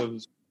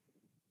executives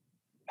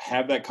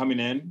have that coming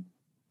in?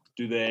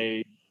 Do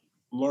they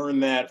learn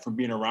that from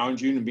being around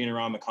you and being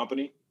around the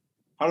company?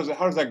 How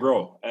does that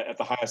grow at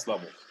the highest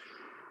level?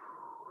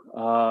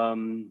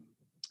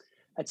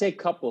 I'd say a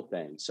couple of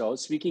things. So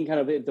speaking kind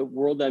of the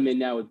world I'm in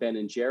now with Ben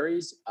and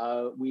Jerry's,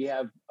 we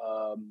have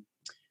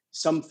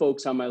some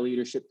folks on my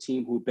leadership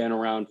team who've been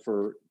around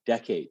for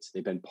decades.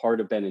 They've been part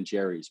of Ben and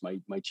Jerry's.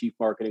 My chief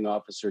marketing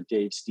officer,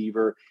 Dave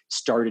Stever,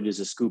 started as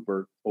a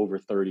scooper over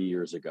 30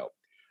 years ago.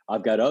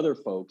 I've got other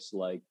folks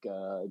like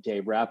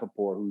Dave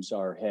Rappaport, who's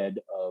our head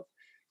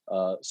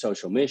of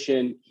social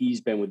mission. He's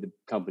been with the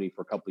company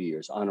for a couple of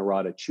years.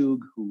 Anurada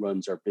Chug, who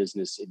runs our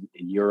business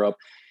in Europe,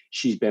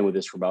 she's been with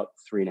us for about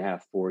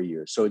 3.5, 4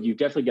 years. So you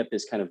definitely get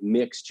this kind of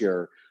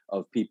mixture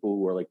of people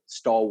who are like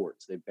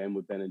stalwarts. They've been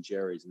with Ben and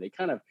Jerry's, and they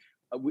kind of,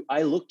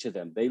 I look to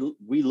them.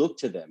 We look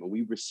to them, and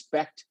we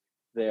respect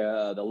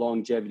the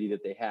longevity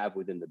that they have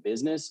within the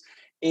business,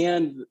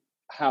 and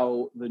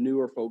how the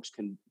newer folks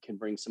can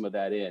bring some of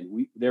that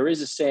in. There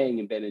is a saying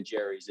in Ben and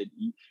Jerry's that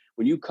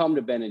when you come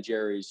to Ben and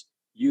Jerry's,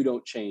 you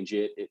don't change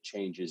it; it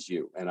changes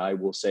you. And I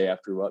will say,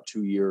 after about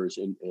 2 years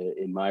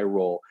in my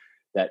role,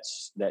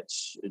 that's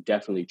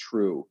definitely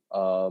true.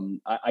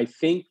 I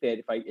think that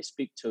if I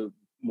speak to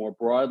more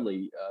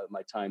broadly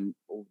my time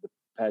over the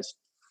past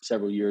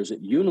several years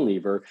at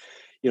Unilever,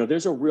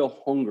 there's a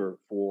real hunger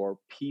for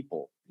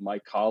people, my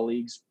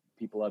colleagues,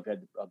 people I've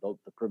had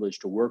the privilege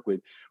to work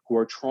with, who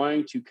are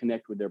trying to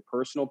connect with their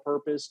personal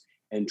purpose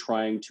and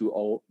trying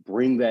to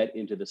bring that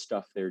into the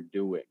stuff they're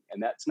doing.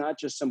 And that's not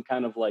just some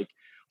kind of like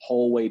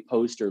hallway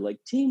poster, like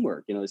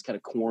teamwork, this kind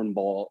of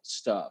cornball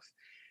stuff.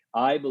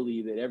 I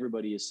believe that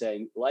everybody is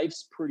saying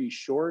life's pretty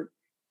short.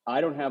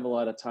 I don't have a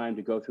lot of time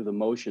to go through the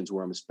motions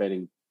where I'm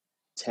spending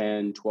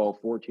 10, 12,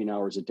 14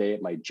 hours a day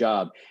at my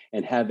job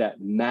and have that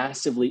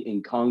massively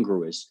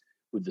incongruous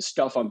with the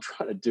stuff I'm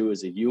trying to do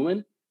as a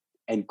human.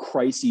 And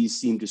crises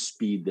seem to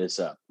speed this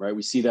up, right?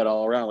 We see that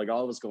all around. Like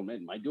all of us go,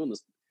 man, am I doing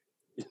this?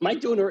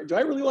 Do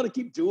I really want to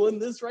keep doing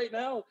this right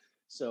now?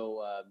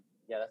 So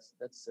yeah,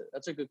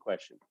 that's a good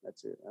question.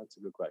 That's a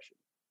good question.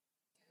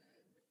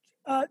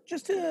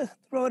 Just to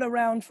throw it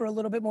around for a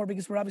little bit more,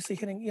 because we're obviously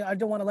hitting, I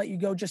don't want to let you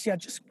go just yet.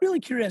 Just really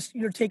curious,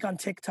 your take on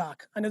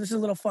TikTok. I know this is a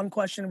little fun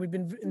question. We've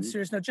been in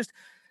serious note, just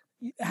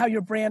how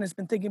your brand has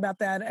been thinking about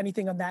that,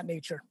 anything of that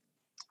nature.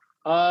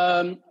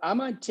 I'm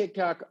on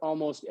TikTok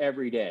almost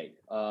every day.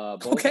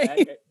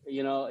 Okay.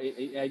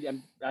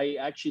 I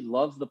actually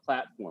love the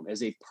platform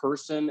as a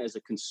person, as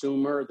a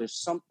consumer. There's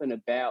something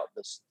about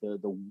this,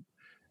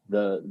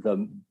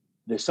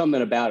 there's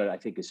something about it I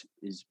think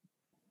is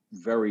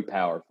very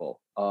powerful,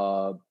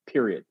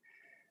 period.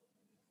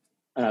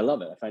 And I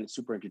love it. I find it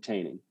super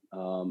entertaining.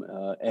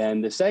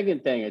 And the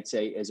second thing I'd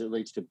say, as it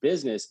relates to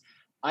business,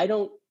 I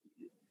don't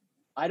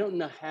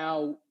know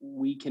how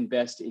we can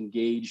best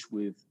engage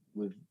with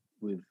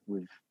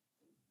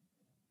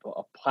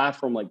a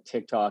platform like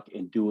TikTok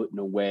and do it in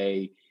a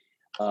way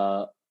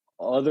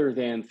other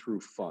than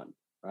through fun.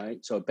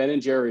 Right. So at Ben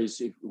and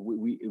Jerry's,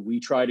 we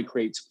try to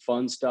create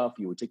fun stuff.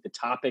 You would take the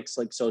topics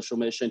like social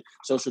mission,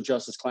 social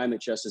justice,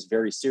 climate justice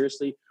very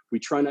seriously. We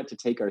try not to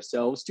take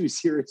ourselves too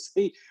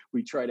seriously.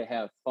 We try to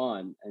have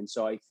fun. And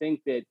so I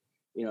think that,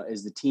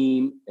 as the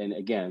team, and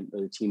again,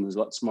 the team was a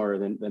lot smarter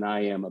than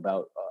I am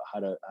about how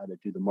to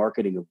do the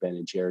marketing of Ben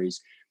and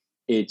Jerry's.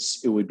 It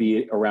would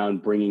be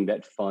around bringing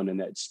that fun and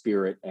that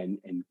spirit and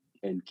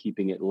and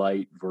keeping it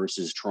light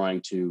versus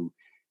trying to,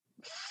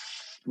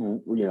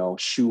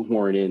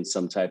 shoehorn in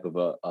some type of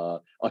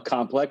a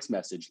complex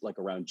message like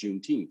around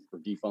Juneteenth or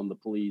defund the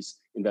police,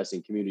 invest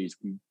in communities.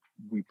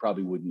 We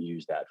probably wouldn't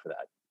use that for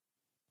that.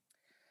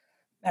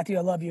 Matthew,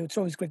 I love you. It's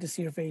always great to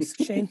see your face.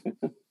 Shane?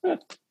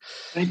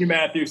 Thank you,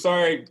 Matthew.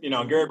 Sorry,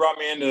 Gary brought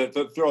me in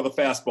to throw the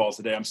fastballs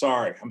today. I'm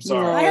sorry.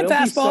 No, I had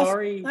fastballs.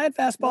 Sorry. I had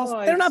fastballs.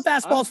 No, They're not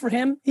fastballs for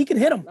him. He can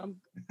hit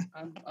them.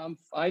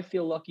 I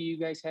feel lucky you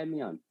guys had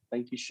me on.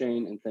 Thank you,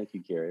 Shane, and thank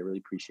you, Gary. I really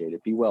appreciate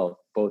it. Be well,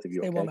 both of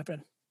you. Stay okay? well, my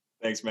friend.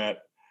 Thanks,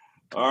 Matt.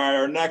 All right,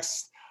 our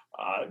next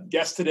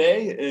guest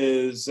today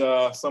is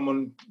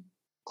someone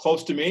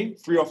close to me,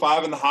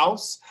 305 in the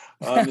house.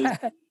 Ms.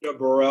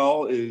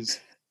 Burrell is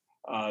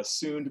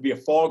soon to be a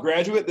fall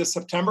graduate this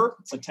September,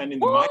 attending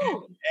the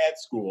Miami Ad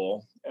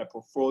School at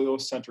Portfolio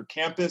Center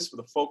campus with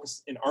a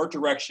focus in art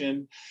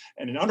direction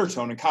and an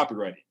undertone in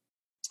copywriting.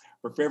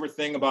 Her favorite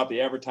thing about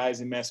the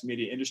advertising mass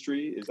media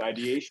industry is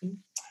ideation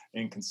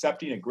and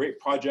concepting a great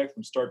project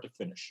from start to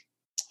finish.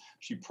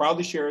 She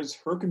proudly shares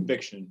her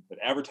conviction that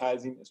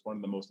advertising is one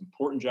of the most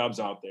important jobs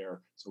out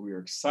there. So we are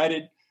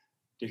excited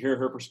to hear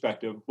her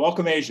perspective.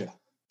 Welcome, Asia.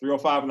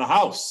 305 in the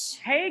house.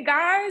 Hey,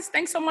 guys.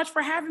 Thanks so much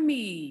for having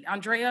me.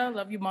 Andrea,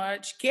 love you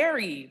much.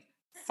 Gary,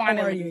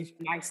 finally,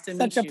 nice to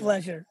meet you. Such a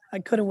pleasure. I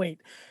couldn't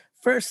wait.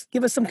 First,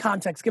 give us some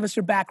context. Give us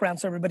your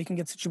background so everybody can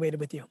get situated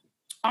with you.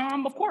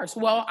 Of course.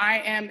 Well, I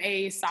am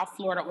a South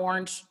Florida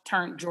orange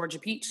turned Georgia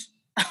peach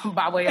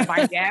by way of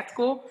my grad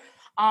school.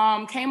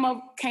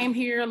 Came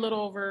here a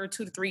little over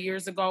 2 to 3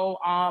 years ago.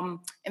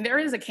 And there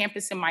is a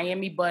campus in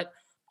Miami, but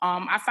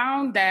I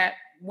found that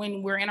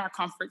when we're in our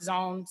comfort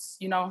zones,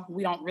 we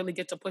don't really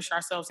get to push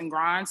ourselves and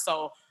grind.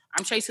 So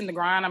I'm chasing the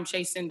grind. I'm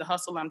chasing the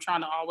hustle. I'm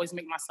trying to always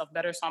make myself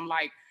better. So I'm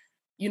like,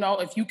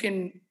 if you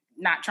can,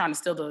 not trying to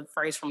steal the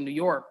phrase from New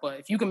York, but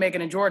if you can make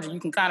it in Georgia, you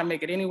can kind of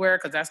make it anywhere,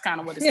 because that's kind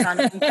of what it's turned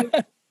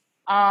into.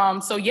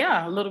 So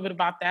yeah, a little bit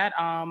about that.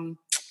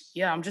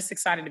 Yeah, I'm just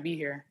excited to be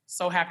here.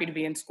 So happy to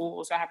be in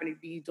school. So happy to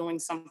be doing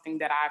something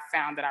that I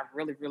found that I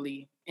really,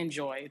 really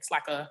enjoy. It's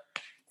like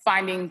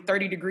finding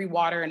 30-degree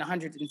water in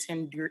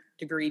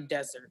 110-degree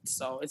desert.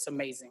 So it's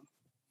amazing.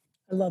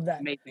 I love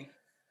that. Amazing.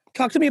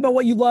 Talk to me about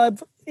what you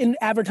love in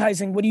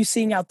advertising. What are you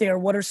seeing out there?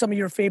 What are some of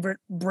your favorite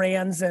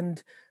brands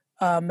and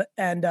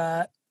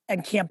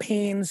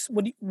campaigns?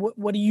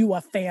 What are you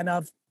a fan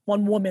of?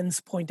 One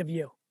woman's point of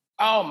view.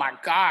 Oh my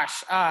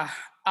gosh.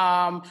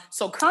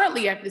 So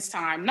currently at this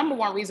time, number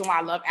one reason why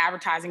I love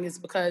advertising is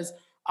because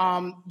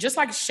just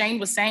like Shane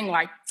was saying,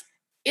 like,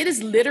 it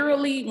is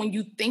literally, when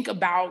you think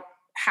about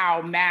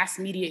how mass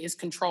media is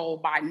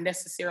controlled by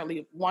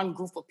necessarily one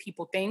group of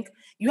people think,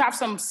 you have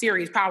some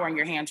serious power in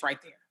your hands right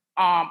there.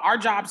 Our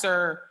jobs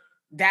are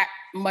that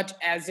much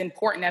as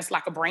important as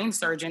like a brain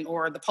surgeon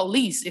or the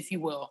police, if you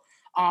will.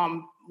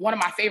 One of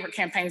my favorite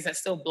campaigns that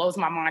still blows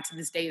my mind to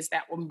this day is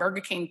that when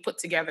Burger King put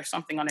together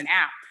something on an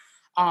app,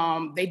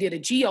 they did a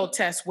geo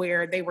test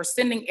where they were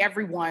sending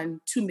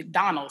everyone to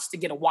McDonald's to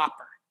get a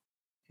Whopper.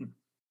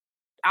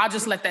 I'll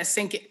just let that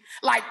sink in.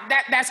 Like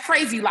that's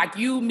crazy. Like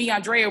you, me,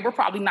 Andrea, we're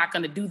probably not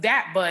going to do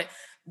that, but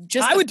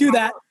I would do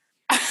that.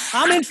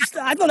 I'm interested.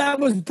 I thought that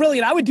was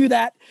brilliant. I would do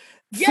that.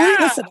 Yeah.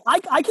 Free, listen,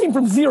 I came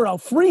from zero.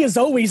 Free is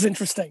always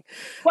interesting.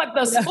 But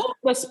the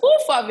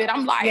spoof of it,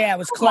 I'm like, yeah, it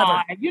was clever.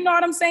 On, you know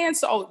what I'm saying?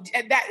 So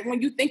that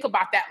when you think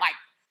about that, like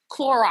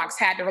Clorox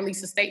had to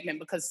release a statement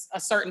because a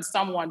certain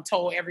someone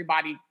told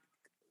everybody,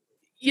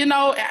 and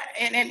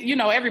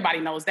everybody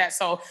knows that.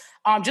 So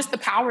just the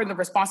power and the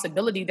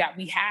responsibility that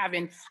we have.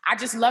 And I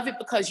just love it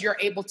because you're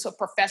able to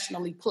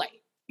professionally play.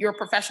 You're a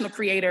professional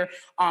creator.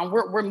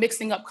 We're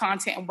mixing up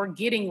content, and we're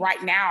getting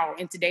right now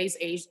in today's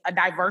age a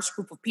diverse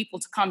group of people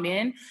to come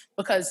in,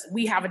 because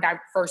we have a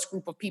diverse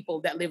group of people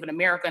that live in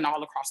America and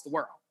all across the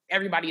world.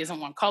 Everybody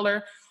isn't one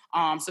color.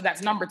 So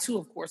that's number two,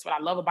 of course, what I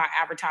love about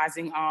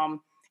advertising.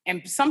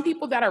 And some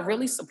people that are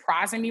really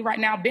surprising me right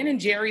now, Ben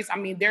 & Jerry's, I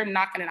mean, they're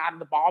knocking it out of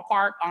the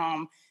ballpark.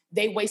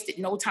 They wasted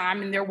no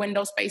time in their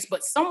window space.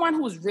 But someone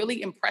who is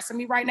really impressing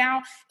me right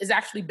now is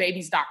actually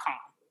babies.com,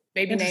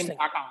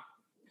 babynames.com.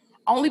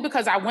 Only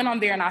because I went on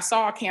there and I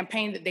saw a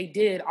campaign that they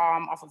did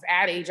off of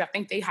Ad Age. I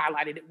think they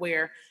highlighted it,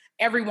 where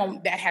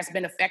everyone that has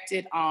been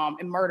affected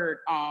and murdered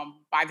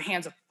by the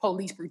hands of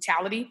police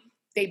brutality,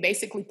 they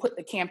basically put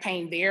the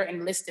campaign there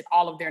and listed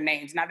all of their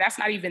names. Now,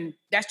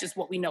 that's just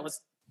what we know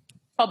is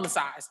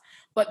publicized.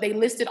 But they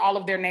listed all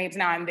of their names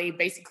now, and they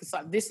basically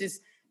said,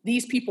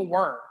 these people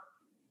were.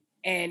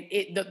 And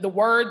the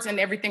words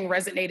and everything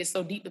resonated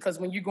so deep, because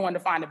when you're going to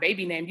find a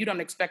baby name, you don't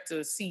expect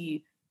to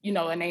see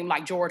a name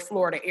like George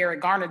Floyd or Eric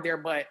Garner there,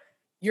 but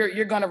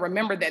you're going to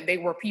remember that they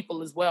were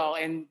people as well.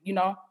 And,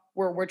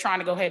 we're trying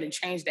to go ahead and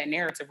change that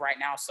narrative right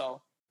now.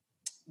 So,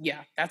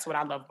 yeah, that's what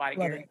I love about it,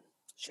 Gary.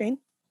 Shane?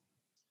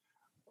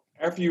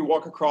 After you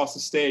walk across the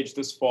stage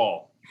this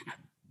fall,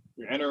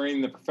 you're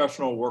entering the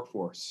professional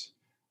workforce.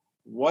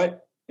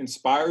 What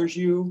inspires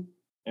you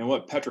and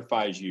what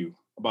petrifies you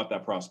about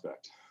that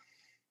prospect?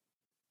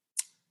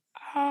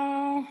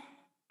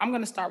 I'm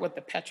going to start with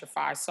the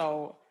petrify.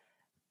 So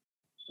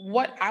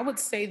what I would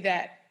say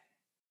that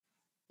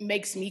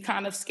makes me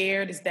kind of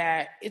scared is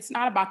that it's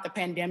not about the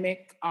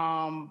pandemic,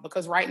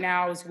 because right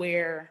now is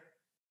where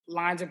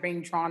lines are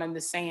being drawn in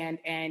the sand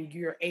and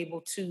you're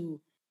able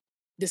to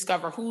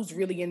discover who's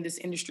really in this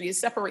industry. It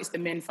separates the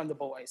men from the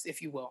boys,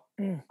 if you will.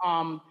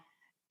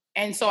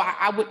 And so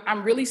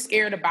I'm really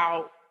scared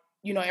about,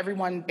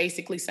 everyone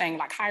basically saying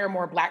like, hire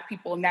more Black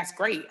people. And that's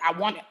great. I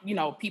want,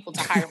 people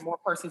to hire more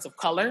persons of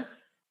color,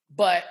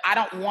 but I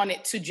don't want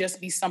it to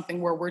just be something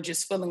where we're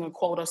just filling a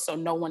quota so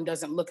no one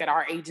doesn't look at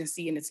our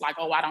agency and it's like,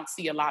 oh, I don't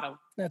see a lot of.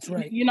 That's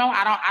right.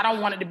 I don't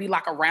want it to be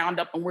like a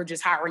roundup and we're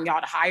just hiring y'all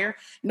to hire.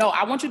 No,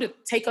 I want you to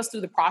take us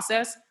through the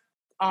process.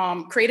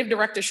 Creative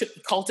director should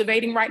be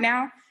cultivating right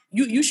now.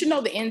 You should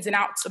know the ins and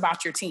outs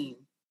about your team.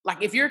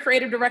 Like if you're a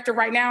creative director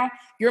right now,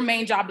 your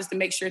main job is to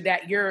make sure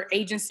that your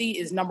agency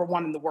is number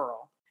one in the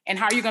world. And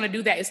how you're going to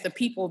do that is the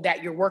people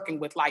that you're working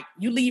with. Like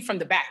you lead from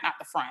the back, not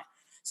the front.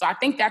 So I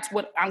think that's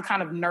what I'm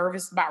kind of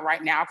nervous about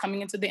right now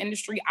coming into the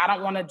industry. I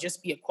don't want to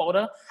just be a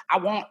quota. I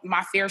want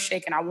my fair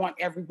shake, and I want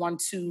everyone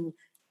to,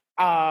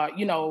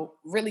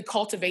 really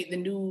cultivate the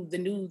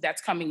new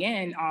that's coming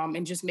in,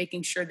 and just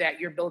making sure that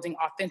you're building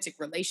authentic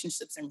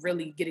relationships and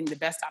really getting the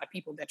best out of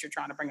people that you're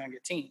trying to bring on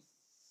your team.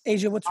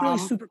 Asia, what's really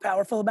super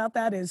powerful about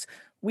that is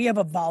we have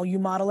a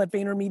volume model at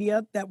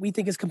VaynerMedia that we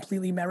think is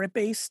completely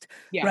merit-based,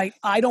 right?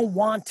 I don't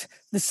want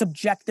the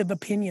subjective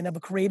opinion of a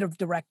creative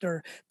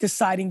director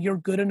deciding you're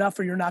good enough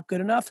or you're not good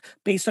enough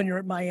based on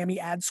your Miami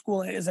ad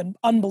school. It is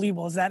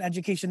unbelievable as that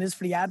education is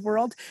for the ad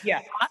world.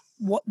 Yeah.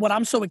 What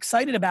I'm so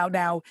excited about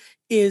now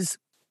is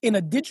in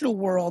a digital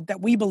world that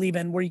we believe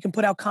in, where you can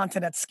put out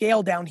content at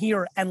scale down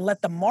here and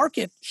let the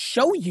market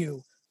show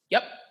you.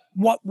 Yep.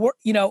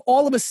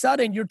 All of a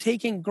sudden you're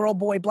taking girl,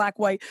 boy, Black,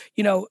 white,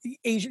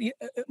 Asian,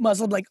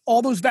 Muslim, like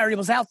all those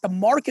variables out. The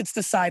market's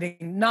deciding,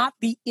 not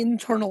the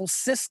internal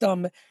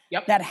system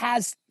that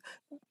has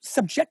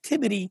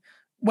subjectivity,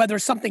 whether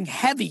something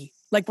heavy,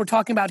 like we're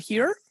talking about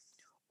here,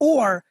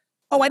 or,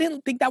 oh, I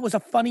didn't think that was a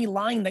funny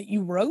line that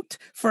you wrote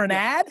for an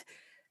ad,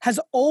 has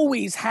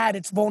always had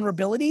its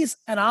vulnerabilities.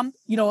 And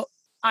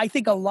I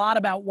think a lot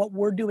about what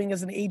we're doing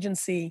as an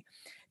agency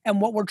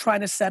and what we're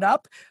trying to set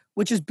up,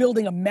 which is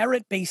building a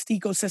merit-based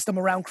ecosystem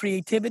around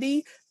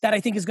creativity that I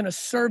think is going to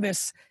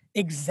service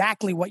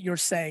exactly what you're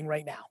saying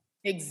right now.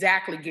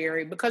 Exactly,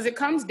 Gary, because it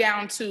comes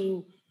down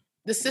to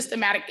the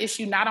systematic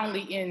issue, not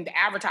only in the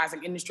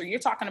advertising industry. You're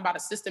talking about a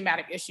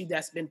systematic issue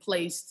that's been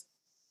placed,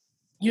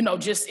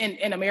 just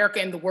in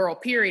America and the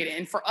world, period.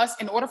 And for us,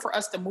 in order for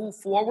us to move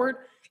forward,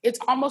 it's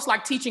almost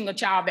like teaching a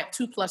child that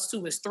 2 +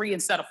 2 is 3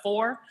 instead of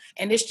 4.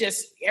 And it's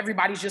just,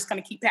 everybody's just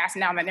going to keep passing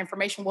down that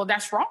information. Well,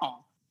 that's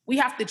wrong. We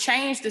have to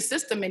change the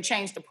system and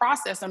change the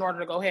process in order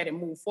to go ahead and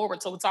move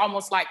forward. So it's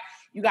almost like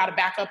you got to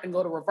back up and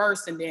go to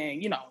reverse and then,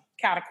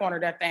 cat a corner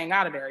that thing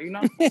out of there,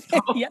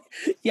 Yeah.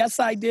 Yes,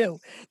 I do.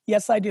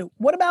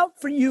 What about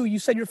for you? You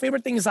said your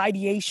favorite thing is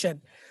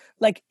ideation.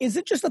 Like, is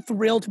it just a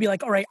thrill to be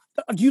like, all right,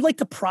 do you like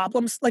the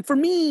problems? Like for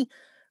me,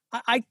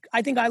 I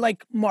think I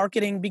like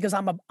marketing because I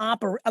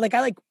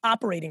like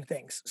operating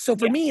things. So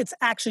for me, it's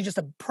actually just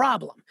a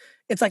problem.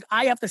 It's like,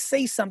 I have to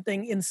say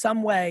something in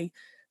some way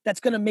that's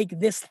going to make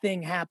this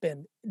thing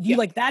happen. Do you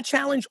like that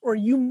challenge, or are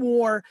you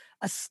more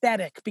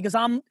aesthetic? Because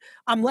I'm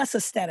less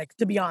aesthetic,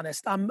 to be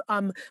honest.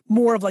 I'm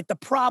more of like the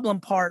problem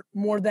part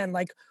more than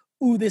like,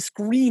 ooh, this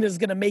green is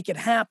going to make it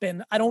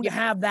happen. I don't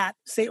have that.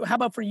 How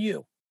about for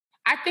you?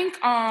 I think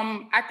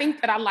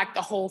that I like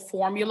the whole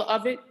formula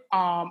of it.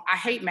 I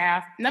hate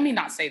math. Let me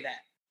not say that.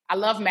 I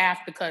love math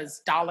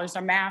because dollars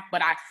are math,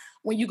 but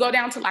when you go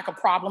down to like a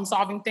problem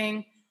solving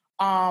thing,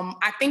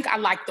 I think I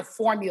like the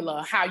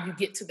formula, how you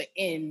get to the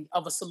end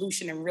of a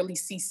solution and really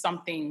see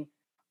something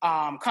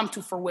come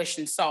to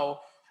fruition. So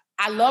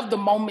I love the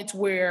moments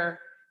where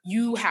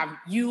you have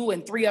you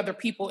and 3 other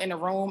people in a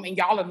room and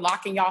y'all are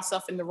locking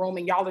yourself in the room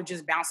and y'all are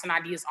just bouncing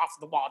ideas off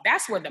the wall.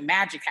 That's where the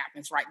magic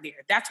happens right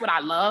there. That's what I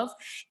love.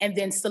 And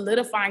then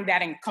solidifying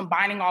that and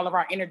combining all of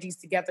our energies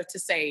together to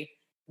say,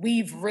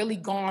 we've really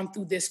gone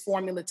through this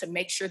formula to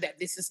make sure that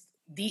this is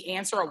the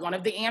answer or one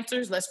of the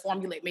answers. Let's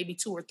formulate maybe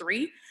 2 or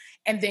 3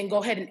 and then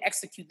go ahead and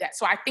execute that.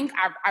 So I think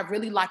I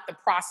really like the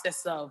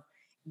process of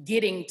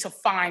getting to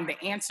find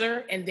the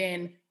answer. And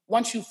then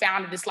once you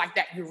found it, it's like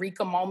that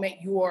eureka moment.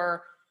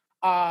 You're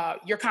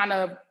kind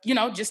of,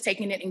 just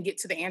taking it and get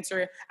to the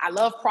answer. I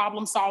love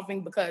problem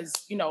solving because,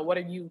 what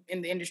are you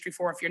in the industry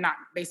for if you're not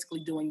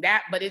basically doing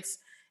that? But it's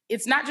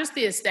not just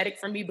the aesthetic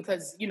for me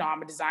because,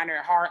 I'm a designer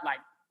at heart. Like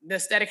the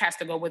aesthetic has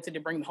to go with it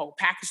to bring the whole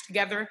package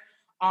together.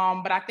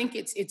 But I think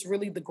it's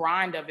really the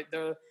grind of it,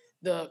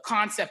 the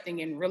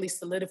concepting and really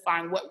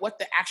solidifying what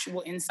the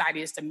actual insight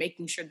is to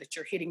making sure that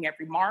you're hitting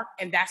every mark.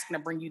 And that's going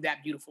to bring you that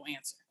beautiful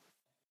answer.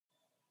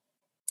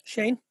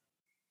 Shane?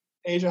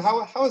 Asia,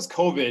 how has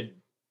COVID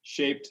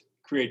shaped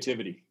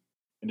creativity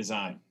and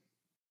design?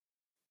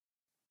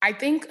 I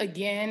think,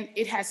 again,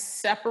 it has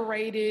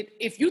separated.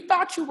 If you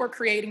thought you were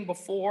creating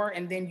before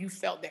and then you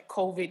felt that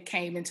COVID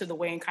came into the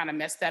way and kind of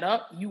messed that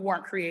up, you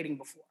weren't creating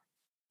before.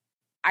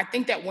 I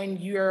think that when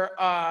you're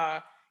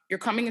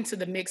coming into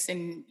the mix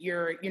and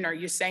you're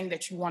saying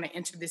that you want to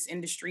enter this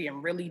industry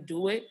and really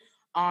do it,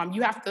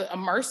 You have to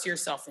immerse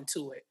yourself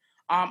into it.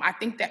 I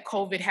think that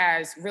COVID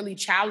has really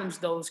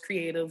challenged those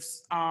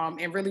creatives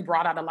and really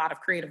brought out a lot of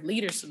creative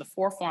leaders to the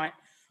forefront,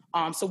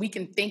 so we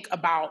can think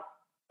about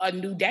a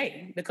new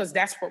day, because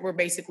that's what we're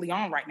basically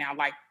on right now.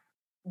 Like,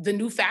 the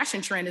new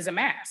fashion trend is a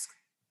mask.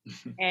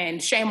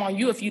 And shame on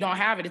you if you don't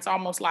have it. It's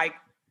almost like,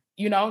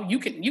 you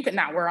can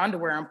not wear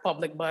underwear in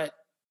public, but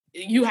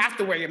you have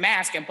to wear your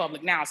mask in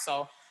public now.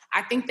 So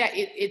I think that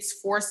it's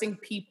forcing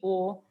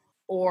people,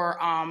 or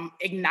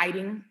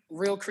igniting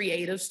real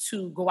creatives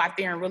to go out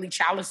there and really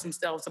challenge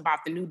themselves about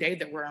the new day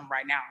that we're in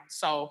right now.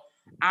 So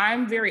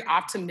I'm very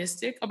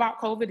optimistic about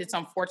COVID. It's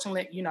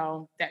unfortunate,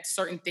 that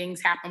certain things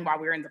happen while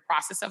we're in the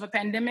process of a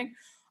pandemic.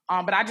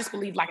 But I just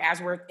believe, like,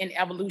 as we're in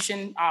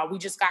evolution, we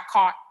just got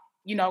caught,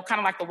 kind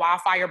of like the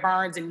wildfire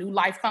burns and new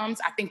life comes.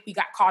 I think we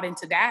got caught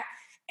into that.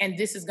 And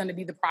this is going to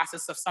be the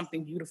process of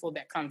something beautiful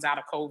that comes out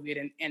of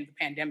COVID and the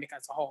pandemic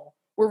as a whole.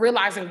 We're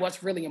realizing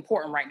what's really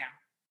important right now.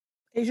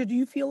 Asia, do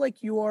you feel like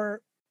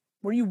were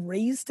you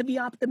raised to be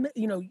optimistic?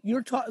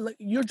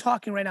 You're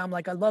talking right now. I'm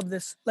like, I love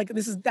this. Like,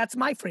 that's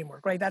my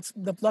framework, right? That's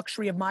the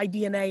luxury of my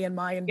DNA and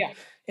my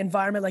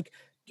environment. Like,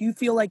 do you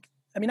feel like,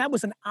 that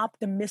was an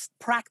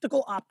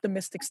practical,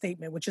 optimistic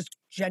statement, which is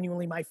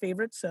genuinely my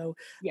favorite. So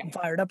I'm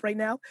fired up right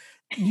now.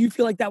 Do you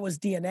feel like that was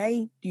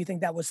DNA? Do you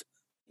think that was,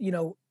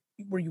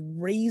 were you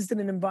raised in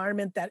an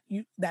environment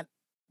that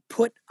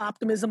put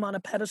optimism on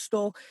a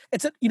pedestal?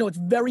 It's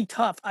very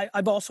tough.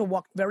 I've also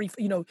walked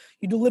you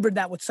delivered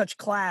that with such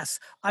class.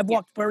 I've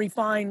walked very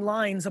fine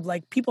lines of,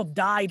 like, people have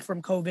died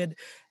from COVID.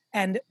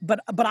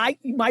 But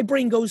my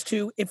brain goes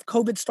to, if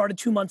COVID started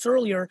 2 months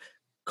earlier,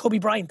 Kobe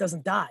Bryant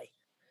doesn't die.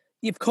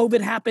 If COVID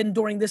happened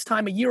during this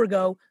time a year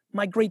ago,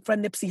 my great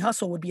friend Nipsey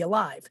Hussle would be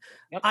alive.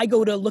 Yep. I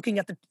go to looking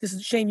at this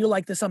is Shane, you'll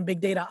like this on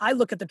big data. I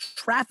look at the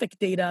traffic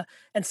data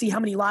and see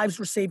how many lives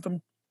were saved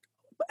from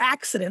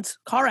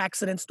car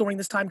accidents during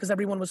this time, because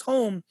everyone was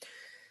home.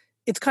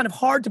 It's kind of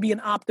hard to be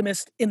an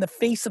optimist in the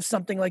face of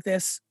something like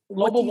this.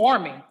 Global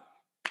warming.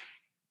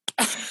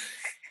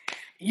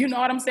 You know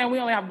what I'm saying? We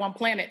only have one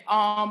planet.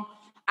 I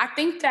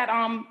think that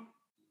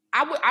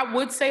I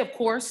would say, of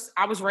course,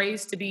 I was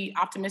raised to be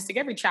optimistic.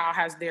 Every child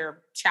has their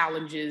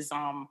challenges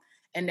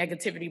and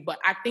negativity, but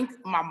I think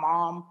my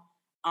mom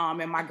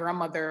and my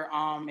grandmother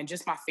and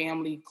just my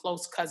family,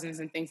 close cousins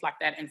and things like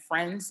that, and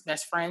friends,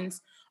 best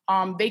friends,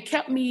 they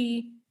kept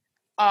me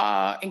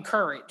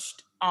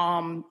encouraged.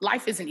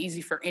 Life isn't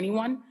easy for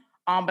anyone,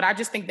 but I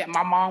just think that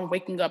my mom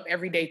waking up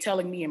every day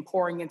telling me and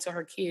pouring into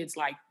her kids,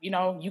 like,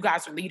 you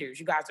guys are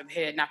leaders. You guys are the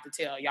head, not the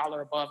tail. Y'all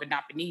are above and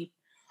not beneath.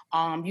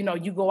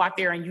 You go out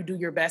there and you do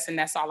your best, and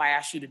that's all I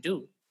ask you to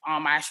do. I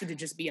ask you to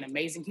just be an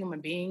amazing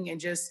human being, and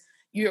just,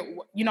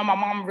 my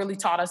mom really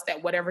taught us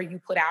that whatever you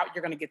put out,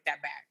 you're going to get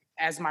that back.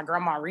 As my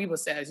grandma Reba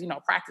says,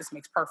 practice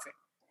makes perfect.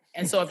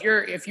 And so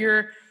if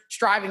you're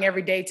striving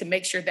every day to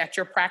make sure that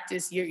your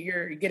practice,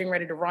 you're getting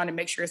ready to run and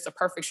make sure it's a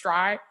perfect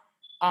stride,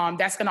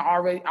 that's going to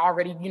already,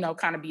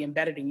 kind of be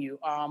embedded in you.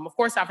 Of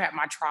course, I've had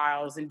my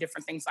trials and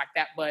different things like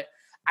that, but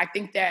I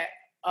think that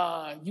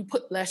you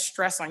put less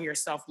stress on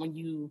yourself when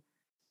you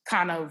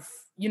kind of,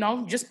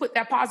 just put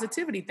that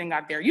positivity thing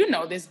out there.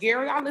 This,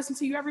 Gary, I listen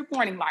to you every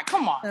morning. Like,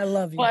 come on. I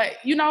love you. But,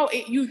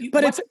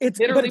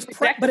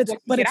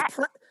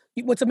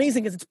 what's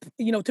amazing is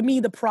to me,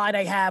 the pride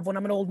I have when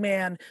I'm an old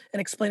man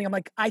and explaining, I'm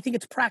like, I think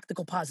it's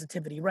practical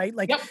positivity, right?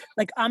 Like,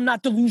 like, I'm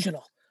not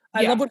delusional.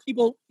 I love when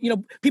people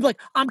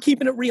like, I'm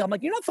keeping it real. I'm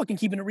like, you're not fucking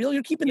keeping it real.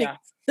 You're keeping it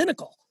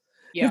cynical.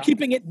 You're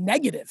keeping it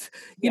negative,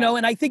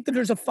 and I think that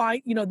there's a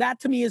fine, that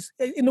to me is,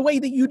 in the way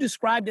that you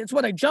described it, it's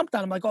what I jumped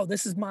on. I'm like, oh,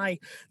 this is my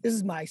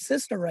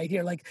sister right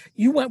here. Like,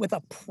 you went with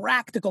a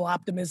practical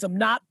optimism,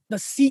 not the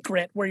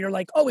secret where you're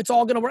like, oh, it's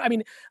all going to work. I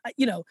mean,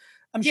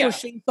 I'm sure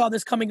Shane saw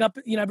this coming up.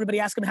 Everybody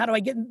asked him, how do I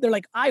get in? They're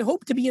like, I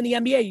hope to be in the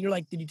NBA. You're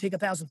like, did you take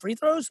 1,000 free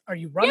throws? Are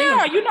you running?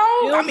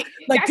 Yeah,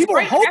 like, people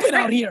are hoping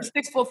out here.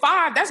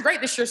 6'5". That's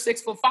great that you're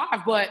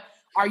 6'5", but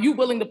are you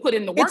willing to put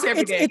in the work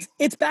every day?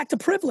 It's back to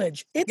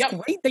privilege. It's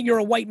great that you're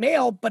a white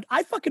male, but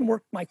I fucking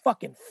work my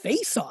fucking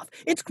face off.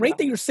 It's great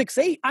that you're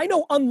 6'8". I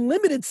know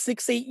unlimited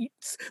 6'8"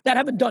 that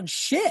haven't done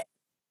shit.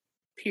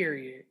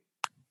 Period.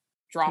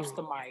 Drops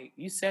the mic.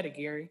 You said it,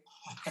 Gary.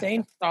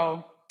 Same.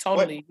 So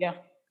totally,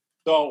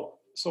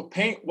 So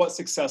paint what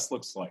success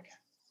looks like.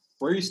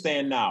 Where you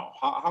stand now?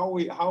 How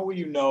will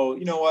you know?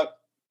 You know what?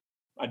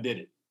 I did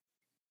it.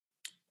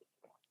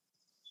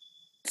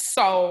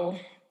 So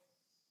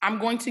I'm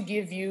going to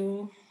give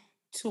you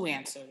two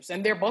answers,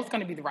 and they're both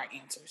going to be the right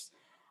answers.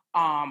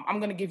 I'm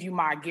going to give you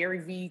my Gary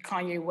V,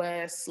 Kanye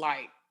West,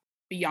 like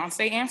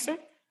Beyonce answer,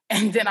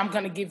 and then I'm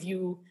going to give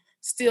you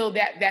still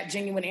that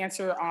genuine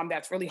answer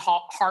that's really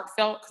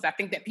heartfelt, because I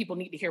think that people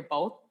need to hear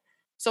both.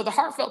 So the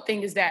heartfelt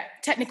thing is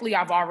that technically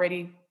I'm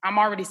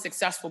already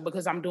successful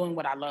because I'm doing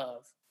what I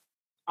love.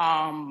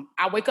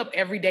 I wake up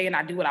every day and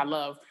I do what I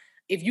love.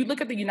 If you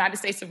look at the United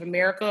States of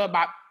America,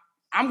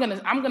 I'm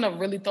gonna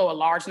really throw a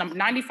large number.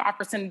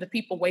 95% of the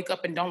people wake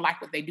up and don't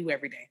like what they do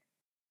every day.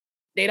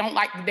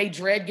 They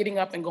dread getting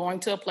up and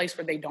going to a place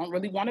where they don't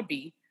really want to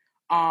be.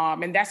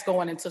 And that's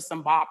going into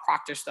some Bob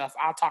Proctor stuff.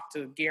 I'll talk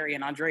to Gary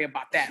and Andre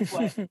about that.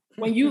 But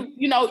when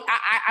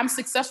I'm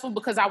successful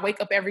because I wake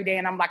up every day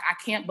and I'm like, I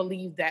can't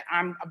believe that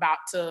I'm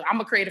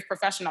a creative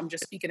professional. I'm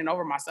just speaking it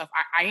over myself.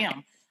 I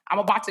am. I'm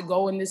about to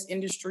go in this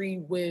industry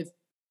with,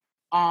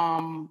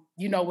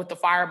 with the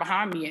fire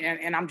behind me.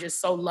 And I'm just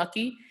so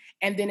lucky.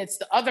 And then it's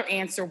the other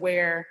answer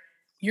where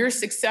you're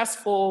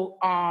successful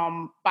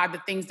by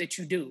the things that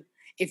you do.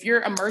 If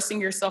you're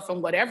immersing yourself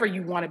in whatever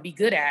you want to be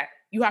good at,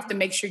 you have to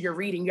make sure you're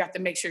reading. You have to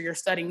make sure you're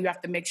studying. You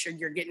have to make sure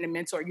you're getting a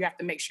mentor. You have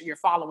to make sure you're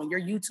following. You're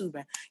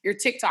YouTubing. You're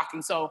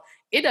TikToking. So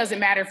it doesn't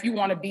matter if you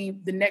want to be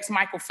the next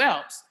Michael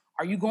Phelps.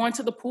 Are you going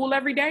to the pool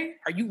every day?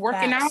 Are you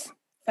working out?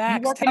 You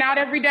working out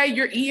every day?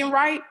 You're eating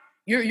right?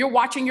 You're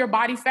watching your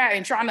body fat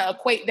and trying to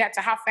equate that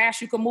to how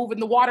fast you can move in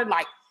the water.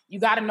 Like, you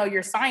got to know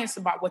your science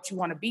about what you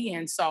want to be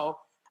in. So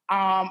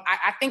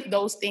I think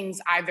those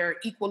things either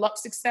equal up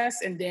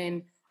success, and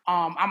then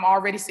I'm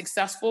already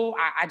successful.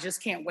 I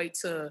just can't wait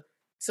to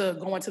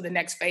go into the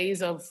next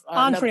phase of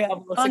Andrea,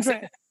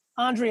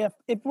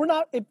 if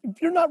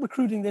you're not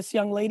recruiting this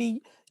young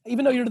lady,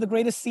 even though you're the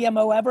greatest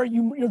CMO ever,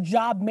 your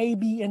job may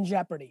be in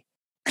jeopardy.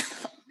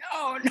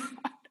 No.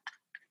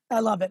 I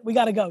love it. We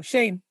got to go.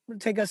 Shane,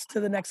 take us to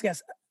the next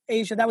guest.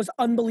 Asia, that was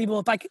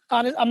unbelievable.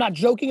 I'm not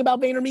joking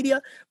about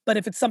VaynerMedia, but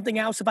if it's something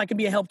else, if I can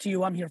be a help to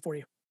you, I'm here for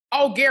you.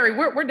 Oh, Gary,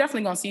 we're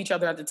definitely going to see each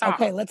other at the top.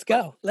 Okay, let's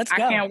go. I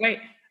can't wait.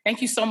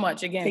 Thank you so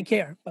much again. Take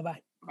care. Bye-bye.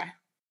 Bye.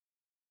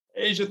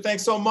 Asia,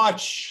 thanks so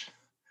much.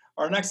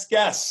 Our next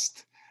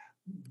guest,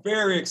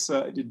 very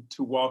excited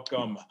to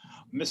welcome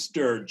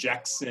Mr.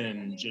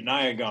 Jackson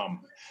Janayagam,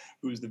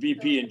 who's the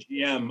VP and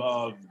GM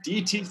of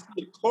DTC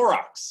at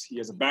Clorox. He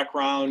has a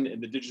background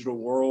in the digital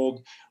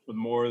world with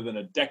more than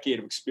a decade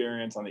of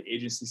experience on the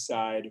agency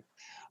side.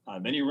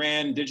 Then he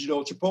ran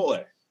digital Chipotle,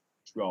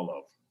 which we all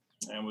love,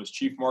 and was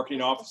chief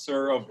marketing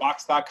officer of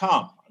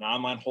Box.com, an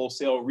online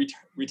wholesale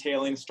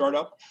retailing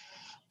startup,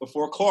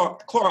 before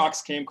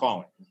Clorox came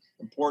calling.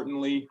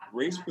 Importantly,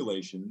 race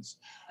relations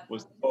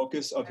was the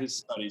focus of his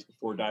studies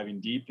before diving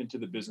deep into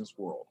the business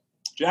world.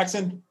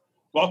 Jackson,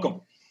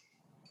 welcome.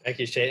 Thank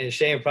you, Shane. And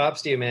Shane,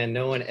 props to you, man.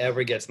 No one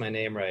ever gets my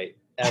name right,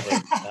 ever,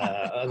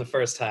 on the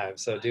first time.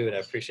 So, dude, I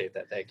appreciate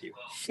that. Thank you.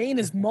 Shane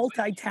is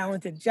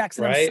multi-talented.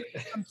 Jackson, right?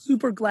 I'm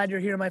super glad you're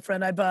here, my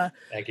friend.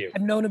 Thank you.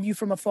 I've known of you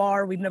from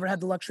afar. We've never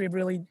had the luxury of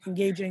really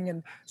engaging,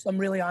 and so I'm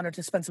really honored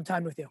to spend some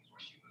time with you.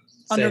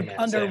 Same.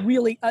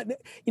 Really,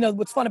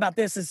 what's fun about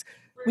this is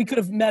we could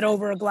have met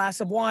over a glass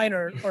of wine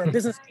or a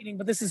business meeting,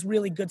 but this is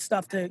really good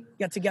stuff to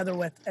get together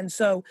with. And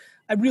so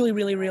I really,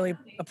 really, really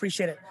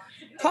appreciate it.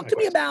 Talk to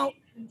me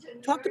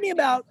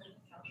about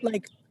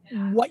like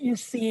what you're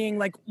seeing,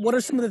 like what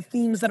are some of the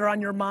themes that are on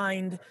your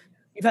mind?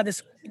 You've had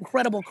this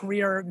incredible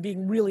career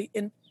being really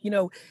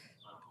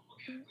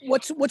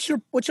what's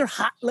your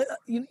hot,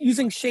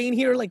 using Shane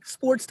here, like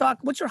sports talk,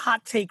 what's your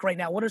hot take right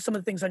now? What are some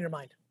of the things on your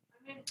mind?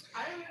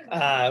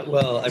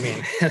 Well, I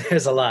mean,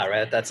 there's a lot,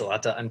 right? That's a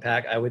lot to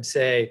unpack. I would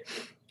say,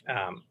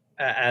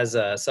 as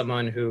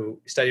someone who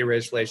studied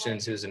race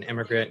relations, who's an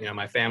immigrant,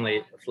 my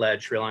family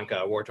fled Sri Lanka,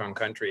 a war-torn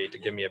country, to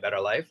give me a better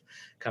life,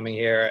 coming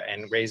here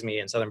and raised me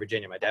in Southern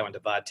Virginia. My dad went to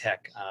Vod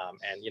Tech,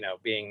 and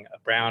being a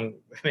brown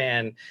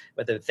man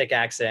with a thick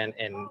accent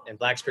in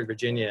Blacksburg,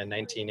 Virginia in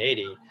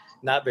 1980,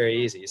 not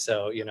very easy.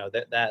 So,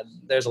 that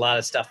there's a lot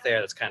of stuff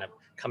there that's kind of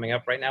coming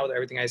up right now with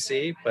everything I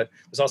see, but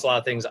there's also a lot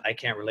of things I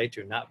can't relate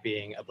to, not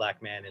being a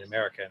Black man in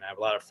America. And I have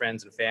a lot of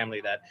friends and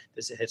family that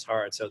this hits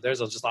hard. So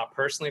there's just a lot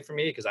personally for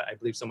me, because I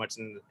believe so much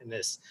in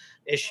this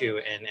issue.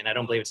 And I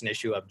don't believe it's an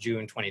issue of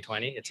June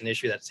 2020. It's an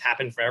issue that's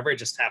happened forever. It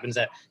just happens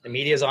that the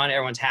media's on,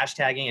 everyone's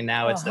hashtagging, and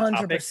now it's 100%. The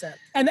topic.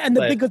 And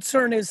the big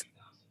concern is,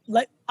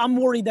 I'm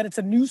worried that it's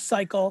a news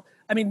cycle.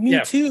 I mean,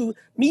 Me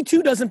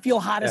Too doesn't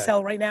feel hot as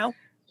hell right now.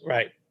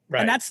 Right.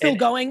 And that's still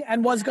going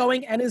and was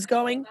going and is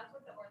going.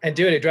 And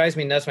dude, it drives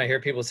me nuts when I hear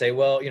people say,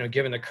 well,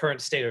 given the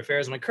current state of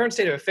affairs, current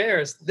state of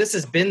affairs, this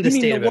has been the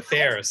state of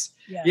affairs.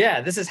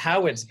 Yeah, this is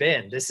how it's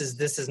been. This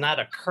is not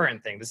a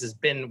current thing. This has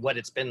been what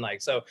it's been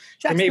like. So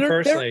Jackson, for me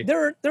personally,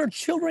 there are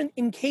children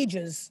in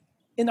cages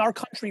in our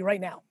country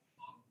right now.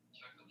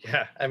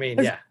 Yeah, I mean,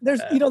 there's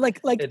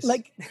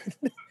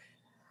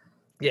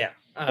yeah.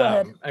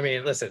 I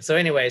mean, listen, so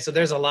anyway, so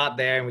there's a lot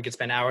there, and we could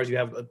spend hours. You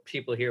have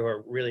people here who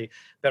are really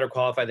better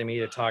qualified than me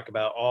to talk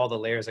about all the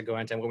layers that go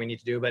into what we need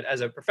to do. But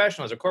as a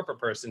professional, as a corporate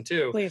person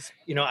too, please,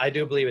 I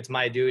do believe it's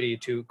my duty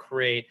to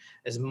create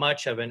as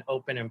much of an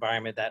open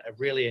environment that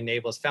really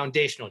enables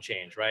foundational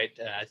change, right?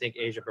 I think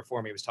Asia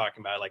before me was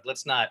talking about, like,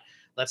 let's not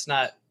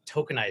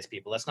tokenize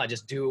people. Let's not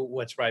just do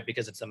what's right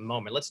because it's a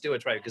moment. Let's do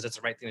what's right because it's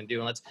the right thing to do.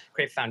 And let's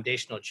create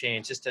foundational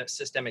change,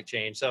 systemic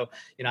change. So,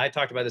 I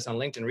talked about this on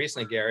LinkedIn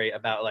recently, Gary,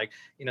 about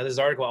this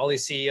article, all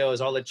these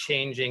CEOs, all the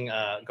changing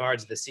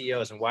guards of the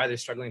CEOs and why they're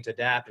struggling to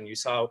adapt. And you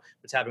saw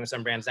what's happening with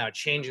some brands now,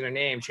 changing their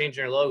name,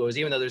 changing their logos,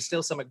 even though there's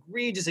still some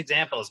egregious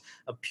examples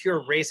of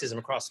pure racism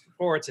across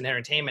sports and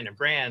entertainment and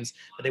brands,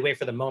 but they wait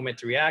for the moment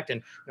to react.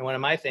 And one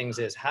of my things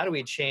is, how do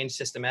we change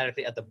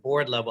systematically at the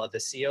board level, at the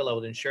CEO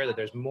level, to ensure that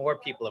there's more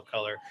people of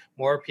color,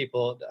 more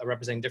people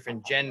representing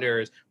different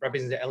genders,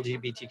 representing the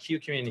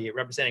LGBTQ community,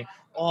 representing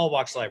all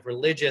walks of life,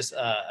 religious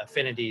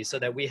affinities, so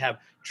that we have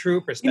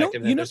true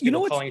perspective and there's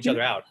people calling each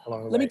other out along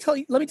the way.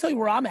 Let me tell you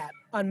where I'm at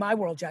on my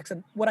world,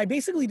 Jackson. What I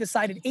basically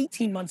decided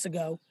 18 months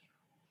ago,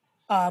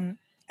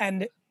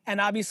 and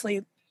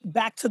obviously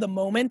back to the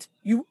moment,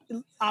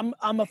 I'm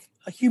a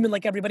human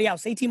like everybody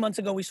else. 18 months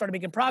ago, we started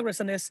making progress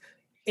on this.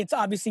 It's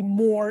obviously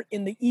more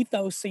in the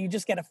ethos, so you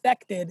just get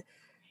affected.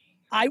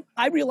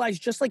 I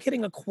realized just like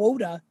hitting a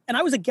quota, and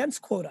I was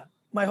against quota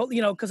my whole,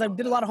 because I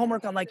did a lot of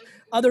homework on like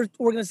other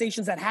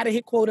organizations that had to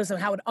hit quotas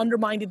and how it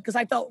undermined it, because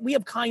I felt we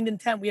have kind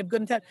intent, we have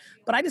good intent.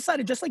 But I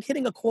decided just like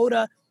hitting a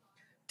quota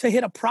to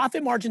hit a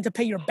profit margin to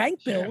pay your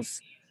bank bills,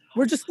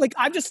 we're just like,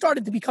 I've just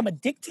started to become a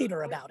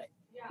dictator about it.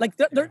 Like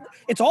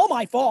it's all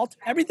my fault.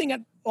 Everything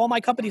at all my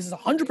companies is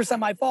 100%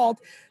 my fault.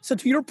 So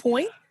to your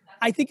point,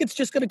 I think it's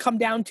just going to come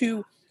down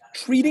to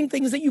treating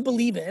things that you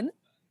believe in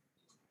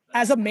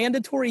as a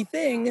mandatory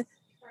thing,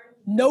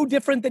 no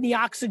different than the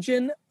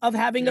oxygen of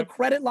having a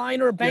credit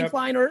line or a bank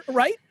line, or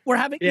right? We're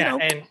having,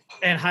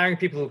 and hiring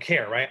people who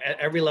care, right? At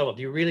every level.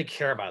 Do you really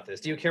care about this?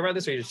 Do you care about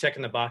this, or are you just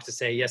checking the box to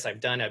say, yes, I've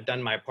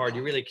done my part? Do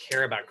you really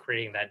care about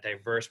creating that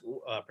diverse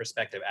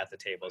perspective at the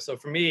table? So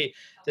for me,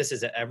 this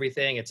is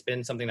everything. It's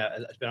been something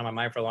that's been on my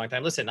mind for a long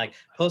time. Listen, like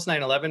post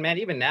 9/11, man,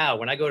 even now,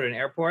 when I go to an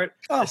airport,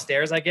 the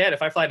stares I get,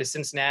 if I fly to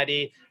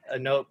Cincinnati,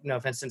 no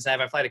offense,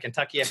 Cincinnati, if I fly to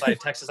Kentucky, I fly to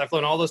Texas, I've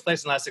flown all those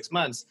places in the last 6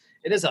 months.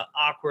 It is an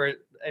awkward,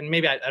 and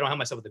maybe I don't have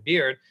myself with a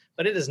beard,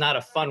 but it is not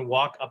a fun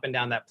walk up and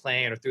down that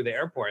plane or through the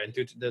airport and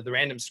through the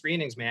random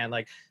screenings, man.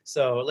 Like,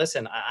 so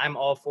listen, I'm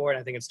all for it.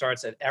 I think it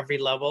starts at every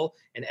level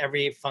and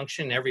every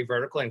function, every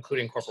vertical,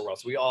 including corporate world.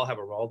 So we all have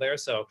a role there.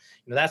 So,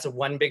 that's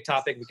one big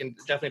topic we can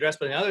definitely address.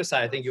 But on the other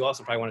side, I think you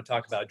also probably want to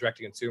talk about direct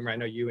to consumer. I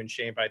know you and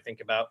Shane probably think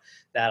about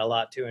that a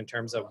lot too, in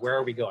terms of where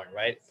are we going,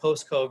 right?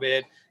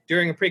 Post-COVID,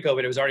 during and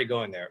pre-COVID, it was already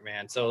going there,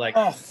 man. So like,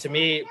 to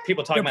me,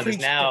 people talking about this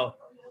now,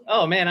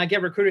 oh man, I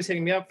get recruiters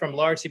hitting me up from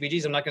large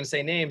CPGs, I'm not going to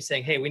say names,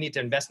 saying, hey, we need to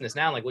invest in this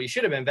now. I'm like, well, you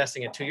should have been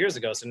investing it 2 years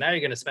ago. So now you're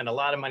going to spend a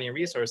lot of money and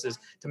resources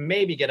to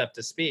maybe get up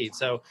to speed.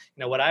 So,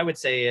 what I would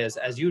say is,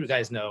 as you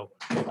guys know,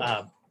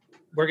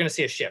 we're going to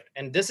see a shift.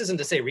 And this isn't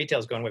to say retail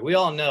is going away. We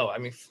all know,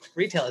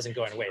 retail isn't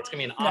going away. It's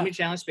going to be an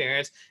omni-channel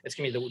experience. It's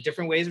going to be the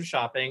different ways of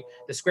shopping.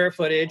 The square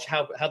footage,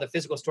 how the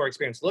physical store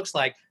experience looks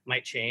like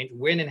might change.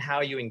 When and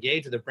how you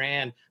engage with the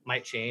brand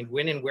might change.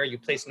 When and where you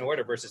place an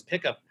order versus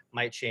pickup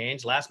might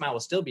change. Last mile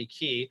will still be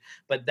key,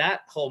 but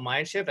that whole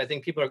mind shift, I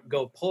think people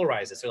go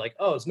polarize this. They're like,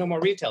 oh, it's no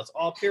more retail. It's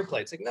all pure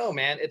play. It's like, no,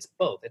 man, it's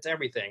both. It's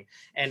everything.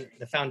 And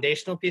the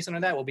foundational piece under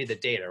that will be the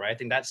data, right? I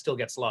think that still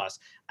gets lost.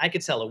 I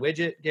could sell a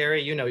widget,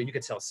 Gary, you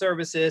could sell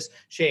services.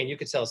 Shane, you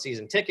could sell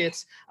season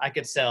tickets. I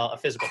could sell a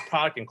physical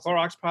product and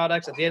Clorox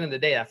products. At the end of the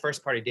day, that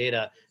first party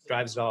data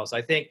drives it all. So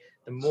I think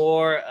the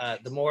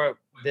more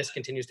this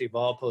continues to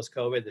evolve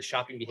post-COVID, the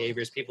shopping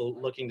behaviors, people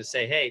looking to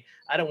say, hey,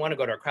 I don't want to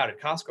go to a crowded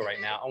Costco right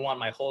now. I want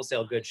my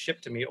wholesale goods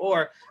shipped to me,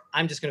 or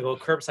I'm just going to go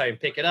curbside and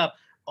pick it up.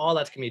 All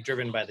that's going to be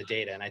driven by the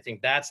data. And I think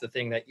that's the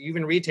thing that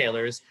even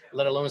retailers,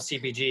 let alone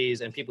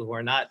CPGs and people who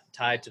are not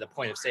tied to the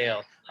point of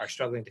sale, are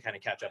struggling to kind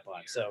of catch up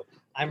on. So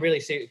I'm really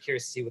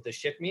curious to see what this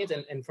shift means.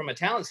 And from a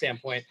talent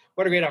standpoint,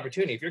 what a great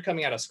opportunity. If you're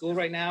coming out of school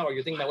right now, or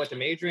you're thinking about what to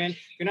major in,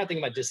 you're not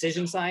thinking about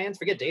decision science,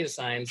 forget data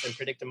science and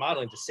predictive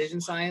modeling,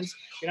 decision science.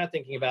 You're not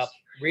thinking about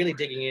really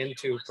digging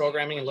into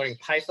programming and learning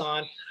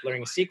Python,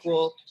 learning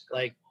SQL,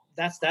 like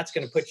that's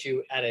going to put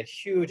you at a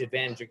huge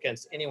advantage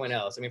against anyone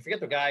else.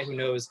 Forget the guy who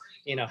knows,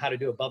 how to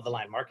do above the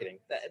line marketing.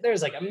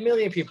 There's like a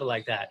million people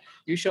like that.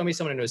 You show me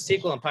someone who knows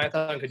SQL and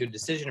Python, could do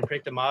decision and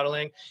predictive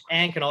modeling,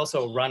 and can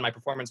also run my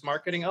performance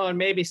marketing. Oh, and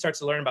maybe starts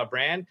to learn about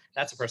brand.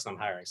 That's the person I'm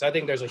hiring. So I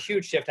think there's a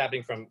huge shift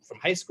happening from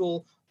high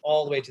school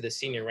all the way to the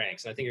senior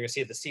ranks. And I think you're going to see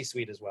it at the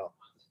C-suite as well.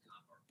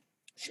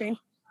 Shane?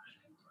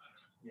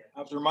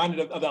 I was reminded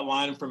of that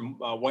line from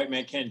White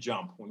Man Can't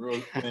Jump when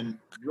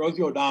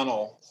Rosie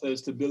O'Donnell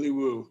says to Billy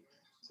Wu,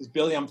 says,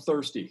 Billy, I'm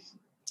thirsty.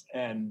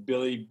 And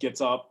Billy gets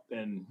up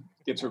and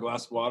gets her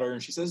glass of water,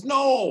 and she says,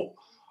 no,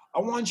 I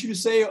want you to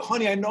say,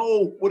 honey, I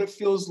know what it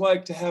feels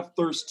like to have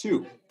thirst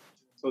too.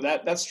 So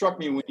that struck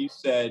me when you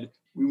said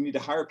we need to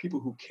hire people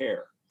who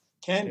care.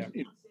 Can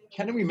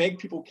we make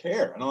people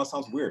care? I know that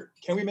sounds weird.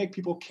 Can we make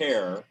people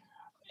care?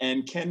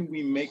 And can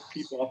we make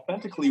people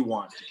authentically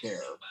want to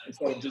care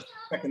instead of just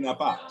checking that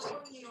box?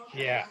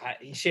 Yeah,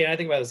 Shane, I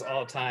think about this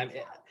all the time.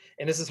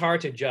 And this is hard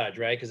to judge,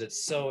 right? Because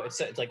it's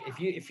like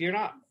if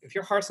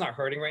your heart's not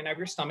hurting right now, if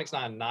your stomach's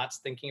not in knots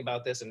thinking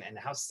about this and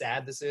how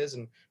sad this is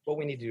and what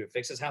we need to do to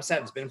fix this, how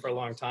sad it's been for a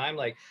long time,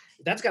 like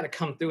that's got to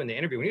come through in the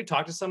interview. When you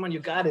talk to someone, you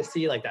got to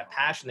see like that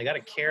passion. They got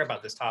to care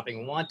about this topic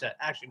and want to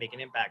actually make an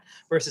impact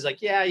versus like,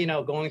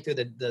 going through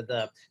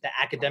the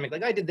academic,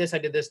 like I did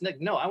this.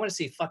 No, I want to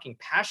see fucking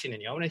passion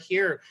in you. I want to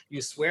hear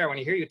you swear. I want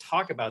to hear you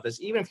talk about this.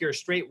 Even if you're a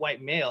straight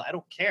white male, I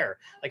don't care.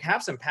 Like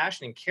have some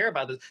passion and care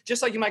about this,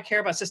 just like you might care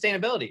about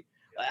sustainability.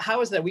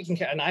 How is that we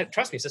can, and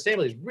trust me,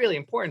 sustainability is really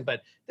important,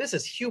 but this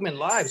is human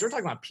lives. We're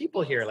talking about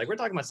people here. Like we're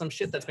talking about some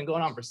shit that's been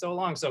going on for so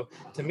long. So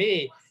to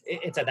me,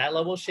 it's at that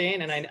level,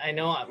 Shane. And I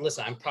know,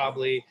 listen, I'm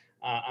probably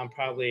I'm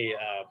probably,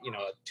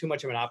 too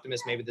much of an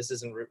optimist. Maybe this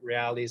isn't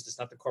reality. It's just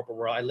not the corporate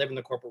world. I live in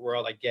the corporate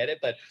world. I get it.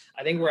 But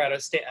I think we're at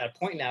a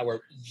point now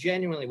where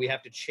genuinely we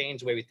have to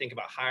change the way we think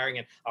about hiring.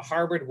 And a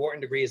Harvard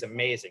Wharton degree is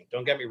amazing.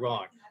 Don't get me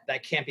wrong.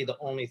 That can't be the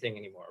only thing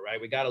anymore, right?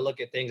 We got to look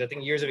at things. I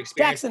think years of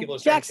experience, people are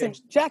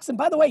Jackson,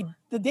 by the way,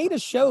 the data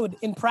showed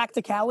in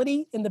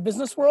practicality in the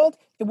business world,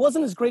 it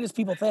wasn't as great as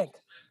people think.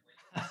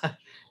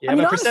 Yeah,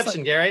 but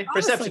perception, Gary.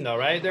 Perception, though,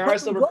 right? There are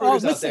still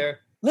recruiters out there.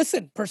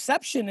 Listen,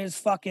 perception is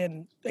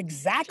fucking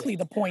exactly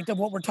the point of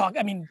what we're talking.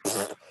 I mean,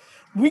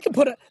 we could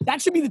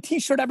that should be the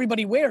T-shirt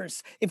everybody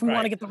wears if we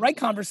want to get the right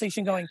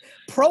conversation going.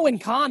 Pro and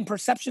con,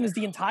 perception is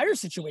the entire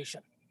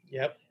situation.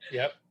 Yep.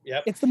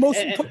 It's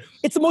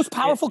the most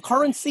powerful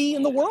currency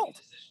in the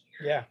world.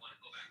 Yeah.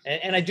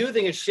 And I do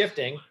think it's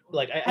shifting.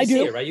 Like I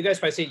see it, right? You guys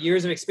probably see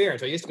years of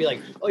experience. I used to be like,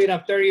 oh,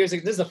 30 years.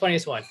 This is the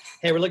funniest one.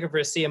 Hey, we're looking for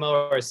a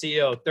CMO or a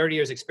CEO, 30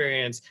 years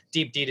experience,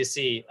 deep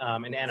D2C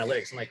in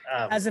analytics. I'm like,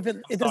 as if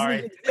it doesn't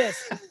even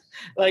exist.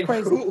 Like,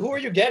 who are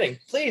you getting?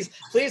 Please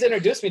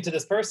introduce me to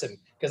this person,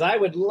 because I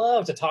would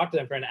love to talk to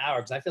them for an hour,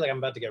 because I feel like I'm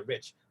about to get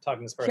rich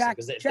talking to this person,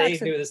 because they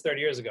knew this 30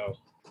 years ago.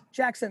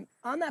 Jackson,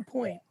 on that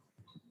point,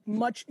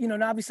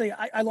 and obviously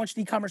I launched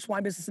the e-commerce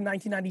wine business in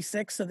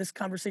 1996. So this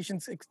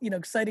conversation's,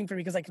 exciting for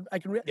me, because I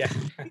can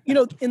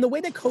in the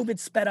way that COVID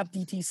sped up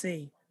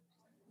DTC,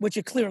 which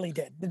it clearly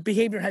did, the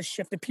behavior has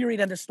shifted, period,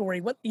 end of story.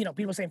 What,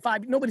 people are saying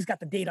 5, nobody's got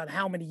the data on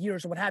how many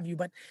years or what have you,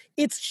 but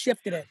it's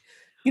shifted it.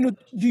 Do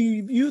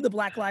you view the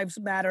Black Lives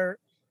Matter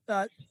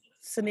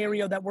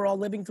scenario that we're all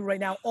living through right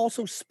now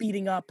also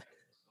speeding up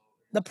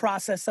the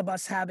process of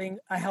us having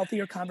a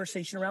healthier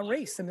conversation around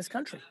race in this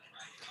country?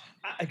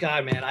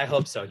 God, man, I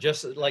hope so.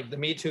 Just like the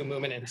Me Too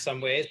movement in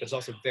some ways, but it's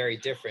also very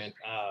different.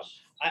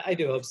 I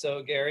do hope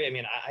so, Gary. I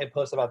mean, I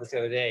posted about this the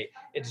other day.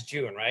 It's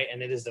June, right?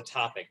 And it is the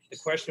topic. The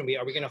question will be,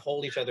 are we going to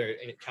hold each other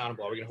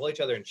accountable? Are we going to hold each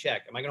other in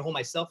check? Am I going to hold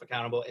myself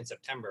accountable in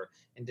September,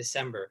 in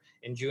December,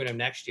 in June of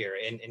next year,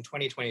 in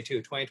 2022,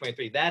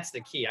 2023? That's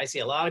the key. I see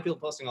a lot of people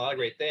posting a lot of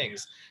great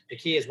things. The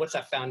key is, what's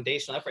that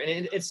foundational effort?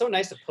 And it's so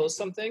nice to post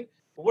something,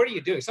 but what are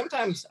you doing?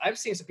 Sometimes I've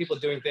seen some people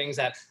doing things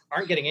that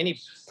aren't getting any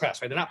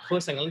press, right? They're not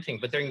posting anything,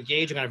 but they're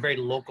engaging on a very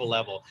local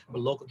level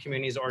with local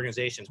communities,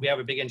 organizations. We have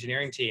a big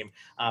engineering team.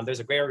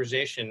 There's a great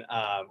organization.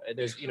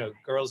 There's,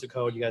 Girls Who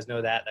Code. You guys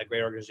know that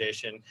great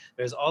organization.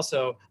 There's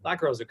also Black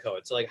Girls Who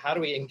Code. So like, how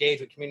do we engage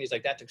with communities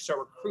like that to start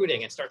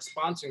recruiting and start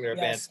sponsoring their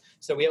events?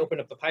 So we open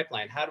up the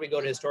pipeline. How do we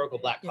go to historical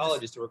Black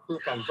colleges to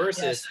recruit from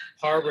versus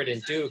Harvard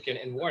and Duke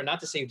and Warren? Not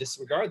to say you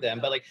disregard them,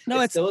 but like,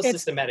 it's those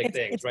systematic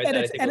things, right? That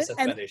I think will set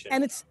the foundation.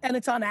 And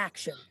it's on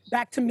action.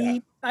 Back to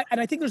me.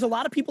 And I think there's a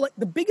lot of people,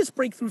 the biggest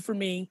breakthrough for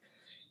me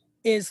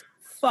is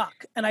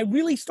fuck. And I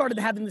really started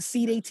having the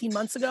seed 18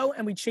 months ago,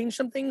 and we changed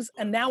some things.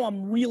 And now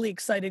I'm really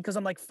excited, because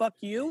I'm like, fuck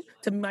you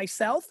to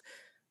myself.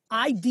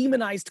 I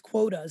demonized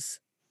quotas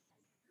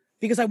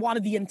because I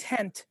wanted the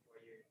intent,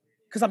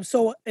 because I'm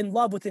so in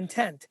love with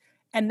intent.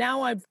 And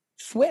now I've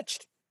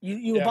switched.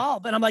 You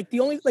evolve. And I'm like,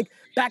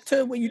 back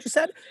to what you just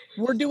said,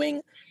 we're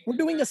doing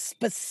a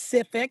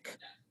specific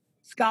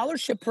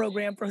scholarship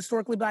program for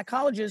historically Black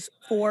colleges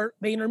for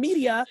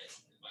VaynerMedia,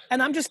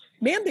 and I'm just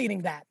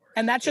mandating that.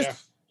 And that's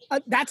just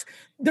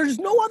there's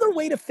no other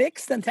way to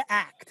fix than to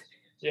act.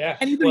 Yeah.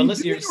 And either you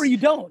do it or you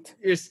don't.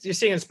 You're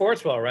seeing in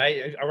sports, right?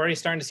 You're already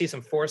starting to see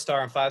some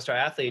 4-star and 5-star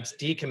athletes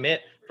decommit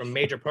from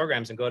major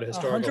programs and go to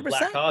historical 100%.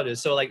 Black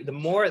colleges. So like, the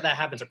more that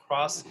happens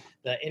across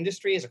the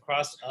industries,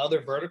 across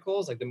other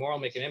verticals, like the more I'll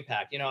make an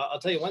impact. I'll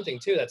tell you one thing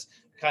too, that's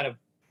kind of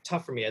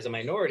tough for me as a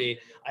minority.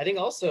 I think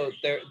also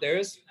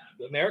there's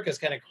America's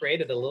kind of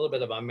created a little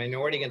bit of a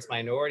minority against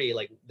minority.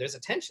 Like, there's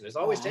a tension. There's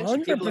always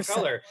tension. 100%. People of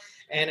color.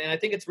 And I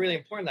think it's really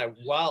important that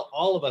while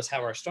all of us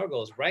have our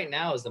struggles, right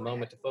now is the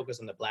moment to focus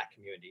on the Black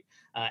community.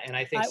 And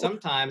I think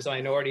sometimes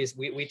minorities,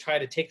 we try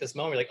to take this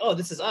moment, like, oh,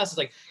 this is us. It's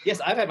like,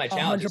 yes, I've had my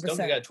challenges. 100%. Don't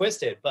get it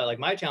twisted. But like,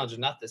 my challenge is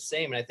not the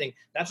same. And I think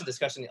that's a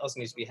discussion that also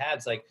needs to be had.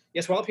 It's like,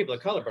 yes, we're all people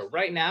of color, but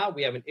right now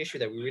we have an issue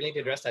that we really need to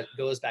address that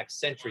goes back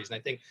centuries. And I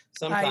think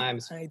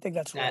sometimes I think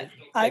that's right.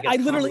 I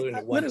literally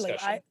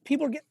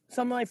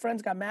some of my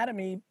friends got mad at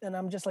me, and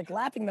I'm just like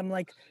laughing. I'm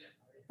like,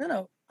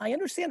 no, I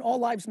understand all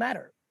lives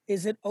matter.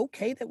 Is it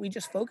okay that we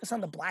just focus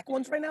on the Black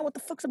ones right now? What the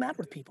fuck's the matter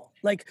with people?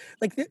 Like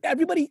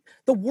everybody,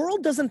 the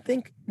world doesn't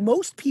think,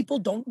 most people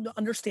don't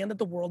understand that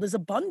the world is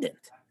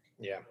abundant.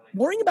 Yeah.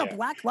 Worrying about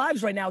Black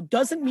lives right now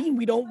doesn't mean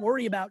we don't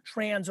worry about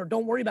trans, or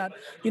don't worry about,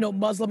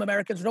 Muslim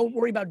Americans, or don't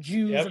worry about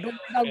Jews, or don't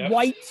worry about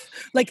whites.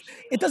 Like,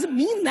 it doesn't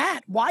mean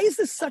that. Why is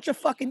this such a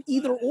fucking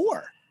either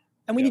or?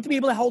 And we need to be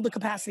able to hold the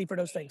capacity for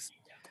those things.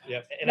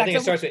 Yeah, and I think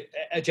it starts with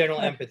a general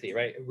empathy,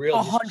 right?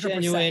 Real,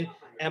 genuine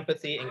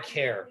empathy and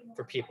care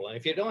for people. And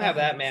if you don't have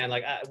that, man,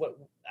 like, I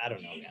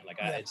don't know,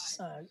 man.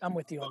 I'm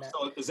with you on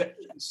that.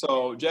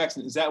 So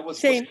Jackson, is that what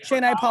Shane,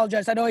 I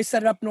apologize. I know I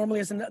set it up normally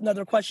as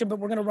another question, but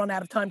we're going to run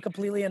out of time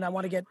completely, and I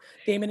want to get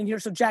Daymond in here.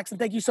 So Jackson,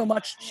 thank you so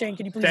much. Shane,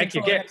 can you please? Thank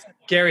you,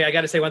 Gary. I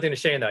got to say one thing to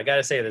Shane, though. I got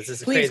to say this. This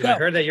is crazy. When I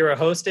heard that you were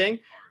hosting,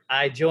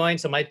 I joined.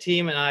 So my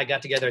team and I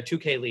got together a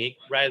 2K league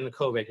right in the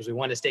COVID, because we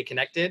wanted to stay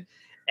connected.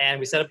 and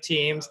we set up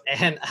teams,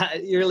 and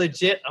you're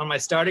legit on my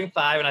starting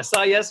five. And I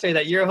saw yesterday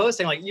that you're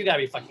hosting. Like, you gotta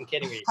be fucking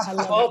kidding me.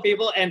 12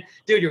 people, and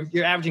dude,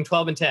 you're averaging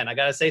 12 and 10. I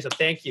gotta say, so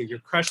thank you. You're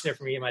crushing it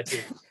for me and my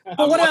team.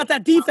 But what about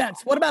that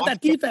defense? What about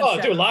that defense?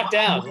 Oh, dude,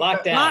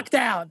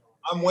 lockdown.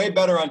 I'm way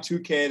better on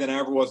 2K than I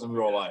ever was in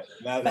real life.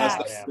 That's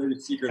the dirty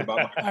secret about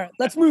my. All right,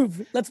 let's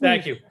move.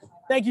 Thank you.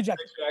 Thank you,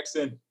 Jackson. Thanks,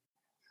 Jackson.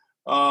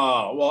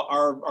 Well,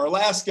 our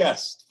last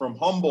guest, from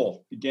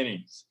humble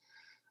beginnings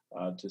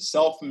to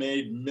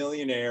self-made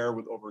millionaire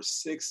with over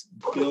 $6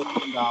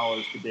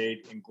 billion to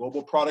date in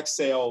global product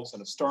sales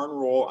and a starring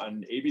role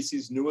on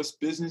ABC's newest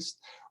business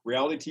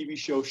reality TV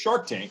show,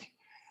 Shark Tank,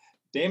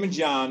 Daymond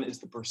John is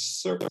the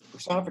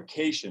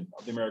personification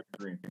of the American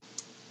dream.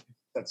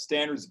 Set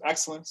standards of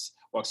excellence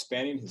while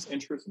expanding his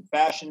interests in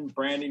fashion,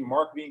 branding,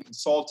 marketing,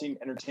 consulting,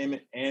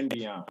 entertainment, and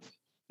beyond.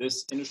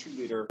 This industry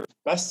leader,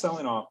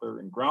 best-selling author,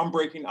 and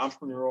groundbreaking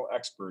entrepreneurial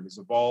expert has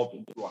evolved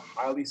into a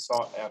highly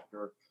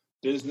sought-after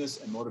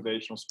business and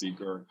motivational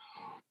speaker.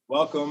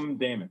 Welcome,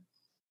 Daymond.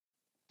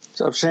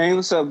 What's up, Shane?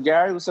 What's up,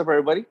 Gary? What's up,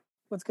 everybody?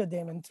 What's good,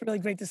 Daymond? It's really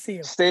great to see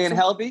you. Staying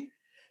healthy?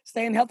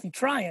 Staying healthy,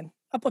 trying.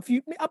 Up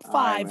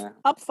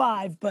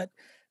five, but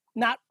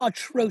not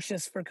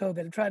atrocious for COVID.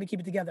 I'm trying to keep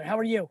it together. How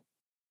are you?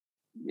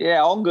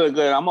 Yeah, all good.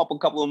 I'm up a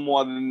couple of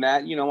more than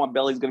that. You know, my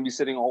belly's going to be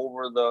sitting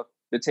over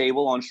the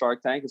table on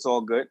Shark Tank. It's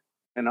all good,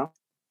 you know?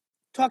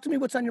 Talk to me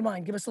what's on your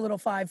mind. Give us a little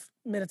 5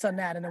 minutes on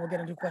that, and then we'll get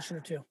into a question or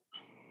two.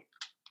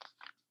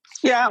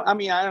 Yeah, I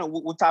mean, I don't know.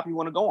 What topic you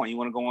want to go on? You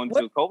want to go on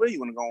to COVID? You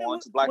want to go on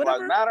to Black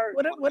Lives Matter?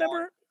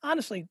 Whatever.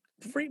 Honestly,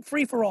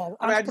 free for all.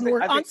 I think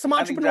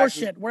Entrepreneur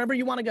shit, wherever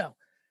you want to go.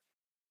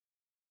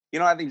 You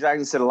know, I think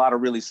Jackson said a lot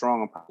of really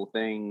strong and powerful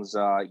things,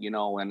 you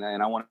know, and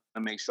I want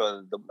to make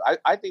sure that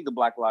I think the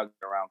Black Lives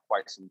are around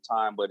quite some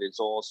time, but it's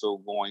also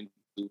going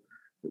to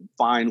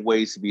find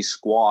ways to be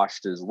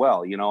squashed as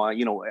well. You know,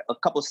 a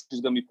couple of stuff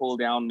is going to be pulled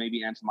down,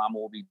 maybe anti-mama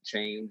will be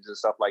changed and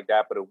stuff like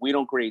that. But if we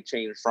don't create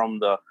change from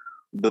the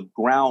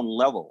ground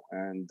level,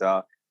 and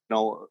you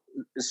know,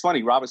 it's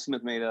funny. Robert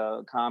Smith made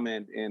a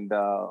comment in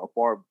a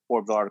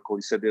Forbes article.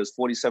 He said there's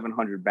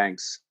 4,700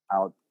 banks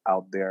out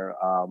there.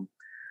 I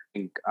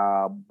think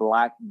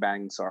Black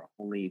banks are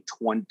only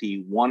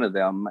 21 of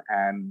them,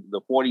 and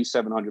the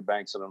 4,700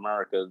 banks in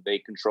America, they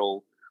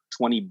control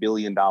 $20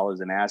 billion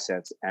in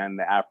assets, and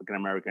the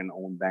African-American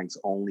owned banks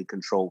only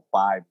control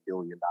 $5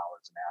 billion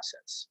in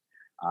assets.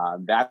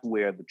 That's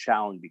where the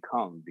challenge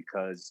becomes,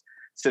 because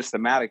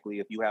systematically,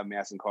 if you have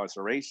mass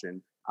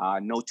incarceration,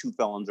 no two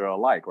felons are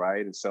alike,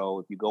 right? And so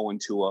if you go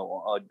into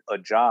a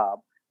job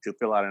to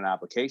fill out an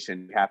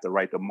application, you have to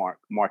write the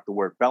mark the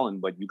word felon,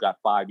 but you got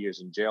 5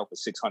 years in jail for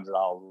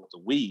 $600 worth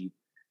of weed,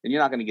 then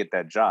you're not going to get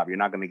that job. You're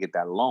not going to get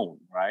that loan,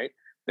 right?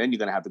 Then you're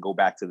going to have to go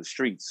back to the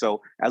streets.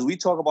 So as we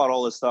talk about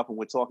all this stuff, and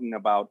we're talking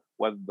about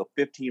whether the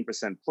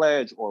 15%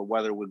 pledge or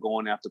whether we're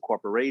going after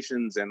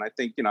corporations, and I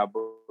think, you know, I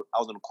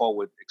was on a call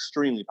with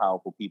extremely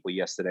powerful people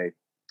yesterday.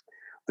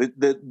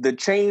 The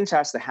change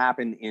has to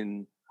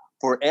happen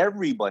for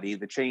everybody.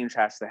 The change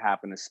has to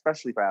happen,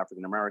 especially for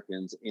African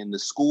Americans, in the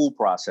school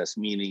process,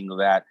 meaning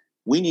that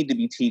we need to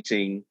be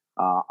teaching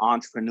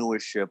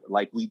entrepreneurship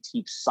like we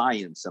teach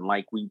science and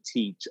like we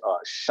teach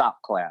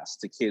shop class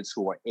to kids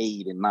who are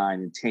 8 and 9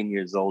 and 10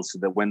 years old, so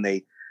that when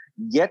they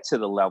get to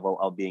the level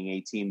of being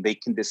 18, they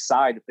can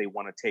decide if they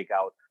want to take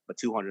out a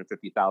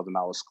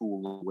 $250,000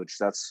 school, which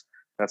that's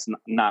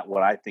not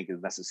what I think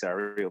is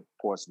necessary. Of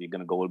course, if you're going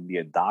to go and be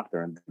a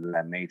doctor and things of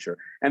that nature.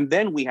 And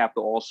then we have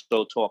to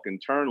also talk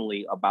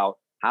internally about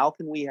how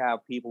can we have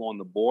people on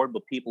the board,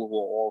 but people who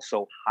are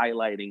also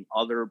highlighting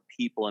other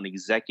people and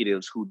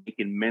executives who they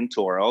can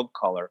mentor of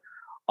color,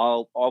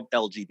 of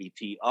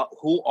LGBT,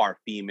 who are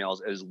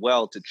females as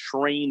well, to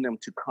train them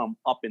to come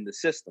up in the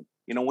system.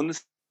 You know, when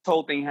this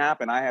whole thing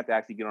happened, I had to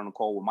actually get on a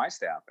call with my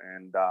staff,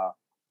 and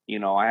you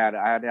know, I had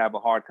to have a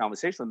hard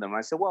conversation with them. And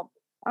I said, well,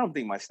 I don't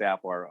think my staff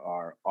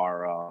are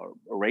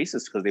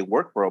racist because they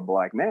work for a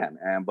Black man.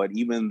 But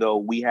even though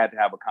we had to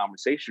have a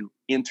conversation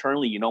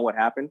internally, you know what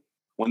happened?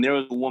 When there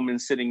was a woman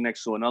sitting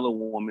next to another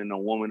woman, a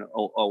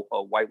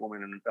white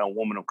woman and a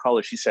woman of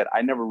color, she said,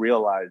 I never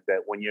realized that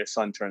when your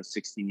son turns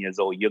 16 years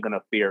old, you're going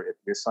to fear if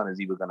your son is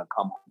even going to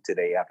come home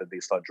today after they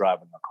start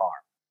driving the car.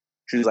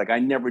 She was like, I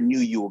never knew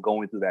you were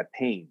going through that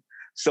pain.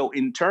 So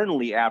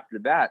internally after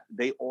that,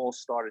 they all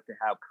started to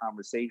have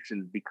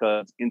conversations,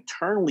 because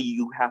internally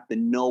you have to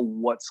know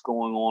what's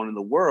going on in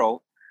the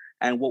world.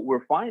 And what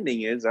we're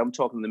finding is, I'm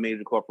talking to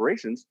major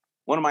corporations.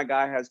 One of my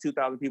guys has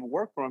 2,000 people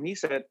work for him. He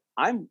said,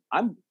 I'm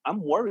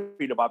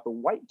worried about the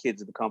white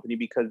kids at the company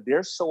because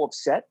they're so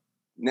upset,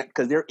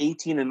 because they're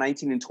 18 and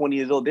 19 and 20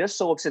 years old. They're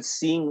so upset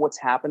seeing what's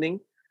happening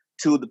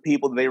to the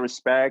people they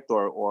respect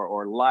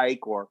or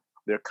like, or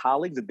their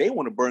colleagues, that they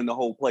want to burn the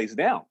whole place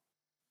down.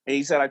 And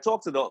he said, I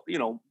talked to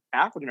the,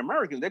 African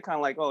Americans, they're kind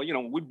of like, oh,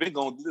 we've been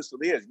going through this for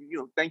years.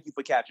 Thank you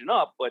for catching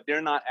up. But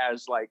they're not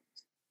as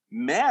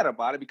mad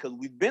about it because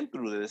we've been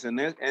through this. And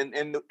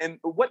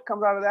what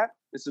comes out of that?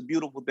 It's a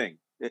beautiful thing.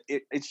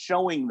 It's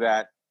showing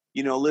that,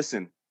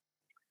 listen,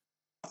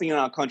 nothing in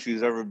our country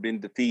has ever been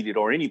defeated,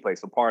 or any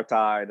place,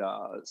 apartheid,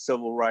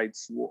 civil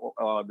rights,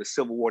 the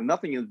Civil War,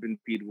 nothing has been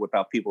defeated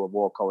without people of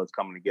all colors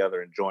coming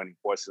together and joining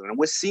forces. And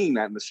we're seeing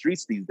that in the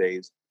streets these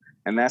days.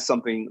 And that's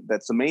something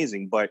that's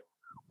amazing. But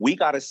we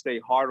got to stay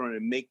hard on it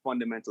and make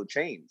fundamental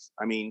change.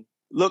 I mean,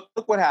 look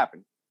what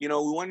happened. You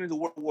know, we went into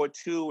World War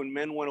II and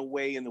men went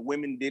away and the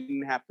women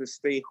didn't have to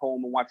stay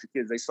home and watch the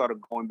kids. They started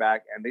going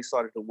back and they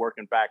started to work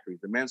in factories.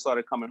 The men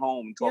started coming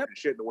home and talking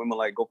shit. The women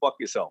like, go fuck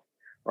yourself,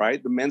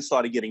 right? The men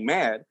started getting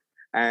mad.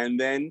 And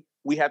then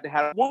we had to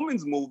have a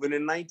women's movement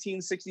in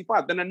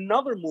 1965, then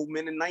another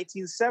movement in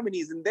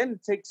 1970s. And then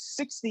it takes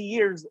 60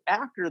 years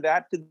after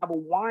that to have a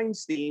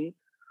Weinstein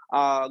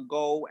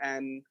go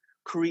and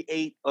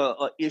create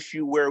a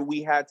issue where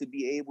we had to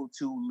be able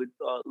to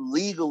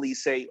legally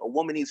say a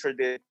woman needs her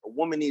day, a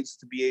woman needs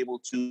to be able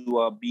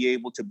to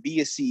be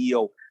a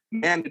CEO,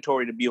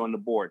 mandatory to be on the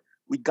board.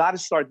 We got to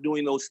start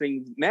doing those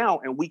things now,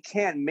 and we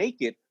can't make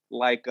it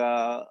like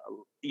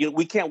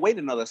we can't wait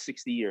another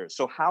 60 years.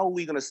 So how are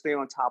we going to stay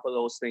on top of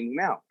those things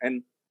now?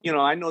 And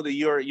I know that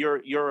you're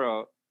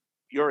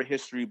a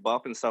history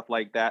buff and stuff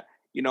like that.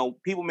 You know,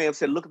 people may have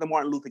said, look at the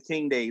Martin Luther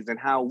King days and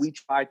how we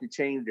tried to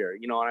change there.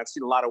 You know, and I've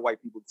seen a lot of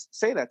white people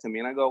say that to me.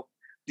 And I go,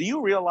 do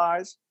you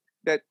realize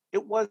that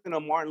it wasn't a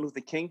Martin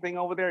Luther King thing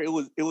over there? It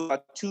was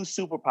two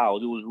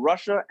superpowers. It was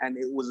Russia and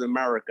it was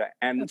America.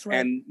 And That's right.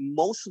 And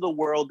most of the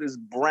world is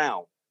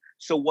brown.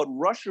 So what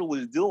Russia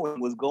was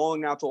doing was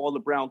going out to all the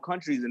brown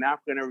countries in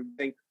Africa and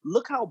everything.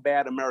 Look how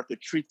bad America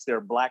treats their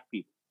black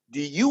people.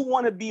 Do you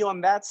want to be on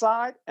that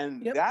side?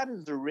 And that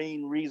is the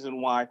main reason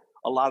why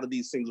a lot of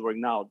these things were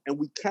acknowledged. And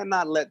we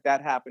cannot let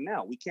that happen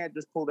now. We can't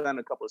just pull down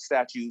a couple of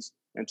statues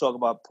and talk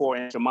about poor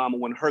Aunt Jemima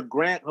when her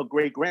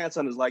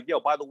great-grandson is like, yo,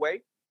 by the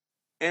way,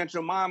 Aunt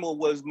Jemima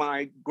was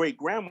my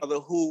great-grandmother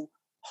who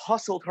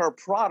hustled her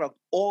product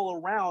all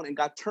around and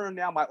got turned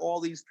down by all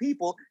these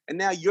people. And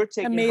now you're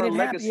taking her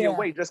legacy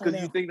away just because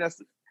you think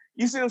that's,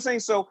 you see what I'm saying?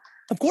 So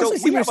of course I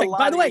see what you're saying.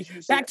 By the way,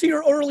 back to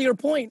your earlier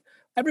point,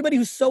 everybody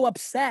who's so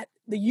upset,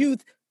 the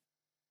youth,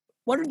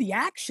 what are the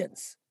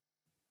actions?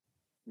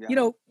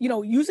 Yeah.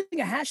 Using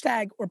a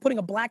hashtag or putting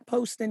a black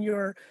post in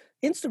your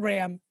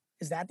Instagram,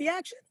 is that the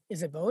action?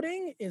 Is it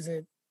voting? Is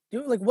it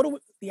what are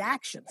the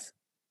actions?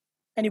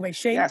 Anyway,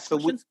 Shane,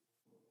 questions?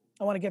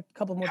 I want to get a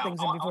couple more things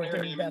in before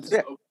I pass.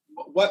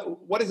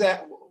 What is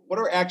that? What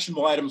are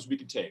actionable items we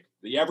can take?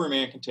 The every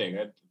man can take.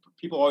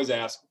 People always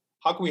ask,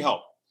 how can we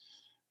help?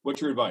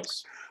 What's your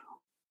advice?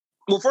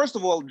 Well, first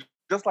of all,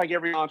 just like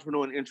every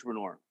entrepreneur and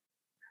intrapreneur,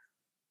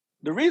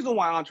 the reason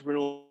why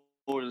entrepreneurs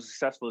are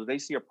successful is they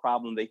see a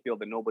problem they feel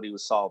that nobody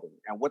was solving.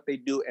 And what they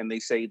do, and they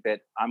say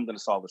that I'm going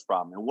to solve this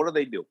problem. And what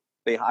do?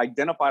 They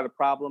identify the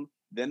problem,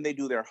 then they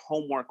do their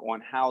homework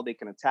on how they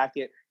can attack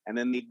it. And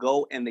then they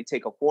go and they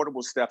take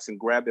affordable steps and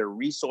grab their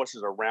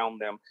resources around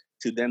them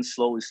to then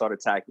slowly start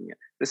attacking it.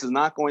 This is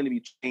not going to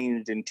be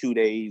changed in 2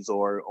 days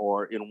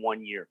or in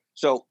 1 year.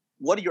 So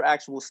what are your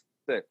actual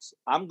steps?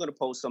 I'm going to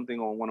post something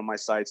on one of my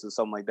sites or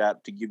something like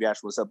that to give you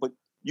actual stuff. But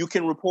you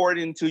can report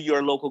into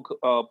your local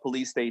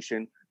police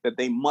station that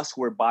they must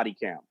wear body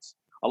cams.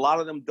 A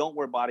lot of them don't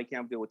wear body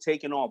cams. They were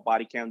taking off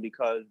body cams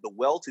because the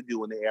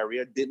well-to-do in the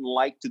area didn't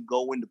like to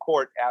go into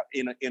court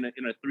in a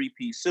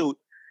three-piece suit.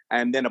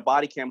 And then a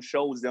body cam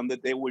shows them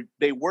that they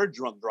were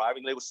drunk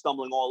driving. They were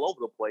stumbling all over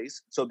the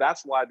place. So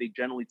that's why they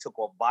generally took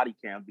off body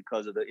cams,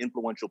 because of the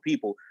influential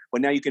people.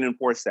 But now you can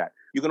enforce that.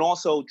 You can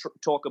also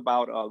talk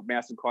about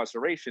mass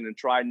incarceration and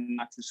try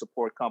not to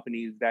support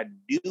companies that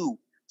do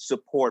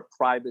support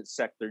private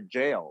sector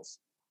jails.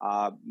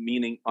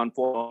 Meaning,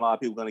 unfortunately, a lot of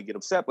people are going to get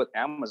upset, but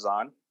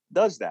Amazon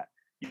does that.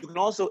 You can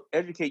also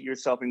educate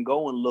yourself and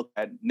go and look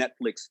at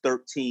Netflix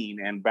 13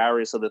 and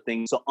various other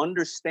things to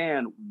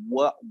understand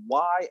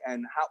why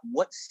and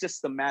what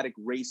systematic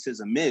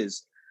racism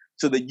is,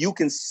 so that you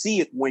can see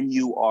it when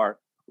you are,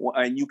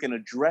 and you can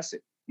address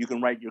it. You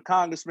can write your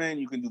congressman.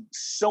 You can do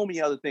so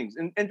many other things.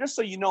 And just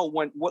so you know,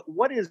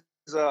 what is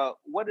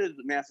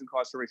mass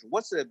incarceration?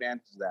 What's the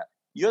advantage of that?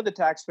 You're the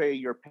taxpayer.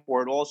 You're paying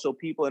for it. Also,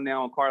 people are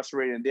now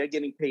incarcerated, and they're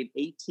getting paid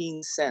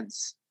 18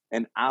 cents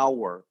an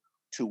hour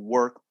to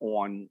work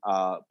on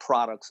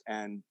products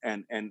and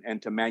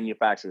to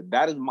manufacture.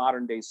 That is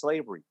modern day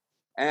slavery.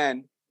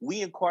 And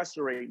we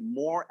incarcerate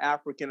more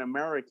African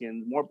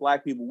Americans, more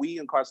Black people. We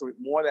incarcerate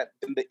more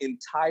than the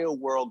entire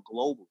world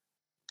globally.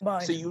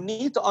 Bye. So you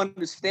need to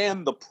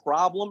understand the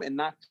problem and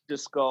not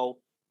just go,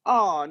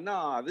 oh,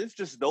 no, there's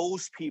just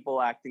those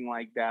people acting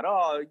like that.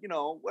 Oh,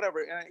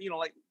 whatever. And,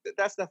 like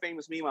that's the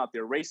famous meme out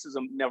there.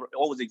 Racism never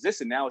always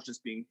existed. Now it's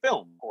just being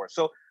filmed, of course.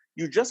 So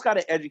you just got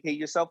to educate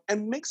yourself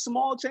and make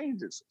small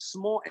changes.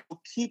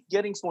 Keep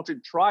getting small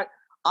changes.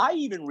 I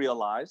even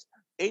realized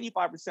 80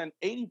 or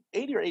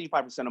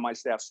 85% of my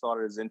staff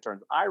started as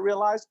interns. I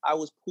realized I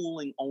was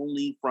pooling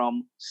only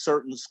from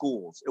certain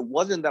schools. It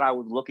wasn't that I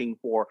was looking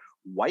for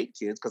white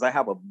kids, because I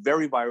have a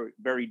very, very,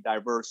 very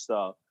diverse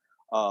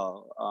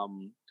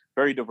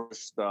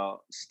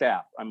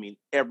staff. I mean,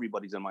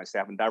 everybody's in my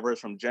staff, and diverse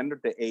from gender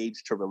to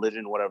age to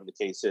religion, whatever the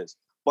case is.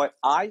 But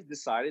I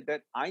decided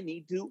that I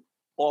need to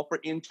offer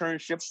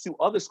internships to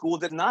other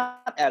schools that are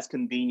not as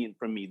convenient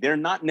for me. They're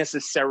not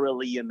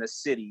necessarily in the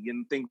city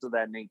and things of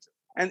that nature.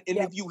 And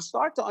if you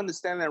start to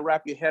understand that and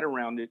wrap your head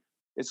around it,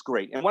 it's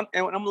great. And I'm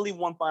going to leave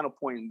one final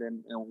point and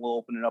then we'll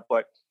open it up.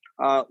 But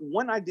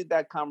when I did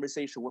that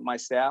conversation with my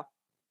staff,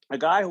 a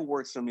guy who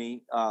works for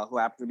me, who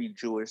happened to be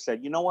Jewish,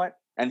 said, you know what?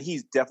 And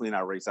he's definitely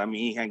not racist. I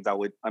mean, he hangs out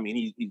with,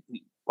 he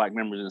black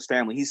members in his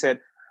family. He said,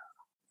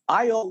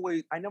 I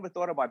never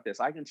thought about this.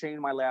 I can change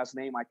my last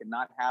name. I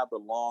cannot have the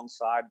long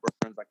sideburns.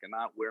 I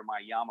cannot wear my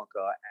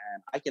yarmulke,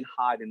 and I can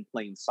hide in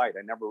plain sight.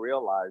 I never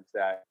realized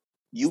that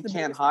you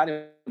can't hide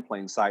in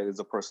plain sight as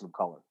a person of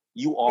color.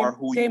 You are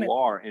who Daymond, you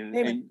are,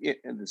 and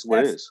it's what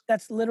it is.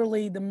 That's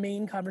literally the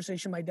main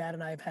conversation my dad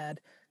and I have had.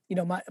 You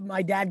know,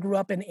 my dad grew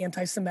up in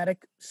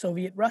anti-Semitic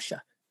Soviet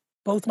Russia.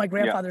 Both my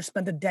grandfathers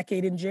spent a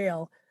decade in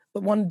jail,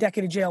 but one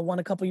decade in jail, one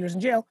a couple years in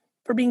jail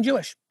for being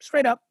Jewish.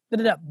 Straight up,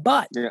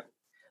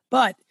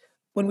 But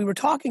when we were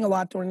talking a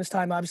lot during this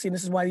time, obviously, and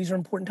this is why these are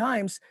important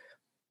times,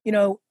 you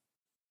know,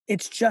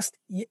 it's just,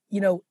 you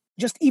know,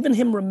 just even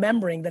him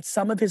remembering that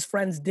some of his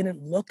friends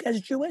didn't look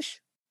as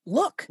Jewish,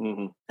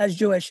 as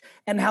Jewish,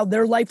 and how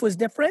their life was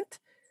different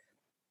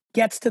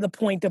gets to the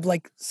point of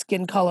like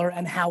skin color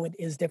and how it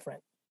is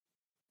different.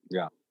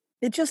 Yeah.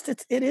 It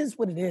is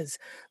what it is.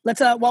 Let's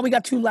while we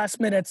got 2 last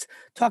minutes,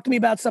 talk to me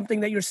about something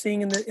that you're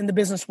seeing in the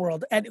business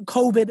world. And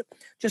COVID,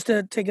 just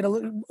to take it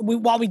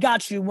while we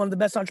got you, one of the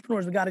best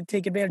entrepreneurs, we got to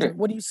take advantage of it.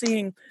 What are you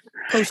seeing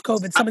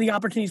post-COVID? Some of the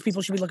opportunities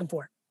people should be looking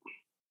for.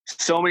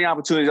 So many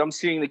opportunities. I'm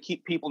seeing to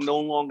keep people no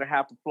longer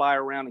have to fly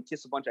around and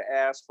kiss a bunch of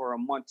ass for a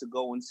month to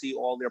go and see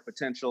all their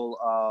potential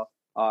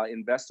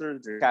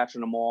investors. They're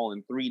catching them all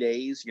in 3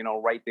 days, you know,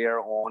 right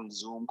there on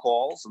Zoom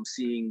calls. I'm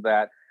seeing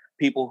that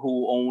people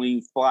who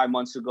only 5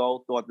 months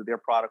ago thought that their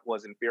product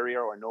was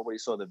inferior or nobody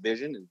saw the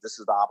vision, and this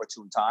is the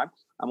opportune time.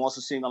 I'm also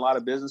seeing a lot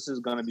of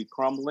businesses going to be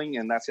crumbling,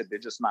 and that's it. They're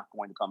just not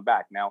going to come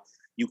back. Now,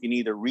 you can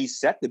either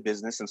reset the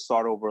business and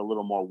start over a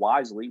little more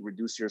wisely,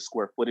 reduce your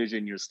square footage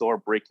in your store,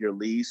 break your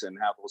lease, and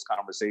have those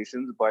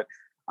conversations. But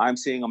I'm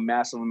seeing a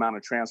massive amount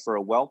of transfer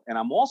of wealth. And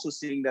I'm also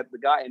seeing that the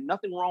guy, and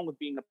nothing wrong with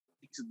being a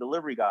pizza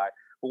delivery guy,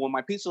 but when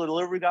my pizza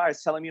delivery guy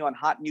is telling me on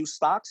hot new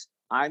stocks,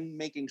 I'm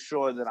making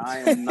sure that I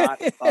am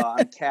not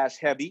I'm cash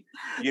heavy,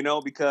 you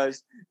know,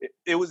 because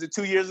it was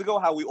 2 years ago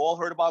how we all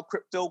heard about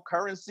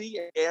cryptocurrency.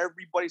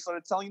 Everybody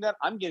started telling you that.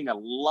 I'm getting a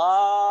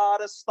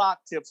lot of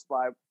stock tips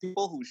by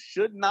people who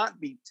should not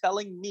be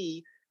telling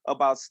me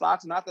about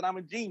stocks. Not that I'm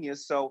a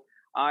genius. So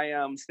I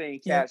am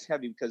staying cash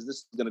heavy because this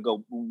is going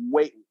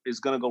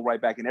to go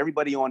right back. And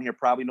everybody on here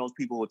probably knows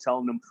people who are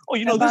telling them, oh,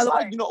 you know, this,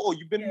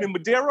 you've been in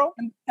Madero.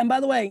 And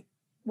by the way,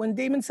 when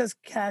Daymond says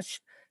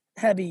cash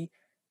heavy,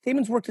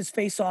 Daymond's worked his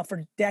face off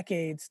for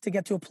decades to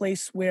get to a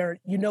place where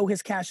you know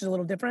his cash is a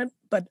little different,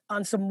 but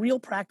on some real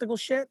practical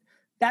shit,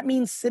 that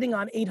means sitting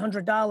on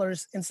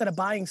 $800 instead of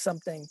buying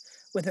something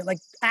with it, like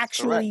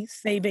actually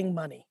saving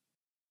money.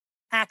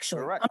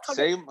 Actually,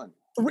 save money.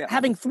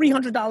 Having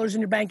 $300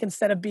 in your bank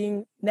instead of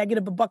being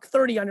negative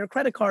 $130 on your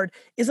credit card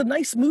is a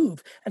nice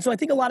move. And so I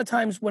think a lot of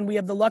times when we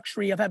have the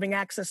luxury of having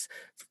access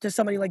to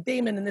somebody like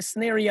Daymond in this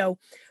scenario,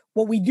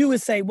 what we do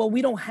is say, well,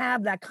 we don't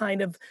have that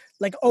kind of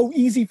like, oh,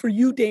 easy for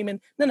you, Daymond.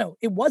 No,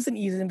 it wasn't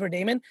easy for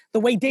Daymond. The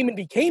way Daymond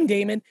became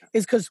Daymond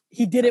is because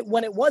he did it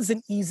when it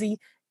wasn't easy,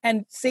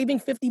 and saving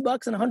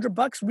 $50 and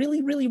 $100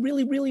 really, really,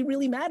 really, really,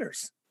 really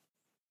matters.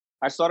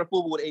 I started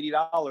Fubu with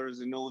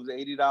 $80, and it was the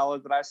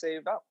 $80 that I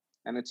saved up.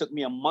 And it took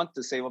me a month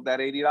to save up that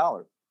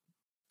 $80.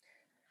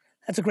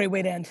 That's a great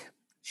way to end.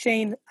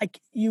 Shane,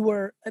 you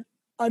were an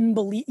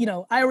unbelievable, you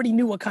know, I already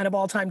knew what kind of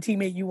all-time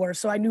teammate you were,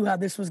 so I knew how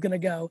this was going to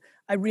go.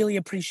 I really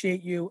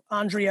appreciate you.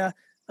 Andrea,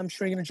 I'm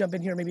sure you're going to jump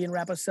in here maybe and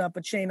wrap us up.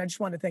 But Shane, I just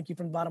want to thank you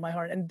from the bottom of my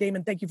heart. And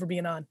Daymond, thank you for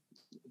being on.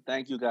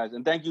 Thank you, guys.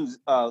 And thank you,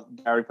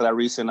 Gary, for that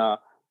recent,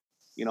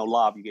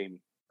 lob you gave me.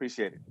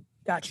 Appreciate it.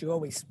 Got you,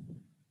 always.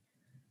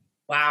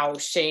 Wow,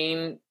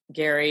 Shane,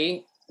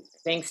 Gary,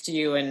 thanks to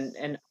you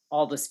and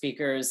all the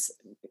speakers.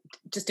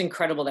 Just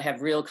incredible to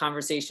have real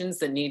conversations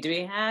that need to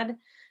be had.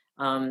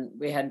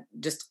 We had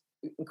just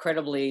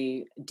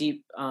incredibly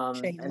deep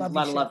Shane, and a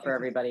lot of love for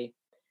everybody.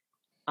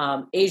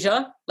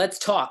 Asia, let's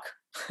talk.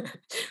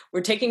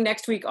 We're taking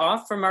next week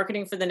off for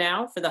Marketing for the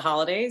Now for the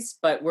holidays,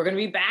 but we're going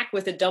to be back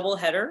with a double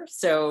header.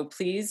 So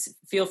please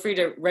feel free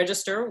to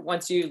register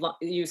once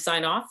you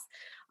sign off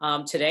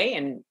today,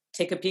 and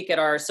take a peek at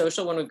our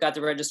social when we've got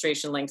the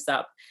registration links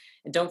up.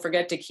 And don't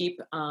forget to keep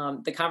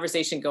the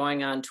conversation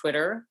going on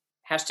Twitter,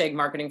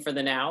 #Marketing for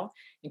the Now,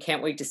 and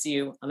can't wait to see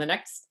you on the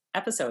next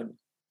episode.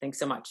 Thanks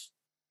so much.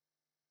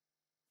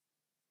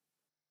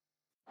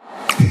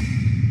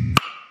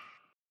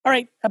 All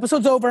right,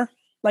 episode's over.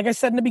 Like I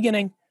said in the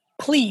beginning,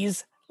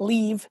 please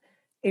leave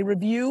a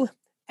review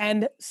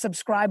and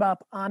subscribe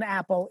up on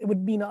Apple. It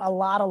would mean a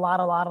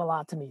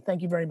lot to me.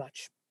 Thank you very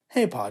much.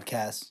 Hey,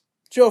 podcast.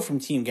 Joe from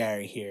Team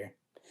Gary here.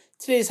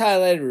 Today's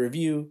highlighted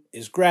review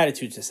is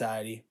Gratitude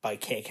Society by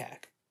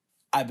KCAC.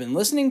 I've been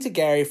listening to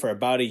Gary for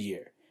about a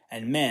year,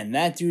 and man,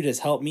 that dude has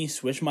helped me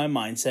switch my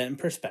mindset and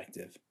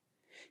perspective.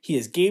 He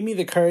has gave me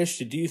the courage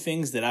to do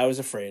things that I was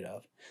afraid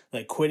of,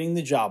 like quitting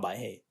the job I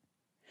hate.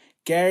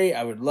 Gary,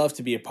 I would love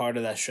to be a part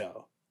of that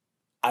show.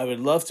 I would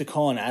love to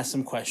call and ask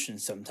some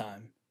questions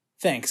sometime.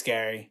 Thanks,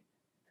 Gary.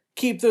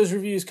 Keep those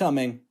reviews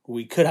coming.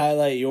 We could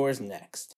highlight yours next.